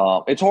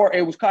 It's hard.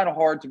 It was kind of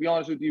hard, to be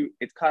honest with you.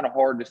 It's kind of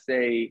hard to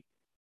say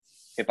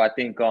if I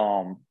think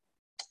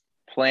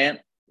Plant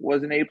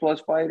was an A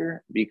plus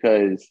fighter,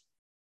 because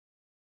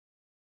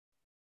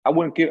I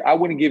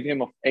wouldn't give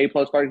him a A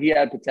plus fighter. He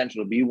had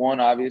potential to be one,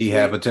 He had obviously,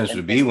 potential to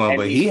and be one, and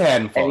but he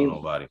hadn't and fought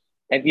nobody.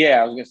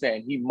 yeah, I was gonna say,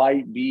 and he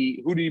might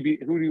be. Who do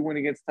you win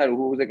against the title?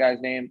 Who was that guy's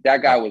name?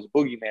 That guy was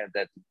Boogeyman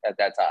at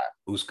that time.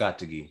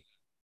 Uskatagi.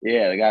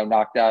 Yeah, the guy who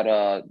knocked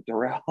out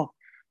Darrell.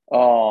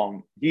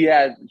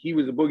 He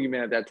was a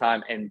boogeyman at that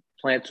time, and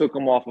Plant took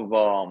him off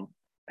of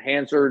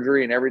hand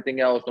surgery and everything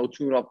else, no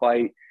tune-up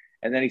fight,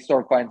 and then he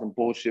started fighting some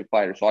bullshit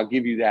fighters. So I'll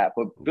give you that.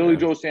 But Billy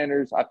Okay. Joe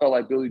Sanders, I felt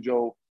like Billy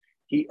Joe,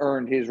 he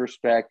earned his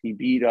respect. He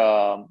beat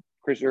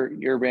Chris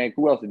Eubank.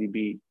 Who else did he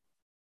beat?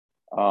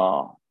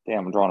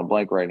 Damn, I'm drawing a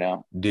blank right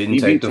now. Didn't He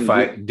take beat the some good.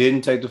 fight.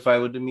 Didn't take the fight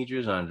with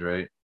Demetrius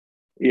Andre.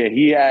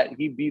 Yeah,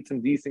 he beat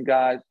some decent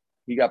guys.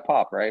 He got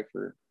popped, right,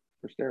 for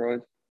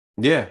steroids.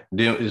 Yeah,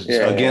 it's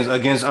Yeah,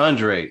 against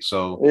Andre.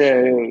 So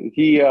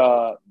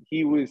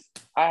he was.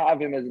 I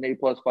have him as an A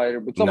plus fighter,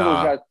 but some of those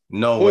nah, guys.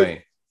 no Look,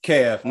 way.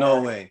 KF, no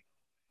uh, way.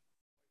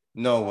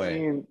 No I way.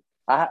 mean,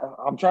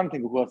 I'm trying to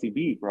think of who else he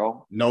beat,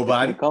 bro. It's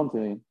Nobody. gonna come to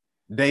me.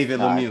 David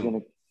Nah, it's Lemieux. gonna.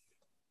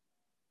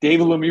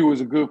 David Lemieux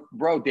was a good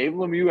bro. David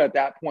Lemieux at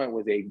that point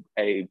was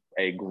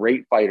a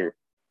great fighter,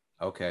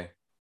 Okay.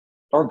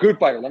 or a good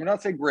fighter. Let me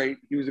not say great.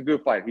 He was a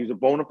good fighter. He was a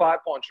bona fide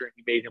puncher, and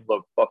he made him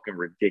look fucking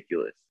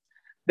ridiculous.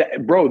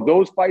 Bro,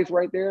 those fights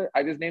right there.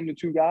 I just named the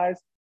two guys.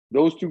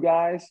 Those two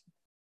guys,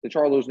 the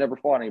Charlos never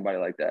fought anybody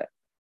like that.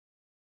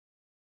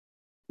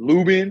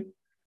 Lubin,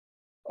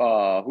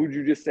 who'd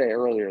you just say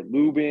earlier?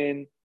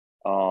 Lubin,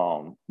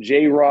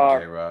 J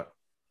Rock, J Rock.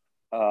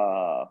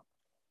 uh,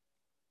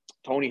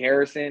 Tony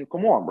Harrison.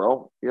 Come on,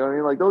 bro. You know what I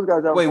mean? Like those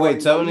guys.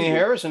 Wait. Tony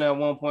Harrison at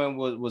one point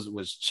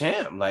was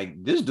champ.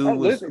 Like this dude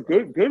was listen,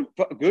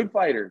 good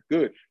fighter.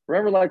 Good.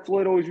 Remember, like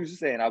Floyd always used to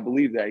say, and I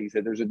believe that he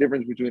said, "There's a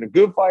difference between a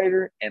good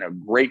fighter and a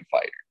great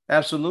fighter."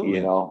 Absolutely.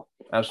 You know,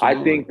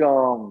 absolutely. I think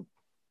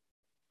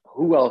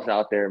who else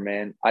out there,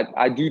 man?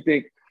 I do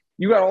think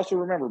you got to also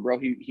remember, bro.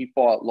 He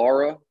fought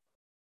Lara,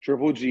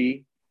 Triple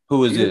G.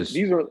 Who is this?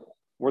 These are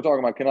we're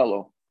talking about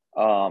Canelo.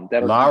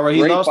 That are Lara,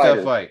 he lost fighters.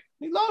 that fight.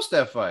 He lost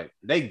that fight.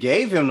 They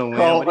gave him the win,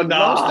 but he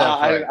lost that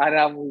fight. I didn't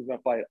have to lose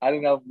that fight. I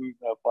didn't have to lose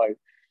that fight.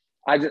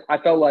 I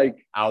felt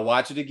like I'll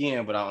watch it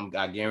again, but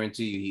I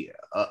guarantee you he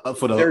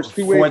for the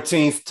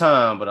 14th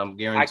time. But I'm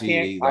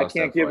guaranteed I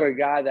can't give a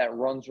guy that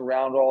runs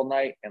around all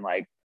night and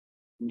like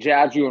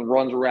jabs you and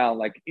runs around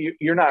like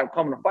you're not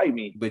coming to fight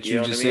me. But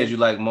you just said you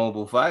like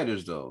mobile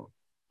fighters though.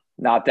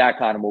 Not that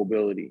kind of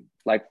mobility.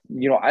 Like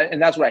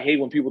and that's what I hate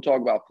when people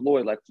talk about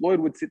Floyd. Like Floyd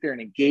would sit there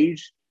and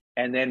engage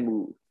and then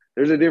move.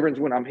 There's a difference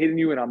when I'm hitting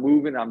you and I'm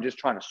moving. And I'm just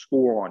trying to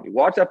score on you.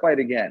 Watch that fight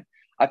again.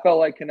 I felt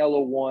like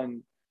Canelo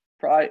won.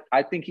 Probably,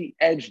 I think he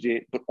edged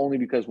it, but only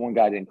because one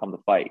guy didn't come to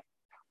fight.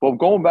 But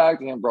going back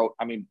to him, bro,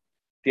 I mean,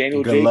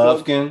 Daniel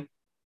Golovkin,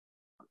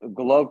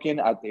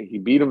 I think he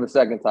beat him the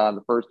second time.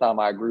 The first time,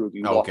 I agree with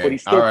you. Okay. But he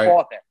still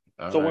fought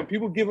them. When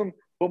people give him,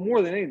 but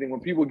more than anything, when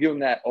people give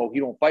him that, he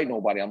don't fight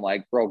nobody, I'm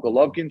like, bro,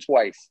 Golovkin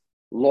twice.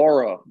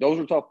 Lara, those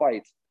are tough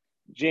fights.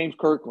 James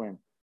Kirkland.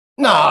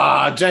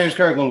 Nah, James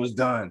Kirkland was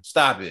done.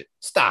 Stop it.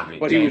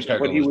 But James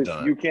Kirkland was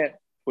done. You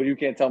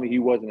can't tell me he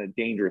wasn't a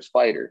dangerous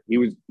fighter.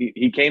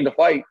 He came to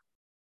fight.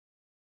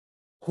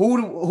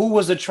 Who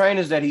was the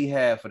trainers that he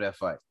had for that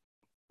fight?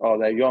 Oh,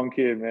 that young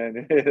kid,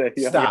 man.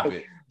 Stop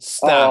it.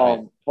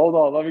 Hold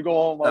on. Let me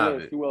go on my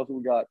list. Who else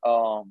we got?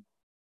 Trying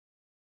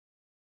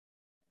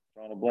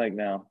to blank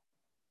now.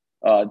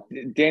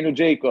 Daniel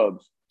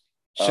Jacobs.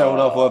 Showed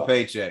up for a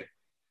paycheck.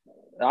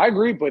 I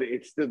agree, but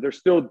there's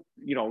still,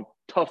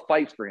 tough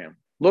fights for him.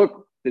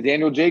 Look, the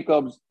Daniel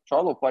Jacobs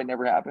Charlo fight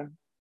never happened.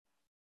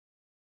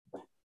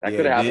 That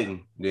could have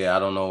happened. Yeah, I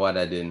don't know why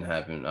that didn't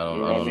happen. I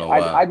don't know why.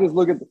 I just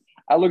look at the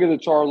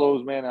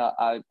Charlos, man.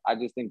 I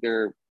just think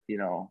they're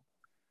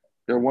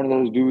one of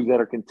those dudes that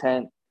are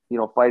content,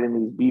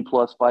 fighting these B+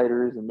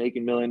 fighters and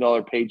making $1 million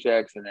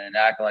paychecks and then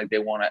acting like they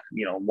want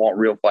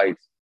real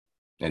fights.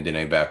 And then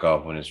they back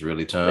off when it's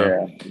really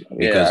time.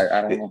 Yeah,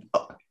 I don't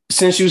know.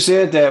 Since you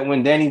said that,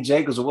 when Danny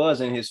Jacobs was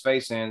in his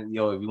face saying, if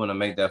you want to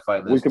make that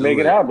fight, we can make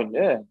it happen.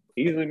 Yeah,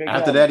 easily make it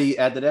happen.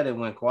 After that, it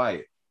went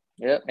quiet.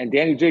 Yeah, and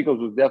Danny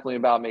Jacobs was definitely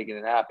about making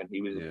it happen. He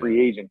was a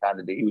free agent kind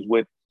of. He was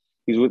with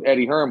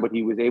Eddie Hearn, but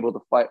he was able to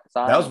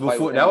sign.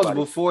 That was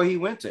before he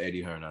went to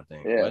Eddie Hearn, I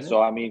think. Yeah,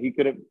 so I mean, he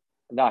could have.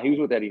 He was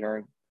with Eddie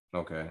Hearn.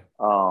 Okay.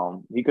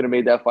 He could have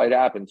made that fight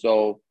happen.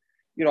 So,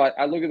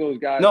 I look at those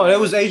guys. No, that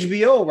was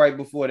HBO right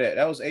before that.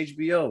 That was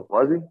HBO.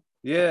 Was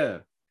he? Yeah,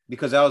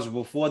 because that was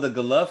before the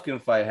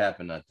Golovkin fight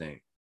happened, I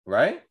think.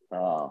 Right? I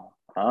don't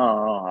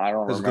know. I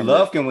don't remember.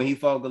 Because Golovkin, when he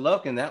fought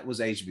Golovkin, that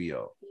was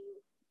HBO.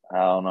 I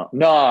don't know.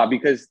 No,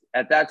 because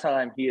at that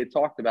time he had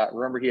talked about.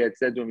 Remember, he had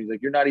said to him, "He's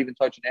like, you're not even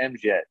touching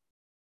M's yet."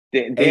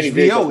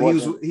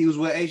 HBO. He was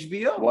with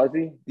HBO. Was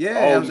he?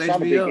 Yeah, it was HBO. A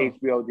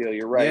big HBO deal.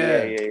 You're right.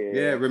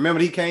 Yeah. Remember,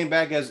 he came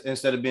back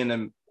instead of being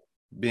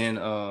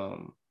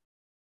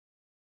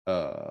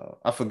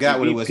I forgot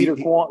what it was. Peter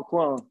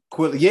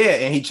Quinn. Yeah,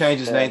 and he changed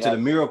his name to the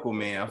Miracle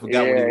Man. I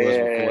forgot what he was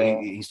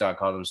before he started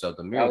calling himself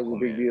the Miracle Man. That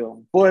was a big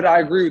deal. But I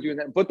agree with you in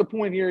that. But the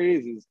point here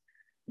is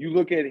you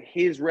look at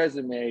his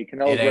resume,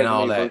 Canelo's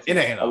resume, it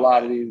ain't a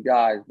lot of these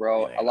guys,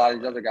 bro. A lot of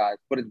these other guys.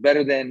 But it's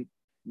better than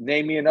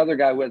name me another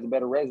guy who has a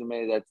better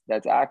resume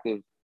that's active.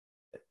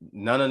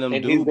 None of them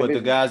do, but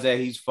the guys that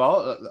he's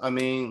fought, I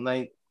mean,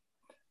 like,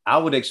 I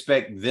would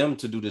expect them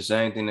to do the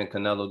same thing that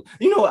Canelo.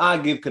 I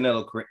give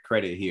Canelo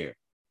credit here.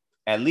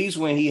 At least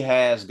when he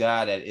has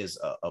guy that is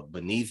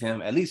beneath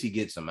him, at least he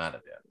gets him out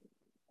of there.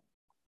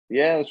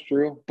 Yeah, that's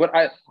true. But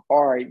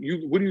all right,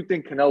 what do you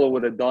think Canelo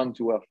would have done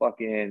to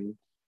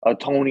a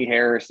Tony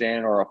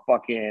Harrison or a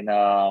fucking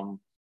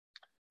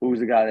who's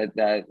the guy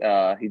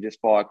that he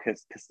just fought?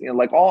 Because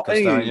like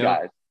any of these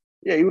guys,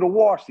 yeah, he would have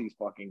washed these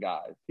fucking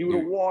guys. He would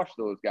have washed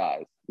those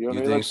guys. You know what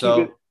I mean? Think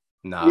so?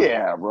 Nah.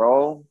 Yeah,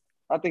 bro.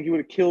 I think he would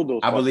have killed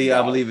those. I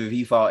believe if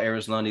he fought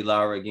Erislandy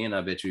Lara again,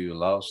 I bet you would have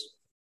lost.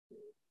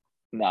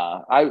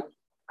 Nah,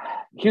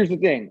 here's the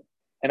thing,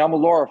 and I'm a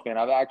Lara fan.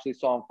 I've actually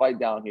saw him fight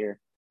down here.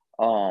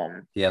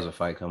 He has a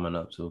fight coming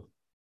up too.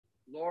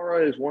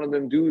 Lara is one of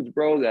them dudes,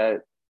 bro,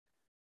 that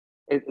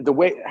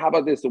how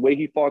about this? The way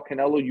he fought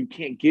Canelo, you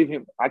can't give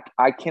him.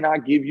 I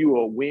cannot give you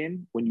a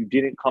win when you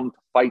didn't come to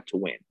fight to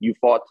win. You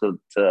fought to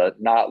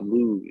not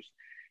lose.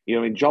 You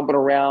know what I mean? Jumping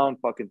around,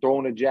 fucking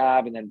throwing a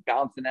jab, and then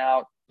bouncing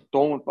out,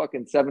 throwing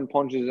fucking 7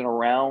 punches in a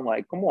round.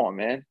 Like, come on,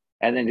 man.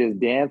 And then just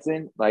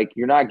dancing. Like,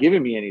 you're not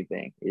giving me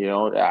anything.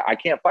 I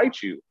can't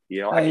fight you.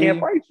 I can't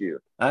fight you.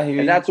 I hear you.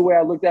 And that's the way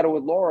I looked at it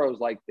with Lara. I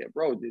was like,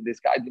 bro, this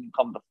guy didn't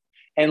come to.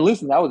 And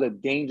listen, that was a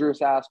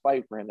dangerous ass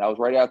fight for him. That was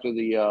right after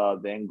the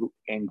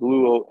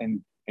Angulo,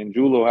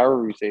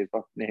 however you say his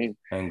fucking name.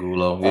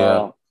 Angulo,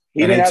 yeah.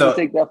 He And didn't they have to told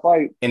take that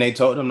fight. and they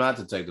told him not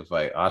to take the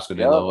fight. Oscar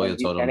De La Yep, Hoya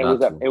told him and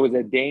not to. it was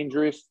a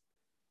dangerous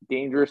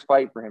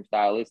fight for him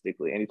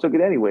stylistically, and he took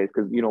it anyways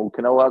because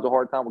Canelo has a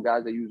hard time with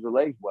guys that use their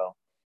legs well.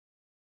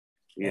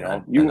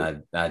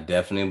 I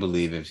definitely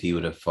believe if he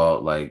would have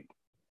fought like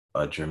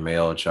a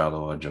Jermell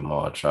Charlo or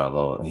Jamal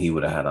Charlo, he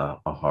would have had a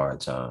hard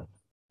time.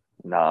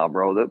 Nah,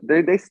 bro,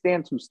 they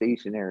stand too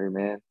stationary,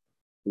 man.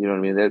 You know what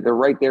I mean? They're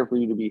right there for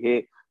you to be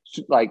hit.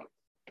 Like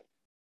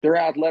they're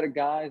athletic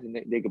guys and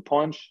they can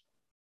punch,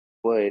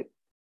 but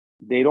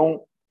they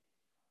don't.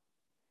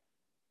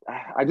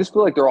 I just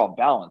feel like they're off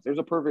balance. There's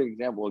a perfect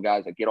example of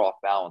guys that get off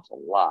balance a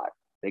lot.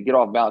 They get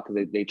off balance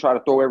because they try to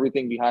throw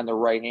everything behind their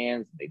right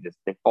hands.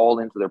 They fall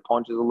into their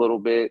punches a little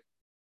bit.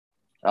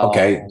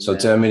 Okay, Oh so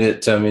man,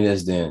 tell me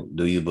this then.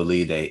 Do you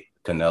believe that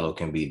Canelo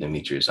can beat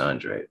Demetrius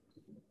Andrade?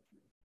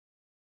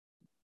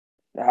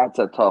 that's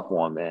a tough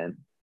one, man.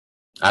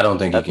 I don't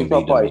think he That's a can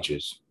beat tough fight.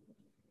 Demetrius.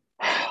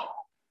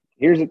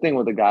 Here's the thing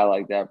with a guy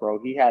like that,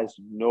 bro. He has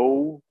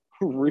no.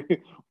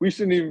 We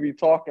shouldn't even be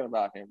talking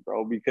about him,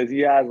 bro, because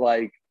he has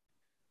like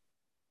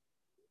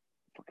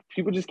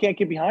people just can't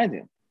get behind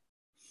him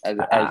as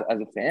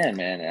a fan,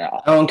 man.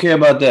 I don't care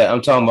about that.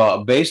 I'm talking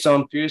about based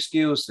on pure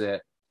skill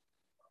set.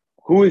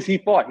 Who has he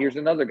fought? Here's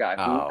another guy.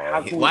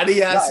 Why do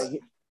you ask?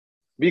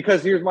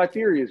 Because here's my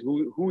theory: is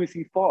who has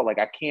he fought? Like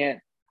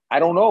I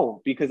don't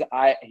know because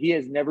he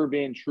has never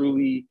been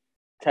truly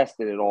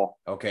tested at all.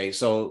 Okay,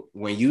 so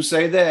when you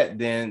say that,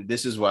 then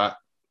this is why.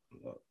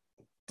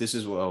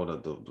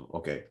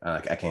 Okay,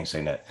 I can't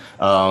say that.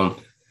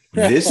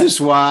 This is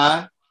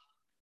why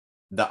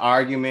the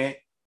argument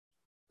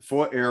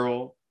for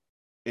Errol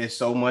is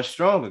so much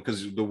stronger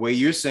because the way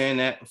you're saying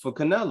that for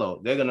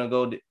Canelo, they're gonna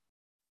go.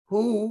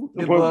 Who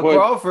did Bud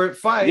Crawford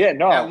fight at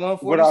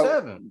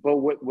 147? But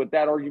with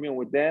that argument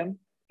with them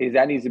is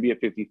that needs to be a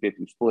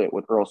 50-50 split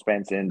with Earl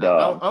Spence and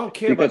I don't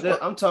care about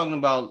that. I'm talking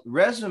about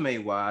resume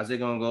wise. They're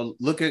gonna go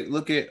look at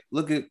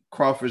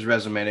Crawford's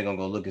resume. They're gonna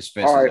go look at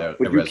Spence's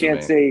but you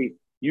resume.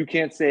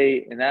 Can't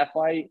say in that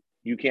fight,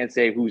 you can't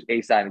say who's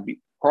A side and B.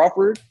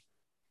 Crawford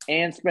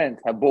and Spence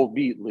have both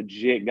beat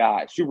legit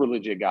guys, super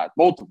legit guys.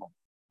 Both of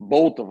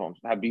them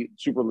have beat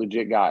super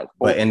legit guys.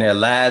 But in their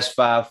last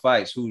 5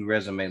 fights, whose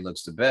resume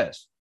looks the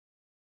best?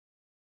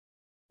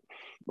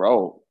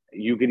 Bro,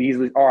 you could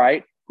easily. All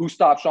right, who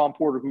stopped Sean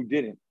Porter? Who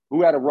didn't?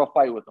 Who had a rough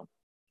fight with him?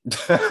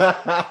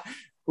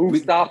 Who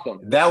stopped him?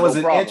 That was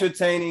an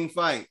entertaining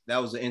fight.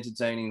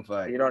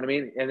 You know what I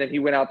mean? And then he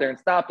went out there and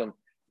stopped him.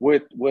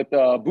 With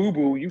Boo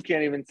Boo, you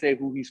can't even say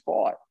who he's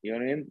fought. You know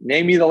what I mean?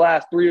 Name me the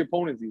last 3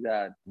 opponents he's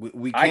had.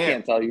 I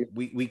can't tell you.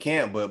 We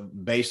can't,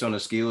 but based on the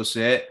skill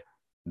set,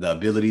 the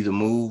ability to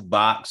move,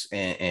 box,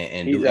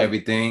 and do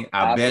everything,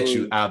 I bet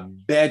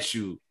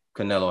you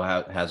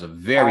Canelo has a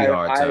very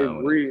hard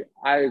time.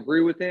 I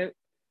agree with him,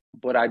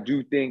 but I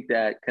do think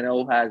that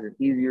Canelo has an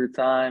easier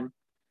time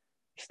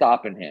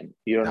stopping him.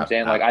 You know what I'm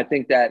saying? I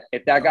think that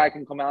if that guy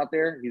can come out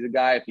there, he's a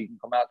guy, if he can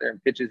come out there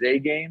and pitch his A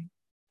game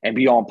and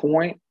be on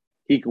point,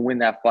 he can win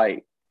that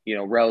fight,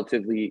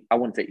 relatively, I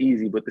wouldn't say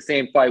easy, but the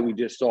same fight we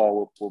just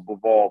saw with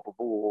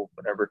Bivol,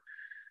 whatever.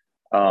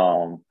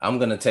 I'm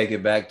going to take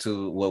it back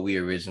to what we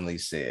originally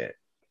said.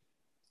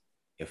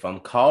 If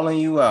I'm calling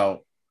you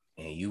out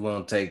and you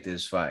won't take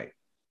this fight.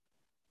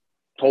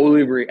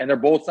 Totally agree. And they're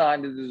both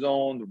signed to the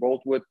zone. They're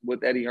both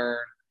with Eddie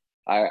Hearn.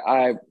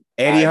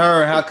 Eddie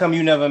Hearn, how come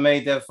you never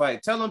made that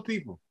fight? Tell them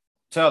people.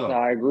 Tell them. No,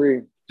 I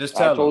agree. Just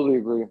tell them. I totally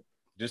agree.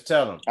 Just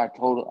tell them. I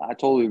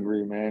totally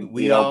agree, man.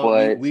 We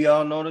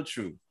all know the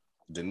truth.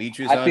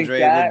 Demetrius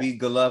Andrade will beat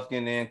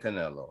Golovkin and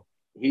Canelo.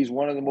 He's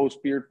one of the most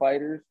feared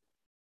fighters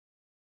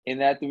in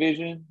that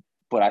division.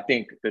 But I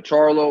think the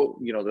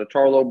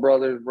Charlo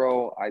brothers,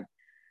 bro,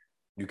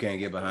 you can't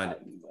get behind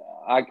it.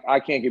 I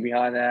can't get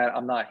behind that.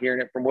 I'm not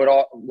hearing it from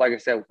like I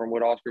said, from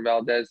what Oscar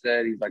Valdez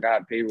said. He's like, I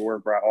have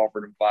paperwork where I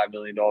offered him $5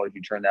 million.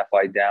 You turned that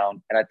fight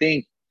down. And I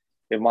think,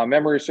 if my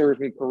memory serves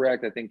me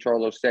correct, I think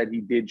Charlo said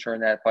he did turn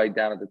that fight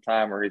down at the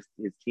time, or his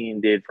team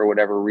did for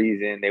whatever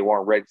reason. They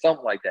weren't ready,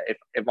 something like that.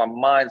 If my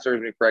mind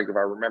serves me correct, if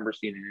I remember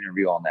seeing an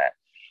interview on that.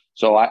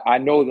 So I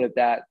know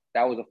that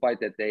was a fight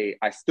that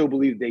I still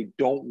believe they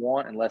don't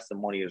want unless the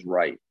money is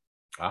right.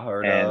 I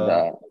heard,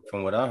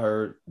 from what I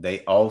heard,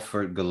 they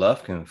offered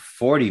Golovkin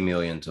 $40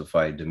 million to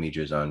fight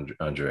Demetrius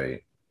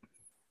Andrade.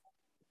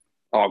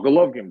 Oh,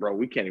 Golovkin, bro,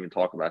 we can't even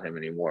talk about him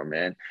anymore,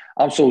 man.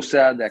 I'm so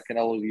sad that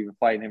Canelo's even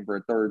fighting him for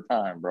a 3rd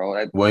time,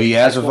 bro. He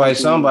has to fight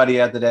somebody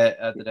after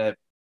that.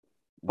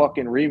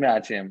 Fucking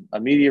rematch him,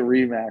 immediate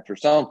rematch or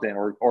something,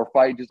 or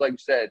fight, just like you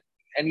said,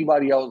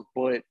 anybody else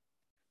but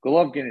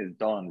Golovkin is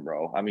done,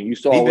 bro. I mean, you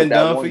saw he's been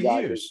done for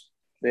years.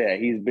 Yeah,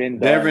 he's been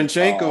done.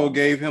 Deverenchenko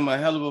gave him a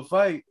hell of a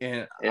fight,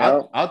 and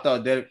I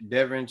thought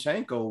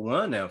Deverenchenko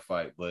won that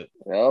fight, but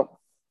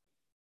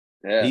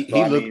yeah,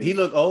 he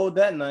looked old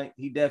that night.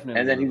 He definitely.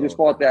 And then he just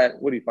fought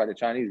that. What did he fight? A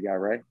Chinese guy,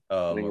 right?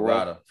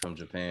 Murata from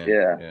Japan.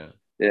 Yeah.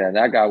 Yeah,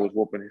 that guy was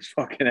whooping his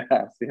fucking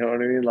ass. You know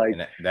what I mean? Like,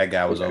 And that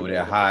guy was over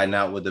there hiding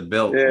out with the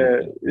belt. yeah,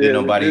 Didn't yeah.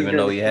 nobody This even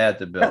know he had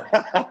the belt.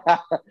 guy.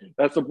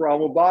 That's the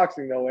problem with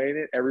boxing, though, ain't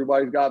it?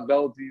 Everybody's got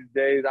belts these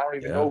days. I don't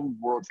even Yeah. know who's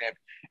world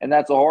champion, and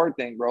that's a hard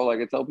thing, bro.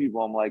 Like I tell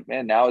people, I'm like,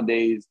 man,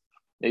 nowadays,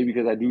 maybe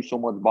because I do so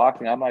much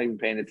boxing, I'm not even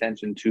paying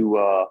attention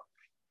to,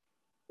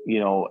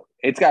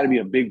 it's got to be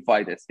a big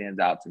fight that stands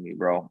out to me,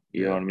 bro.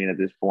 You know what I mean at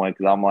this point?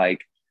 Because I'm like,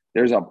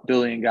 there's a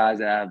billion guys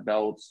that have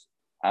belts.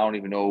 I don't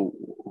even know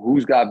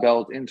who's got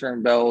belts,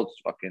 intern belts.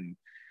 Fucking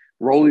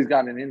Rolly's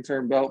got an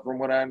intern belt, from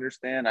what I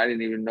understand. I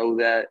didn't even know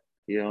that.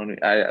 You know,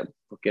 I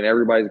fucking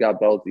everybody's got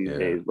belts these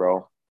days,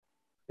 bro.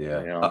 Yeah.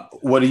 You know?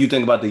 What do you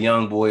think about the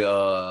young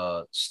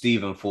boy,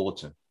 Stephen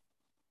Fulton?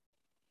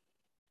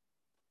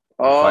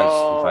 He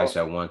fights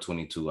at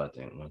 122, I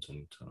think.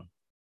 122.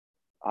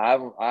 I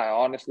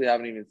honestly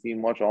haven't even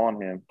seen much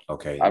on him.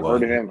 Okay. I've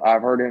heard of him.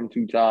 I've heard him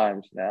 2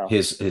 times now.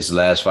 His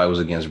last fight was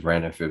against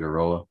Brandon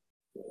Figueroa.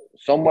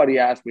 Somebody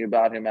asked me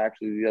about him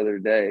actually the other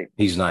day.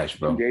 He's nice,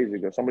 bro. 2 days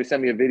ago. Somebody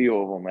sent me a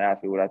video of him and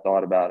asked me what I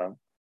thought about him.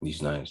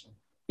 He's nice.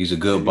 He's a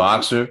good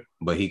boxer,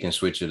 but he can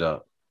switch it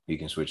up. Is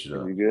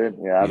he good?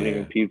 Yeah, I haven't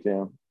even peeped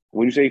him.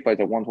 What do you say he fights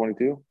at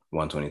 122?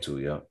 122,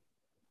 yeah.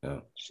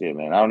 Yeah. Shit,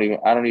 man. I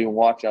don't even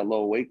watch that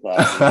low weight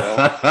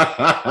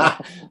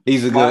class.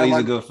 He's a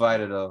good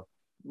fighter though.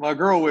 My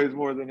girl weighs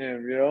more than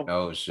him, you know?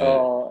 Oh shit.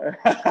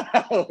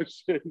 Oh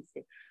shit.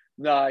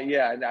 Nah,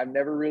 yeah. I've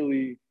never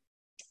really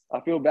I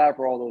feel bad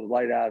for all those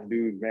light ass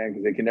dudes, man,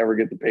 because they can never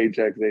get the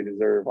paychecks they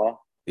deserve, huh?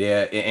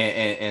 Yeah,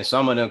 and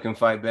some of them can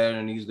fight better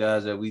than these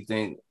guys that we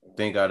think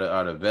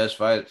are the best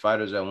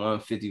fighters at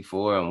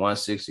 154 and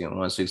 160 and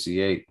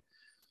 168.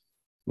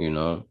 You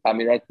know. I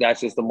mean,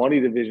 that's just the money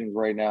divisions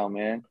right now,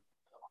 man.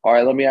 All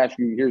right, let me ask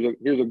you.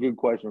 Here's a good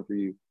question for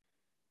you.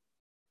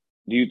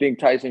 Do you think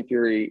Tyson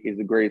Fury is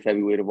the greatest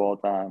heavyweight of all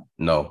time?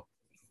 No.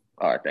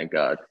 All right, thank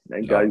God.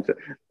 Thank God.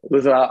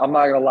 Listen, I'm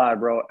not gonna lie,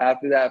 bro.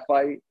 After that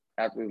fight,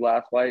 after his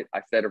last fight,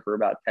 I said it for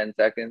about 10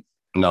 seconds.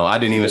 No, I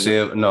didn't even say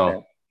it.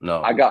 No.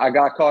 I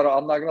got caught up.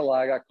 I'm not gonna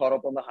lie, I got caught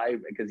up on the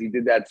hype because he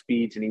did that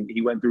speech and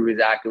he went through his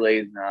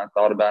accolades, and I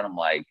thought about him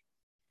like,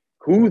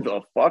 who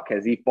the fuck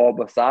has he fought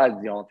besides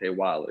Deontay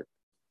Wilder?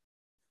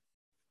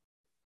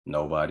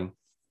 Nobody.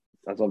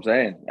 That's what I'm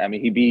saying. I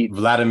mean, he beat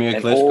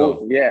Vladimir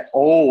Klitschko.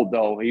 Old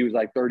though. He was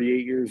like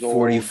 38 years old.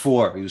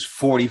 44. He was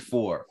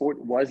 44.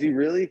 Was he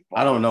really?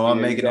 I don't know. I'm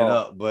making it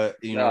up,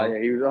 but you know.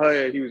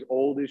 Yeah, he was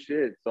old as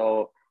shit.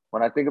 So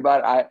when I think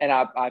about it,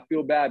 I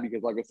feel bad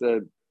because, like I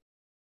said,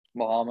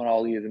 Muhammad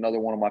Ali is another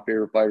one of my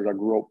favorite fighters. I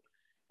grew up,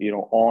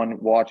 on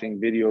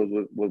watching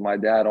videos with my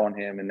dad on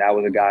him, and that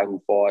was a guy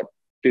who fought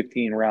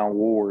 15-round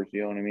wars.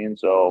 You know what I mean?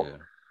 So. Yeah.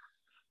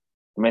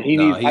 I mean, he's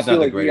not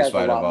the greatest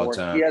fighter of all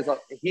time.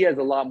 He has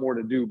a lot more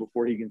to do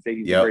before he can say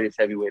he's the greatest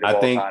heavyweight of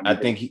all time. I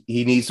think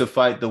he needs to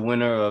fight the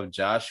winner of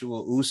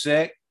Joshua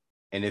Usyk,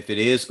 and if it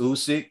is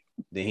Usyk,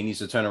 then he needs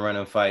to turn around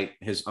and fight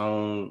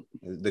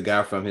the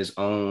guy from his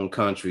own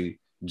country,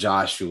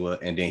 Joshua,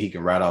 and then he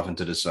can ride off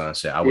into the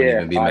sunset. I wouldn't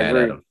even be mad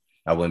at him.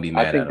 I wouldn't be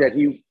mad at him. I think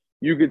that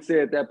you could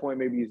say at that point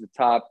maybe he's a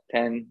top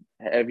 10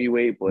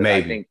 heavyweight, but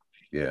maybe. I think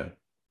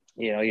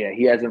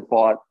he hasn't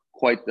fought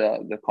quite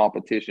the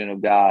competition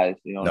of guys,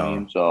 you know what I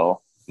mean?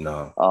 So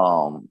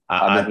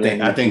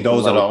I think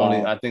those are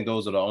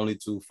the only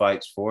 2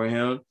 fights for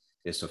him.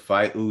 It's to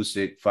fight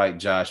Usyk, fight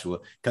Joshua.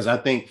 Because I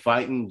think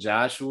fighting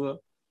Joshua,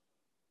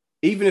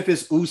 even if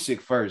it's Usyk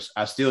first,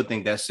 I still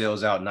think that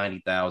sells out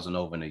 90,000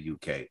 over in the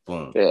UK.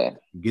 Boom. Yeah.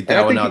 Get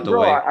that one out the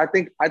way. I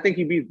think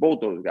he beats both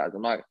those guys.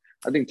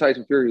 I think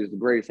Tyson Fury is the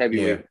greatest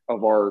heavyweight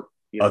of our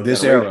of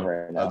this era.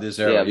 Right now. Of this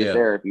era,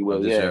 if you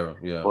will.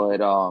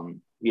 But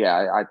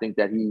I think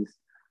that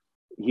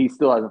he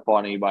still hasn't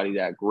fought anybody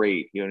that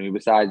great. You know what I mean?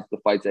 Besides the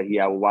fights that he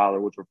had with Wilder,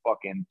 which were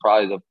fucking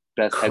probably the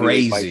best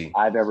heavyweight fights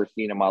I've ever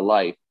seen in my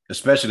life.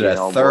 Especially that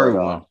third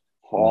one.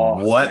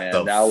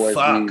 The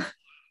fuck?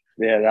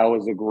 That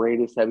was the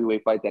greatest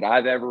heavyweight fight that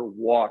I've ever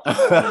watched. You know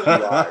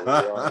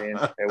what I mean?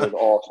 It was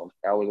awesome.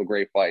 That was a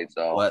great fight.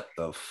 So what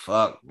the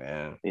fuck,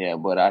 man? Yeah,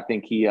 but I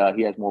think he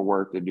has more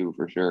work to do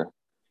for sure.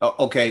 Oh,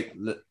 okay,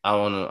 I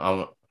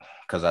want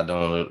because I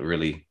don't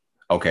really.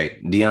 Okay,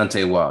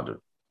 Deontay Wilder.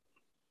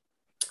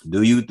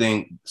 Do you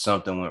think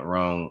something went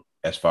wrong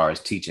as far as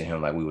teaching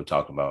him, like we were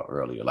talking about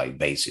earlier, like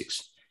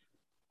basics?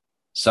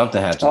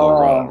 Something had to go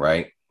wrong,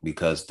 right?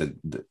 Because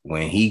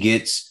when he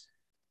gets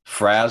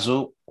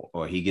frazzled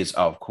or he gets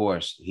off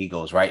course, he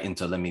goes right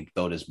into let me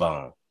throw this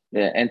bomb.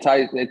 Yeah, and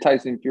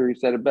Tyson Fury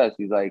said it best.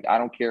 He's like, I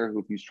don't care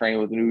if he's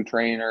training with a new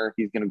trainer,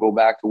 he's going to go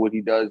back to what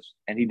he does,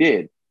 and he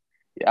did.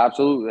 Yeah,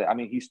 absolutely. I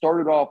mean, he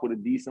started off with a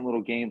decent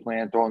little game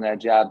plan, throwing that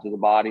jab to the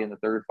body in the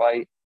third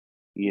fight.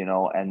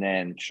 And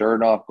then sure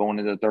enough, going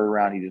into the third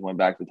round, he just went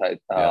back to tight.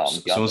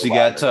 As soon as he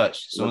got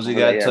touched,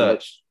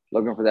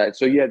 looking for that.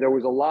 So there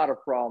was a lot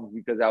of problems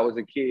because I was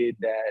a kid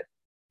that,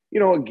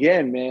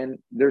 again, man,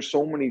 there's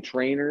so many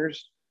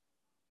trainers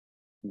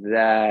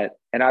that,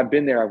 and I've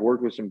been there. I've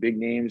worked with some big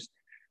names,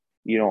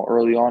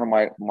 early on in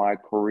my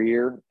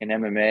career in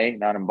MMA,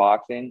 not in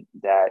boxing,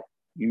 that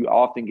you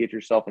often get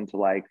yourself into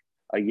like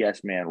a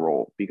yes man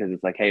role because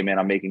it's like, hey man,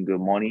 I'm making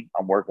good money.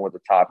 I'm working with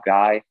the top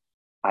guy.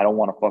 I don't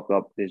want to fuck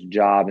up this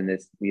job and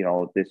this,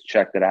 this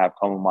check that I have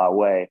coming my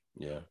way.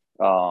 Yeah.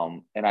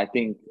 And I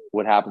think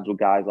what happens with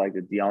guys like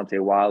the Deontay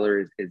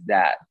Wilder is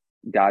that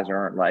guys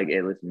aren't like,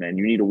 hey, listen, man,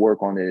 you need to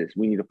work on this.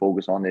 We need to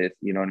focus on this.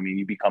 You know what I mean?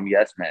 You become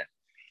yes men.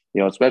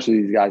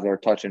 Especially these guys that are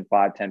touching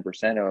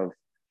 5-10% of,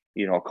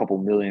 a couple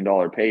 $1 million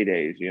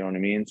paydays. You know what I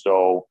mean?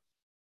 So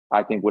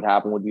I think what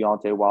happened with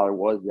Deontay Wilder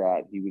was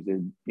that he was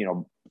a,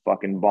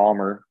 fucking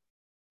bomber.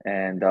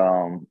 And,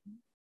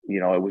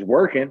 it was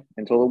working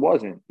until it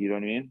wasn't. You know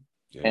what I mean?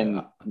 Yeah.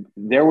 And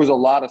there was a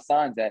lot of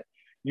signs that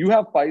you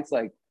have fights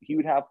like he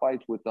would have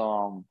fights with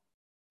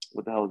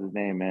what the hell is his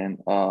name, man?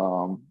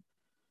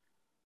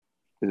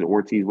 Is it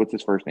Ortiz? What's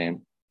his first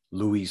name?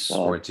 Luis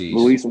Ortiz.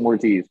 Luis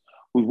Ortiz,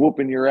 who's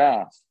whooping your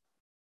ass.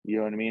 You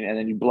know what I mean? And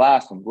then you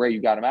blast him. Great,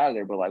 you got him out of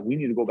there. But like, we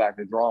need to go back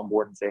to the drawing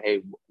board and say,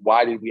 hey,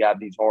 why did we have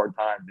these hard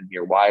times in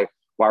here? Why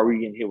were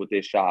you getting hit with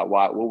this shot?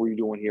 What were you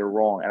doing here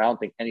wrong? And I don't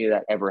think any of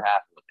that ever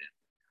happened with him.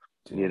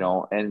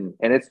 And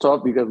it's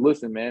tough because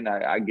listen, man,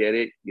 I get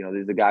it.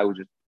 There's a guy who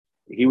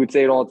he would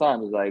say it all the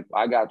time. He's like,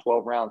 I got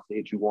 12 rounds to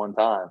hit you one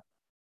time.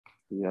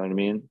 You know what I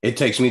mean? It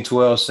takes me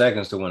 12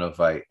 seconds to win a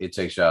fight. It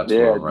takes y'all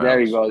 12 rounds.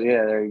 There you go.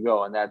 Yeah, there you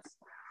go. And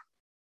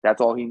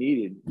that's all he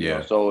needed.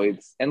 So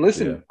and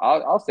listen,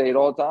 I'll say it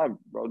all the time,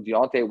 bro.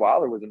 Deontay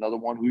Wilder was another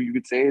one who you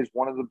could say is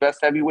one of the best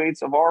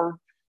heavyweights of our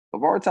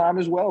time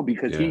as well,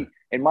 because he,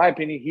 in my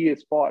opinion, he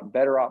has fought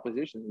better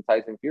opposition than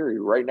Tyson Fury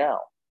right now.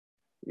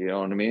 You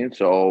know what I mean?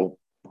 So,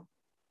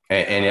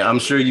 and I'm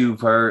sure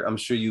you've heard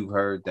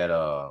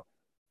that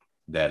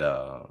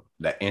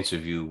that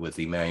interview with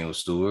Emmanuel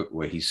Stewart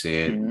where he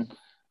said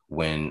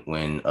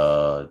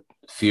when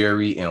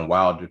Fury and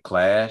Wilder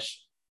clash,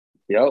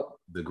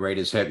 the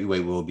greatest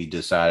heavyweight will be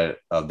decided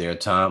of their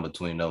time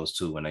between those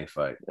two when they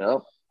fight.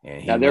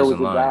 And now there was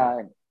a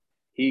guy.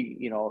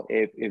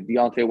 If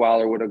Deontay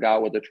Wilder would have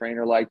got with a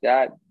trainer like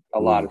that, a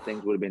lot of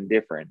things would have been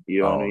different.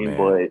 You know what I mean? Man.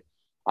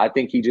 But I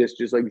think he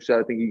just like you said,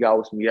 I think he got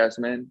with some yes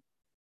men.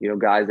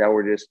 Guys that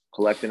were just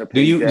collecting a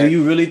paycheck. Do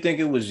you really think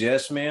it was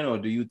yes man, or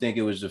do you think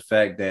it was the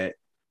fact that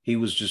he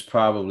was just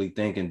probably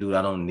thinking, dude,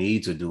 I don't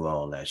need to do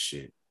all that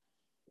shit?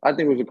 I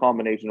think it was a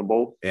combination of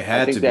both. It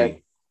had to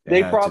be.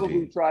 They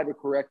probably tried to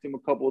correct him a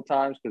couple of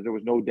times because there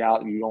was no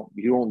doubt you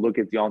don't look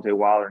at Deontay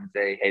Wilder and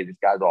say, hey, this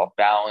guy's off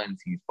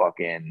balance. He's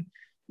fucking,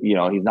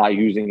 he's not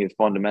using his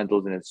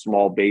fundamentals and his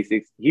small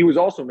basics. He was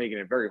also making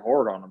it very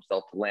hard on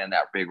himself to land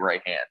that big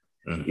right hand.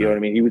 Mm-hmm. You know what I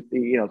mean? He was,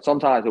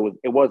 sometimes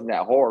it wasn't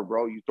that hard,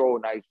 bro. You throw a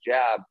nice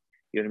jab,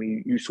 you know what I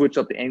mean? You switch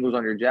up the angles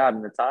on your jab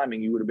and the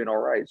timing, you would have been all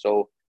right.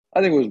 So I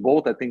think it was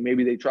both. I think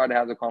maybe they tried to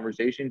have the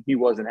conversation. He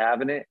wasn't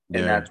having it.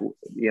 And that's,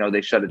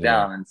 they shut it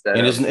down instead.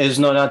 And it's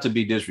not to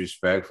be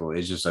disrespectful.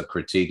 It's just a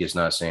critique. It's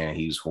not saying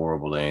he's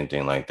horrible or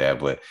anything like that,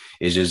 but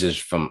it's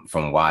just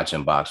from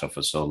watching boxing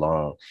for so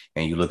long.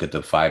 And you look at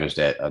the fighters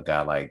that a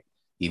guy like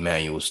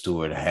Emmanuel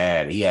Stewart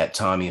had. He had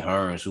Tommy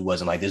Hearns, who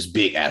wasn't like this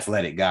big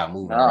athletic guy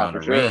moving around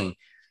the ring,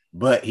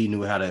 but he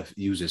knew how to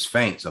use his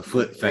feints, a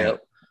foot feint.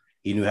 Yep.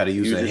 He knew how to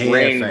use a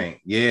hand feint.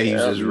 Yeah, he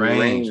used his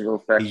range.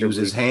 He used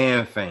his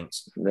hand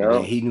feints. Yep. And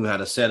then he knew how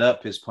to set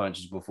up his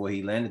punches before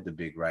he landed the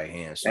big right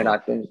hand. So, and I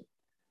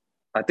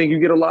think you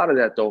get a lot of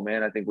that though,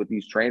 man. I think with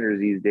these trainers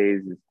these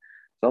days,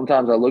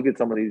 sometimes I look at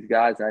some of these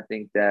guys and I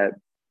think that,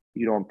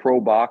 in pro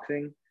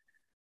boxing,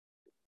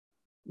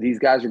 these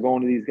guys are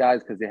going to these guys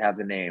because they have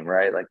the name,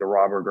 right? Like the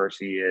Robert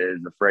Garcias,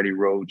 the Freddie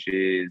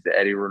Roaches, the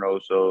Eddie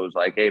Reynosos.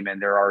 Like, hey, man,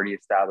 they're already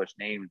established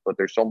names, but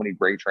there's so many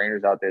great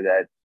trainers out there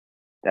that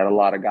a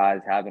lot of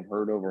guys haven't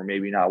heard of or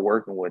maybe not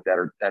working with that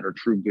are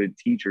true good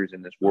teachers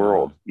in this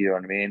world. You know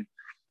what I mean?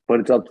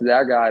 But it's up to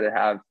that guy to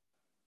have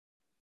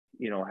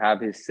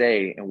his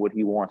say in what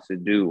he wants to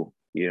do.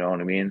 You know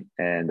what I mean?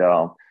 And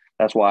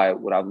that's why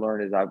what I've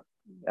learned is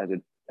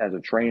as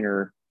a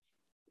trainer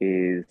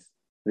is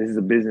this is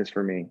a business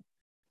for me.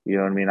 You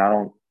know what I mean?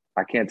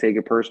 I can't take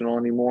it personal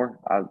anymore.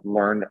 I've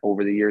learned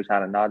over the years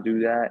how to not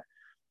do that.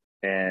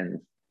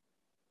 And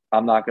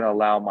I'm not going to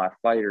allow my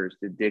fighters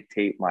to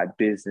dictate my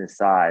business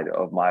side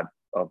of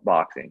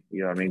boxing.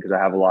 You know what I mean? Because I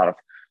have a lot of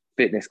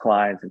fitness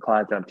clients and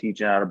clients that I'm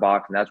teaching how to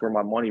box, and that's where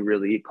my money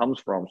really comes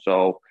from.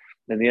 So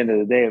at the end of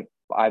the day,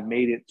 I've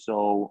made it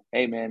so,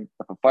 hey man,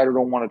 if a fighter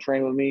don't want to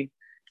train with me,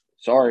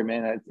 sorry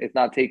man, it's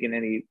not taking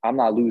any. I'm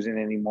not losing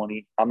any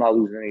money. I'm not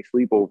losing any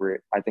sleep over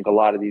it. I think a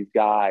lot of these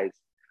guys,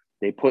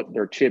 they put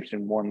their chips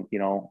in one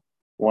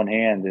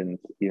hand, and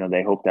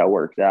they hope that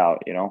works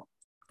out.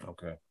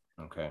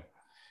 Okay.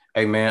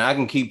 Hey man, I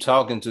can keep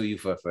talking to you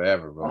for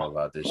forever, bro,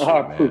 about this shit,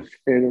 man.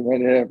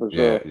 Yeah, for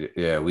sure.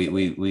 Yeah.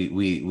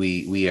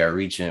 We are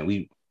reaching.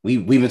 We've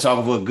been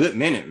talking for a good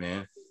minute,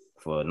 man.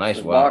 For a nice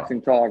while.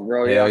 Boxing talk,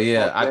 bro. Hell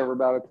yeah. I'll forever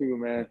about it too,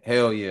 man.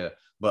 Hell yeah.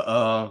 But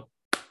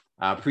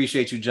I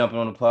appreciate you jumping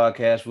on the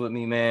podcast with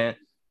me, man.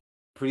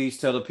 Please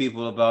tell the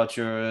people about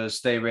your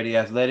Stay Ready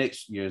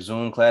Athletics, your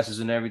Zoom classes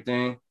and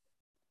everything.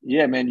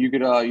 Yeah, man, you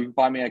can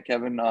find me at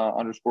Kevin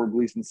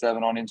 _Gleason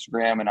 7 on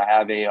Instagram, and I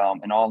have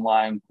an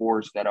online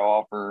course that I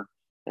offer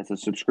It's a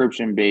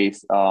subscription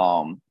based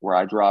where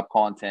I drop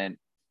content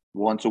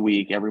once a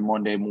week, every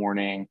Monday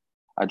morning.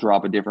 I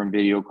drop a different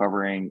video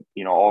covering,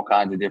 all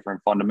kinds of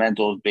different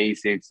fundamentals,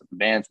 basics,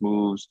 advanced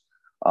moves.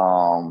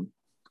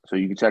 So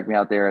you can check me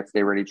out there at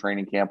Stay Ready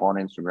Training Camp on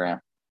Instagram.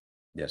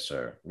 Yes,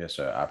 sir. Yes,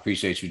 sir. I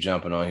appreciate you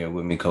jumping on here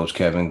with me, Coach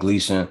Kevin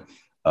Gleason.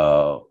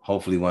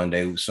 Hopefully one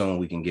day soon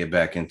we can get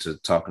back into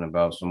talking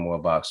about some more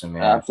boxing,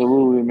 man.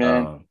 Absolutely,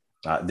 man.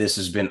 This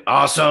has been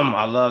awesome.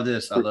 I love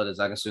this. I love this.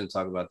 I can sit and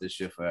talk about this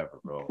shit forever,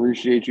 bro.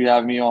 Appreciate you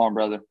having me on,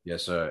 brother.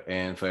 Yes, sir.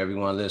 And for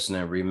everyone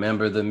listening,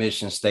 remember the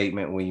mission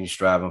statement: when you're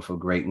striving for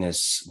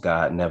greatness,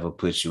 God never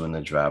puts you in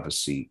the driver's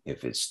seat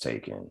if it's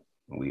taken.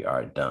 We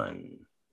are done.